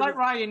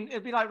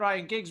 It'd be like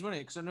Ryan Giggs,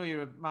 wouldn't it? Because I know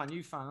you're a Man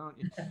U fan, aren't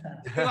you?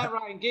 It'd be like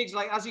Ryan Giggs.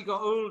 Like as he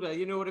got older,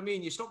 you know what I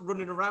mean. You stop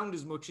running around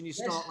as much and you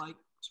start like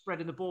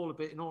spreading the ball a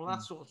bit and all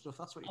that sort of stuff.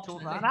 That's what you're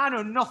talking about. And I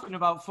know nothing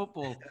about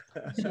football,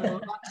 so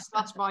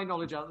that's my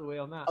knowledge out of the way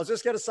on that. I was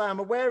just going to say I'm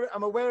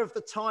aware of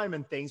the time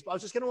and things, but I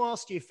was just going to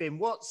ask you, Finn,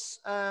 what's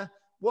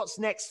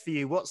next for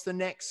you? What's the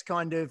next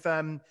kind of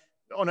on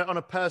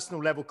a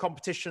personal level,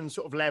 competition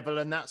sort of level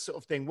and that sort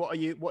of thing? What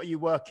are you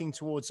working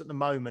towards at the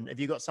moment? Have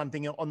you got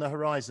something on the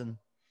horizon?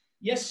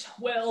 Yes,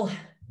 well,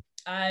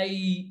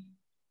 I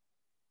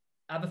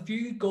have a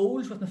few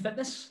goals with my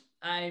fitness.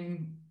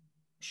 I'm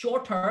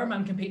short term,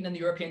 I'm competing in the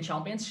European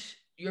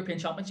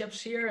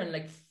Championships here in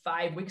like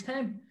 5 weeks'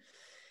 time.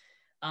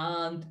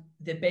 And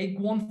the big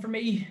one for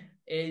me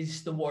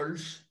is the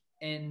Worlds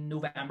in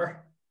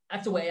November.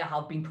 That's the way I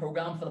have been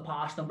programmed for the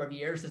past number of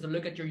years, is to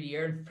look at your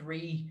year in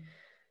three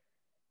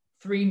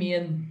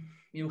main,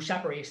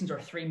 separations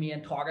or 3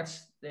 main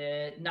targets: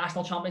 the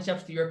national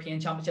championships, the European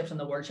championships, and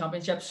the world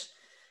championships.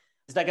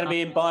 Is that going to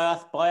be in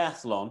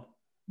biathlon?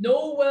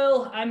 No,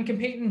 well, I'm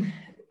competing.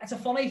 It's a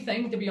funny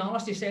thing, to be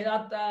honest, you say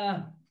that,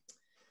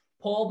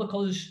 Paul,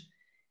 because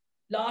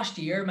last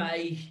year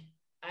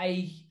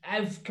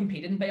I've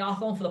competed in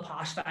biathlon for the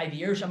past 5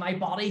 years, and my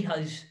body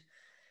has,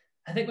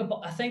 I think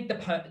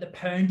the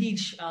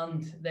poundage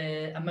and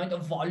the amount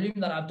of volume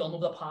that I've done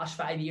over the past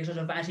 5 years has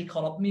eventually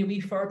caught up with me a wee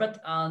fair bit.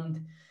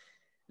 And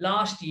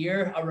last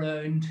year,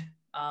 around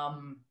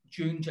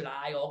June,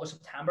 July,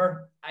 August,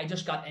 September, I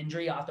just got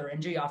injury after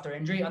injury after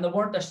injury, and they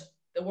weren't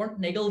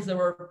niggles; they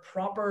were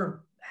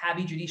proper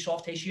heavy-duty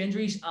soft tissue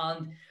injuries.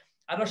 And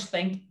I just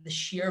think the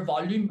sheer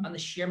volume and the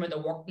sheer amount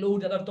of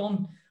workload that I've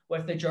done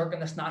with the jerk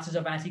and the snatch has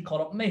eventually caught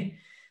up with me.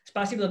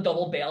 Especially with the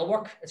double bell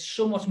work, it's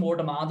so much more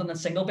demanding than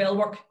single bell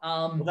work.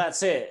 Well,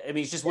 that's it. I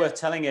mean, it's just worth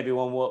telling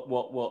everyone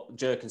what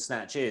jerk and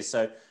snatch is.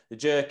 So the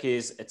jerk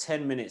is a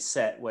 10-minute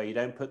set where you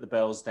don't put the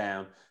bells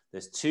down.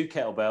 There's 2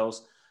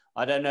 kettlebells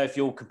I don't know if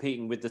you're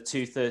competing with the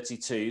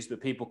 232s, but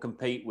people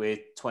compete with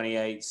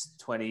 28s,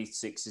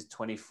 26s,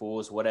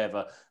 24s,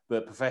 whatever.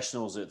 But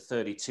professionals at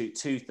 32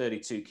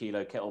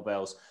 kilo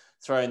kettlebells,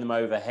 throwing them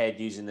overhead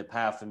using the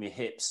power from your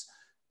hips,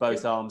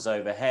 both arms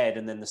overhead.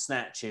 And then the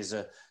snatch is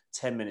a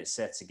 10-minute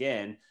set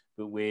again,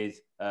 but with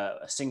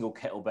a single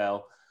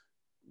kettlebell,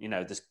 you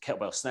know, this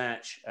kettlebell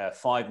snatch,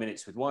 5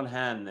 minutes with one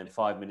hand and then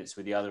 5 minutes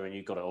with the other. And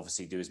you've got to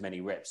obviously do as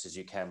many reps as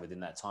you can within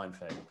that time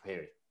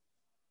period.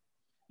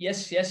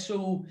 Yes.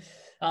 So,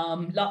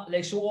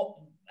 so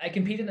I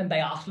competed in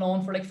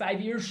biathlon for like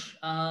 5 years,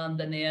 and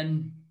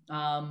then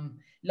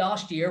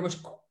last year was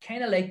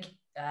kind of like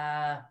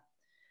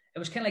it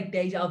was kind of like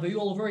deja vu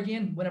all over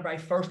again whenever I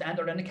first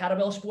entered into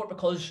kettlebell sport,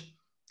 because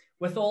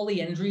with all the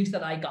injuries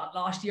that I got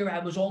last year, I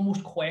was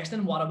almost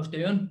questioning what I was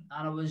doing,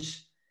 and I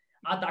was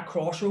at that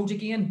crossroads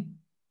again.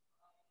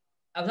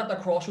 I was at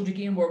that crossroads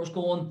again where I was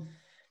going,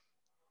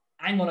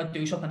 I'm going to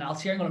do something else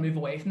here. I'm going to move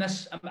away from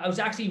this. I was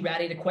actually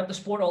ready to quit the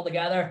sport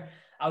altogether.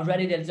 I was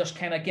ready to just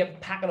kind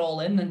of pack it all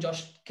in and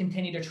just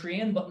continue to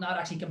train, but not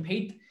actually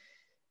compete.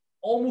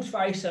 Almost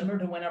very similar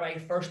to whenever I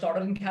first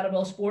started in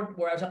kettlebell sport,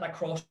 where I was at that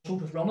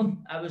crossroads with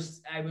running. I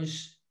was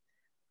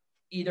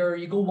either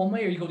you go one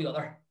way or you go the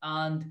other.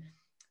 And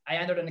I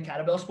entered into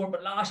kettlebell sport,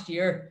 but last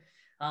year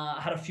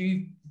I had a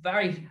few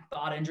very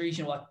bad injuries.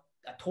 You know,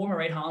 I tore my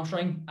right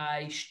hamstring.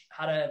 I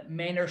had a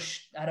minor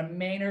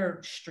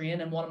strain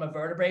in one of my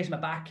vertebrae in my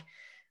back.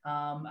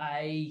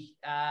 I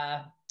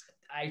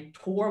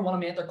tore one of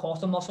my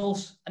intercostal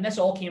muscles, and this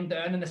all came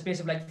down in the space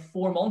of like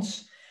 4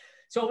 months.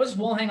 So it was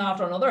one thing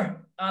after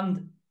another.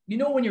 And you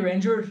know, when you're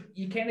injured,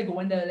 you kind of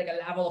go into like a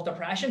level of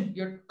depression.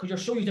 Because you're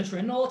so used to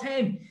training all the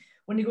time.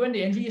 When you go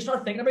into injury, you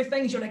start thinking about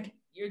things. You're like,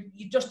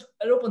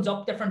 it opens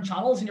up different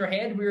channels in your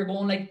head where you're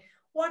going like,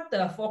 what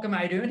the fuck am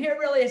I doing here?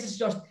 Really, is this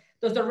just,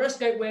 does the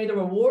risk outweigh the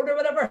reward or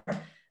whatever?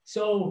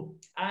 So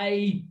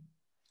I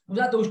was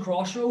at those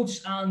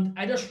crossroads, and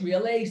I just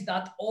realized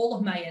that all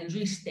of my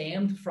injuries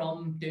stemmed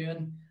from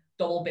doing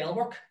double bell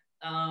work.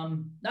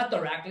 Not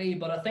directly,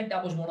 but I think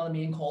that was one of the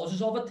main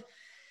causes of it.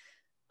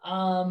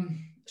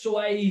 So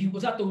I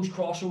was at those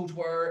crossroads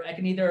where I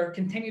can either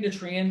continue to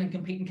train and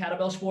compete in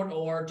kettlebell sport,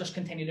 or just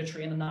continue to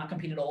train and not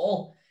compete at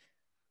all.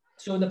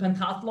 So the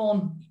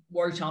pentathlon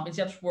world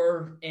championships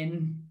were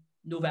in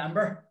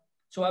November.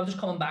 So I was just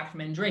coming back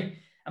from injury,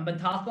 and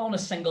pentathlon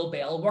is single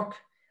bell work.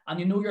 And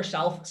you know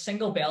yourself,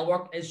 single bell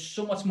work is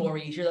so much more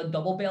easier than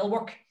double bell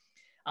work.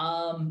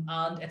 And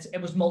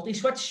it was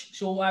multi-switch.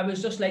 So I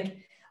was just like,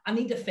 I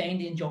need to find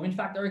the enjoyment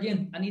factor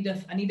again. I need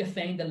to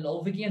find the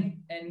love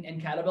again in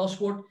kettlebell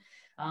sport.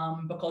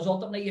 Because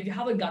ultimately, if you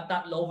haven't got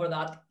that love or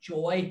that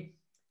joy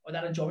or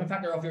that enjoyment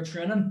factor of your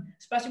training,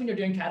 especially when you're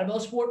doing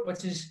kettlebell sport,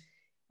 which is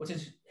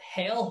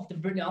hell, to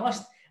be brutally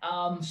honest.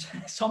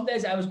 Some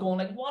days I was going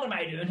like, what am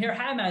I doing here?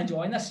 How am I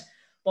enjoying this?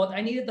 But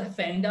I needed to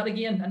find that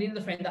again. I needed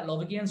to find that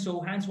love again.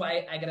 So hence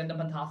why I got into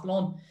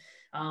pentathlon.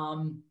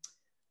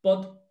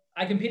 But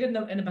I competed in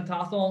the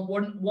pentathlon,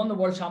 won the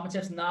world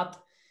championships in that.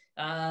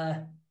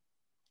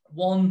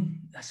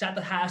 Set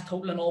the highest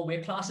total in all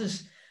weight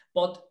classes.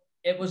 But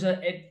it was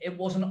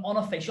an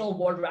unofficial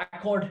world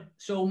record.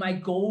 So my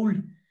goal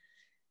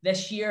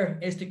this year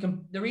is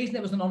the reason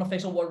it was an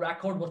unofficial world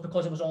record was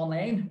because it was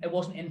online. It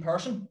wasn't in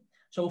person.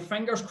 So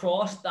fingers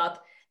crossed that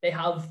they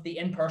have the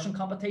in-person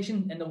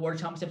competition in the World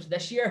Championships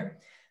this year.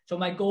 So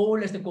my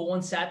goal is to go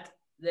and set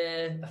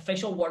the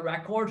official world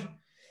record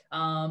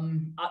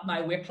at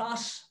my weight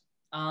class.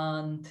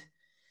 And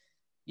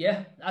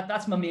yeah,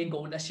 that's my main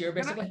goal this year,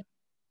 basically.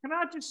 Can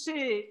I just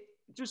say,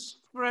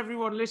 just for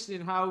everyone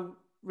listening, how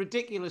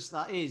ridiculous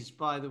that is,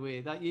 by the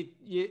way, that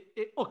you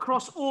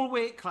across all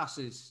weight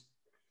classes,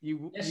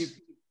 you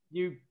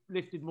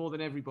lifted more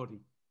than everybody.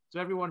 So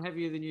everyone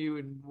heavier than you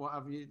and what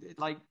have you,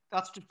 like,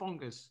 that's just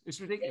bonkers.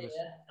 It's ridiculous.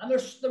 Yeah. And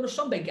there were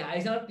some big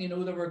guys in it. You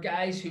know, there were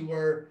guys who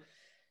were,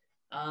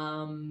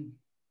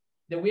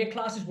 the weight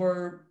classes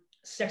were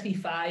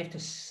 65 to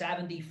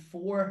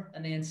 74,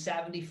 and then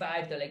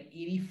 75 to like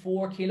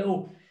 84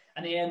 kilo,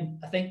 and then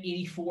I think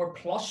 84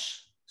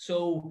 plus.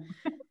 So,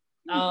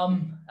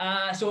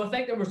 so I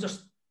think there was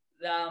just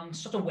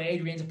such a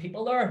wide range of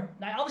people there.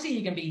 Now,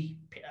 obviously,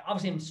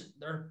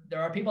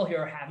 there are people who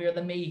are heavier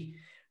than me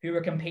who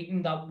were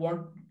competing that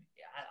weren't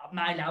at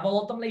my level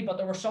ultimately, but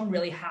there were some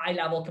really high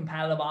level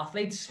competitive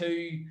athletes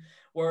who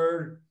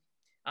were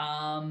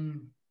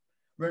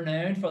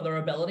renowned for their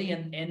ability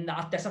in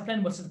that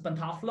discipline, which is the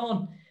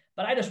pentathlon.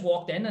 But I just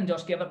walked in and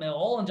just gave it my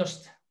all and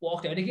just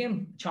walked out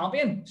again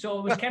champion. So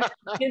it was kind of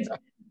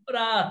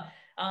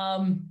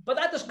but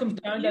that just comes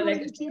down to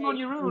like the gym on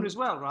your own as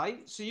well,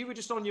 right? So you were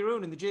just on your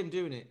own in the gym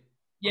doing it.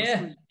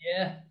 Yeah.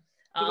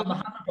 I had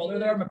my brother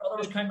there. My brother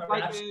was counting my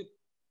reps.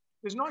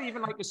 There's not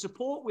even like a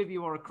support with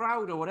you or a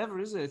crowd or whatever,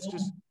 is it? It's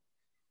just.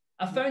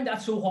 I found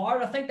that so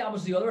hard. I think that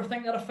was the other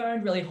thing that I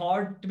found really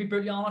hard, to be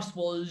brutally honest,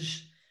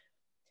 was,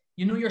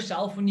 you know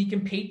yourself, when you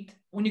compete,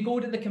 when you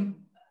go to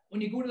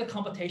the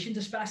competitions,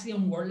 especially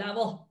on world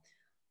level,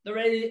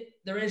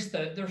 there's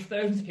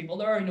thousands of people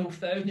there,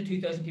 1,000 to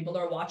 2,000 people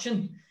there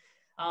watching.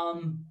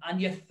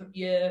 and you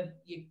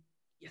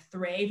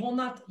thrive on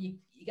that. You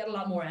get a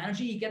lot more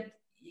energy. You get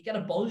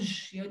a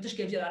buzz. You know, it just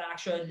gives you that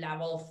extra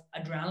level of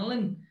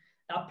adrenaline,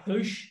 that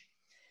push.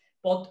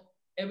 But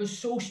it was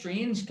so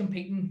strange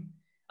competing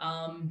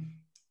in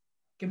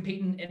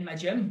my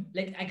gym.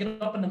 Like, I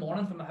get up in the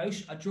morning from my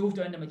house, I drove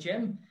down to my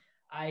gym,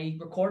 I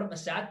recorded my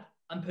set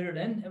and put it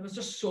in. It was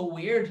just so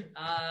weird.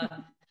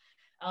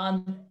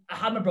 And I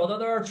had my brother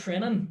there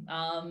training.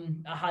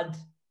 My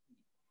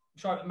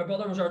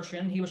brother was there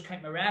training. He was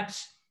counting my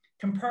reps.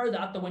 Compare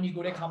that to when you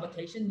go to a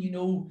competition. You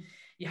know,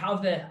 you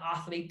have the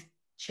athlete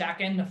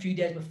check-in a few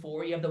days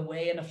before. You have the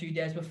weigh-in a few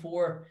days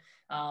before.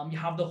 You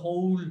have the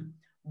whole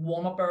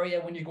warm-up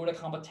area when you go to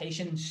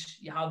competitions.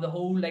 You have the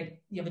whole,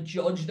 like, you have a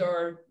judge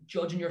there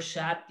judging your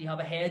set. You have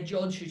a head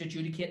judge who's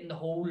adjudicating the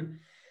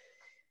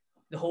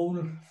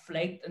whole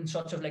flight and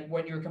such of, like,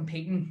 when you're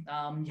competing.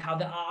 You have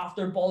the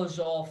after buzz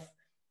of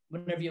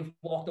whenever you've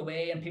walked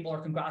away and people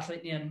are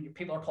congratulating you and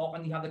people are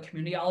talking. You have the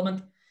community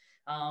element.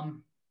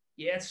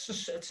 Yeah, it's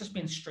just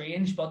been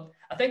strange, but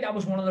I think that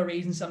was one of the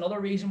reasons.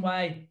 Another reason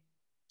why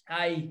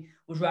I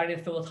was ready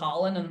to throw the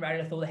towel in and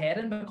ready to throw the head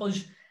in,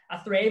 because I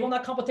thrive on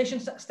that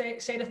competition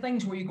side of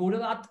things, where you go to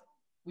that,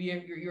 where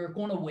you're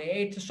going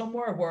away to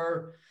somewhere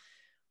where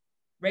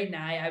right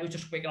now I was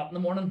just waking up in the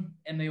morning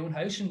in my own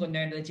house and going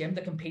down to the gym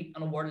to compete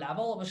on a world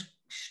level. It was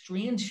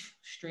strange.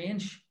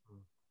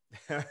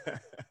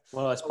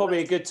 Well, it's probably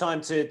a good time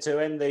to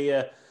end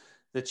the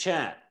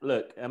chat.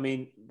 Look, I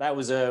mean, that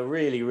was a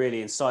really,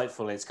 really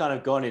insightful. It's kind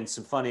of gone in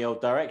some funny old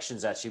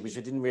directions, actually, which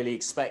I didn't really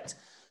expect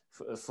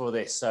for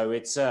this. So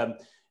it's been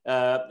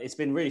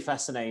really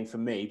fascinating for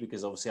me,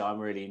 because obviously I'm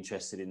really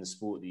interested in the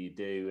sport that you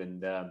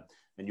do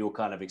and your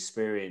kind of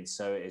experience.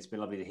 So it's been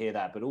lovely to hear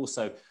that. But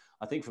also,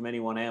 I think from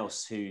anyone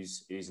else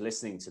who's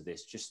listening to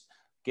this, just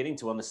getting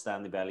to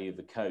understand the value of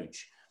the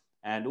coach,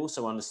 and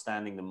also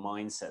understanding the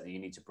mindset that you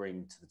need to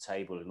bring to the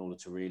table in order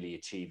to really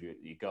achieve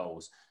your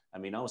goals. I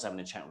mean, I was having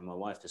a chat with my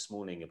wife this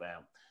morning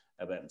about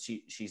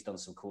she's done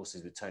some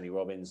courses with Tony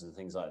Robbins and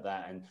things like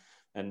that.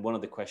 And one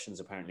of the questions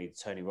apparently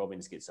Tony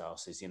Robbins gets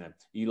asked is, you know,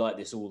 you like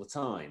this all the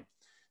time?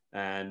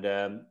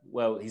 And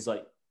well, he's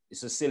like,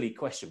 it's a silly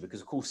question,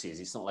 because of course he is.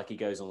 It's not like he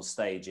goes on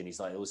stage and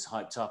he's like always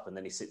hyped up and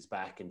then he sits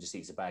back and just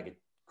eats a bag of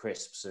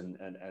crisps and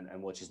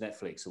watches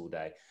Netflix all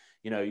day.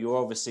 You know, you're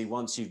obviously,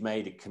 once you've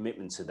made a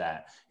commitment to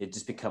that, it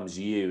just becomes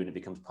you and it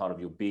becomes part of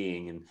your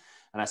being. And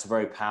that's a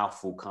very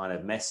powerful kind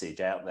of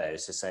message out there.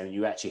 It's to say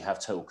you actually have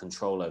total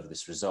control over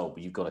this result,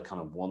 but you've got to kind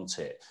of want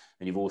it.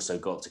 And you've also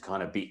got to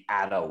kind of be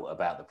adult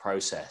about the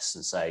process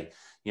and say,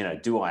 you know,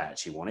 do I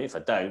actually want it? If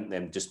I don't,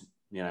 then just,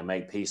 you know,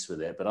 make peace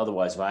with it. But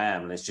otherwise, if I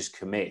am, let's just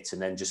commit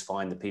and then just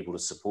find the people to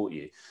support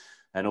you.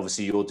 And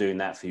obviously you're doing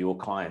that for your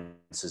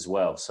clients as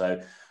well.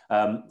 So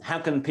how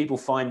can people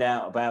find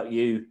out about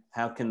you?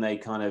 How can they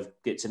kind of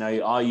get to know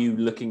you? Are you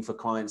looking for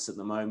clients at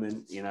the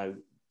moment? You know,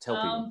 tell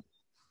people.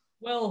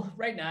 Well,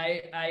 right now,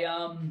 I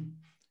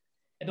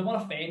don't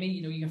want to find me.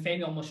 You know, you can find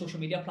me on my social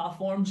media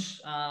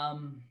platforms at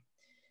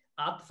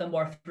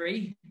Fionnbhárr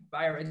 3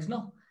 by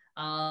original,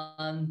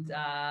 and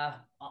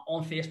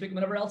on Facebook and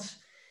whatever else.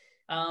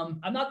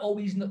 I'm not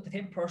always the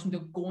type of person to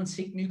go and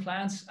seek new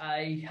clients.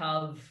 I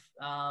have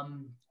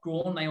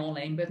grown my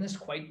online business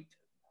quite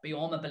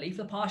beyond my belief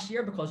the past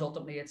year, because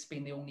ultimately it's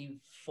been the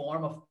only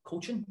form of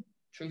coaching,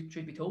 truth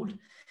be told.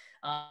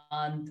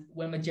 And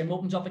when my gym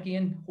opens up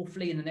again,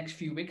 hopefully in the next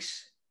few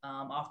weeks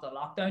after the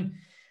lockdown,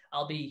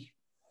 I'll be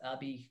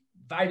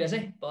very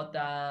busy. But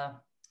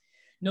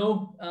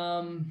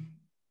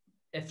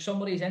if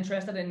somebody's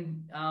interested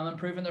in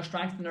improving their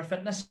strength and their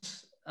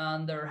fitness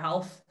and their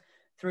health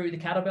through the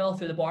kettlebell,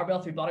 through the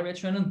barbell, through bodyweight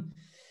training,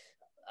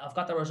 I've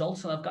got the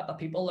results and I've got the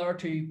people there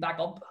to back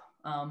up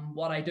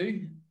what I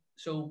do.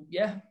 So,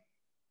 yeah.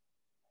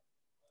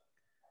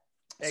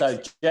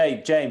 So,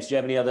 James, do you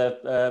have any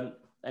other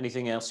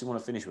anything else you want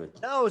to finish with?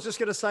 No, I was just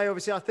going to say,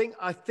 obviously,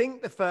 I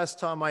think the first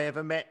time I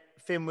ever met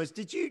Finn was,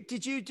 did you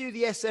do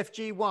the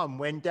SFG one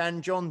when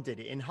Dan John did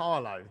it in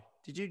Harlow?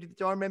 Do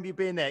I remember you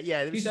being there?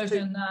 Yeah, it was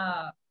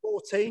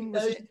 2014,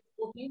 was it?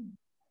 2014.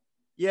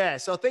 Yeah,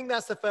 so I think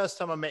that's the first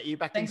time I met you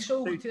back in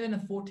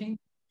 2014.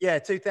 Yeah,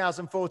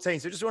 2014.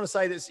 So I just want to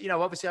say that, you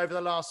know, obviously over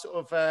the last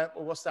sort of,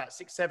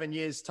 6-7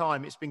 years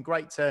time, it's been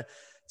great to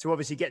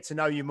obviously get to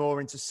know you more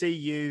and to see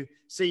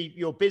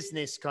your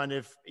business kind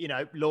of, you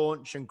know,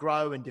 launch and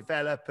grow and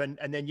develop,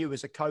 and then you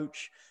as a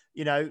coach,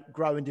 you know,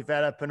 grow and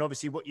develop, and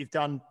obviously what you've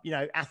done, you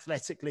know,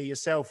 athletically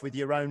yourself with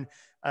your own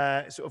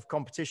sort of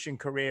competition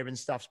career and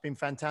stuff. It's been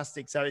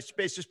fantastic. So it's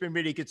just been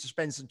really good to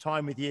spend some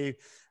time with you,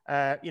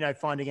 you know,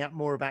 finding out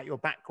more about your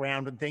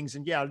background and things.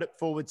 And yeah, I look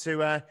forward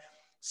to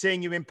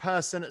seeing you in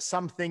person at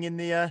something in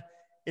the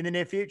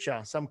near future,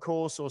 some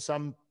course or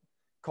some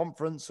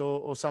conference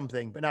or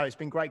something. But no, it's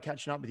been great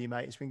catching up with you,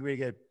 mate. It's been really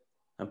good.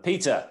 And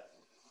Peter,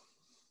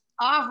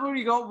 I've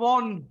only got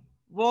one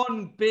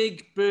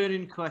big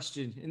burning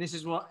question, and this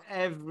is what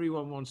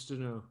everyone wants to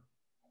know.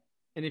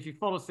 And if you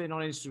follow Finn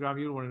on Instagram,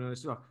 you'll want to know this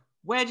as well.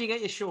 Where do you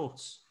get your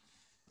shorts?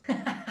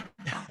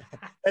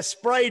 They're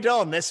sprayed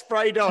on. They're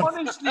sprayed on.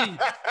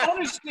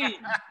 Honestly,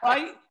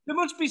 right? There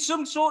must be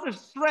some sort of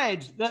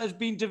thread that has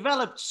been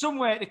developed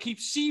somewhere to keep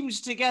seams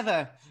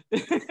together. I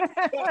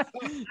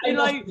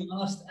must be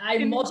honest.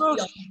 In the most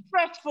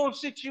stressful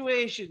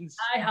situations.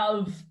 I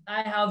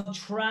have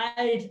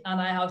tried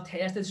and I have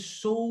tested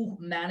so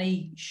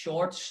many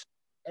shorts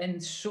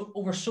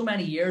over so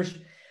many years,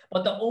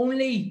 but the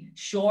only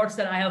shorts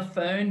that I have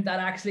found that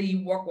actually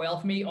work well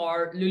for me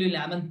are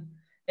Lululemon.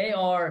 They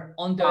are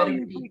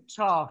undoubtedly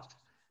tough.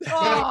 They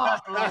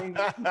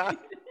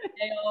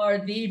are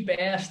the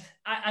best.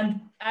 I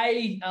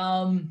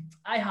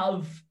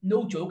have,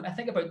 no joke, I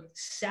think about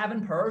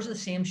 7 pairs of the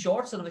same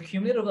shorts that have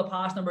accumulated over the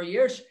past number of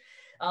years.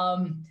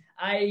 Can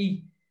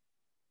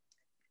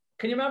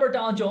you remember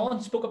Dan John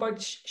spoke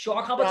about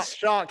shark habits?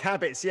 Shark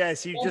habits,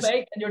 yes. You just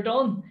big and you're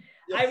done.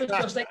 I was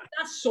just like,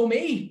 that's so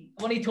me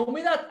when he told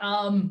me that.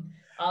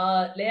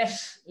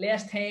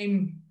 Less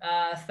time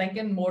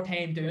thinking, more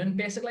time doing,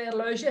 basically, it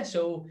allows you.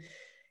 So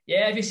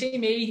yeah, if you see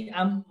me,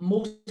 I'm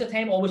most of the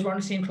time always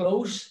wearing the same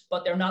clothes,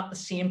 but they're not the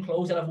same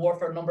clothes that I've worn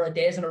for a number of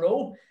days in a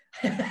row.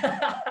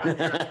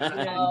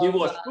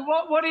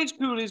 What is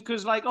cool is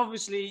because, like,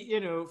 obviously,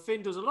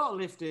 Finn does a lot of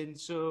lifting,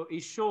 so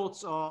his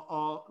shorts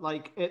are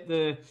like at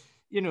the,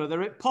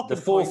 they're at popping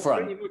the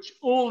forefront pretty much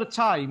all the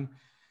time.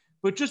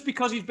 But just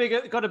because he's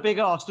got a big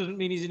arse doesn't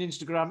mean he's an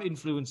Instagram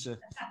influencer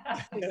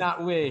in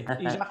that way.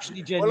 He's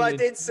actually genuine. Well, I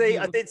did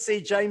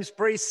see James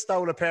Brees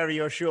stole a pair of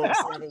your shorts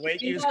the other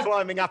week. He was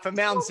climbing up a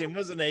mountain,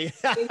 wasn't he?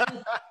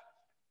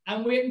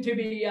 I'm waiting to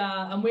be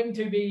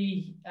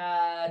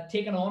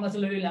taken on as a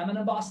Lululemon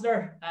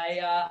ambassador.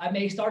 I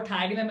may start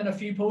tagging him in a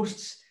few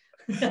posts.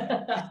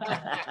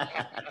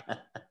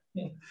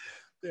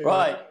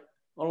 Right.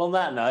 Well, on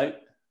that note,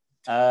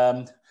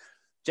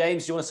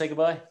 James, do you want to say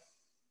goodbye?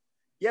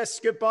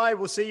 Yes, goodbye.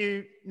 We'll see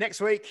you next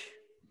week.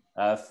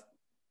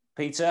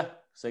 Peter,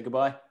 say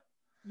goodbye.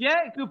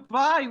 Yeah,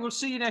 goodbye. We'll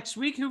see you next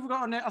week. Who have we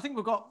got on there? I think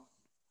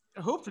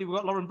hopefully we've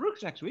got Lauren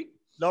Brooks next week.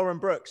 Lauren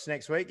Brooks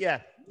next week,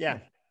 yeah.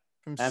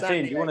 From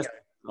Finn, do you want to...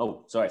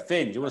 Oh, sorry.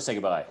 Finn, do you want to say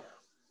goodbye?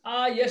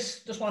 Yes,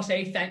 just want to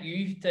say thank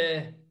you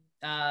to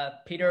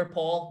Peter,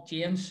 Paul,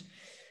 James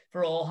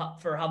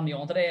for having me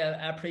on today.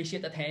 I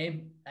appreciate the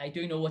time. I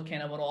do know it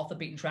kind of went off the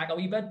beaten track a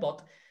wee bit,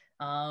 but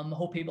I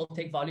hope people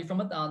take value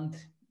from it and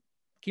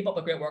keep up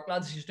the great work,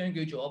 lads. You're doing a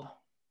good job.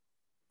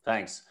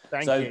 Thanks.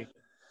 Thank you.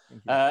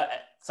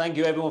 Thank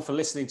you, everyone, for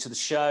listening to the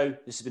show.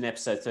 This has been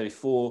episode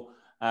 34.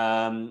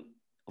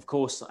 Of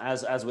course,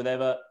 as with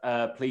ever,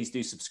 please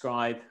do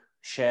subscribe,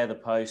 share the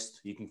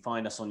post. You can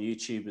find us on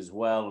YouTube as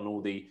well on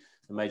all the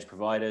major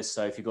providers.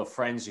 So if you've got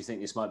friends you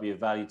think this might be of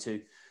value to,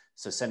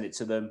 so send it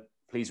to them.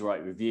 Please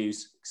write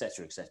reviews,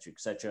 etc., etc.,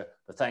 etc.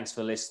 But thanks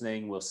for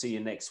listening. We'll see you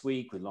next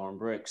week with Lauren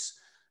Brooks.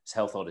 It's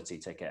Health Oddity.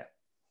 Take care.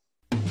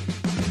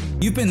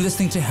 You've been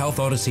listening to Health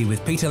Oddity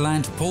with Peter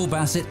Lant, Paul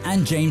Bassett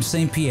and James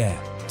St. Pierre.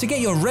 To get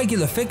your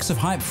regular fix of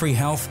hype-free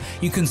health,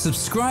 you can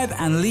subscribe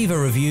and leave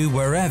a review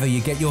wherever you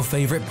get your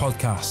favourite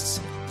podcasts.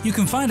 You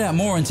can find out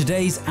more on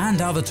today's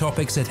and other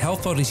topics at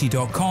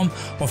healthoddity.com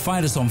or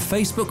find us on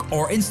Facebook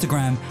or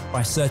Instagram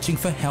by searching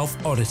for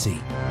Health Oddity.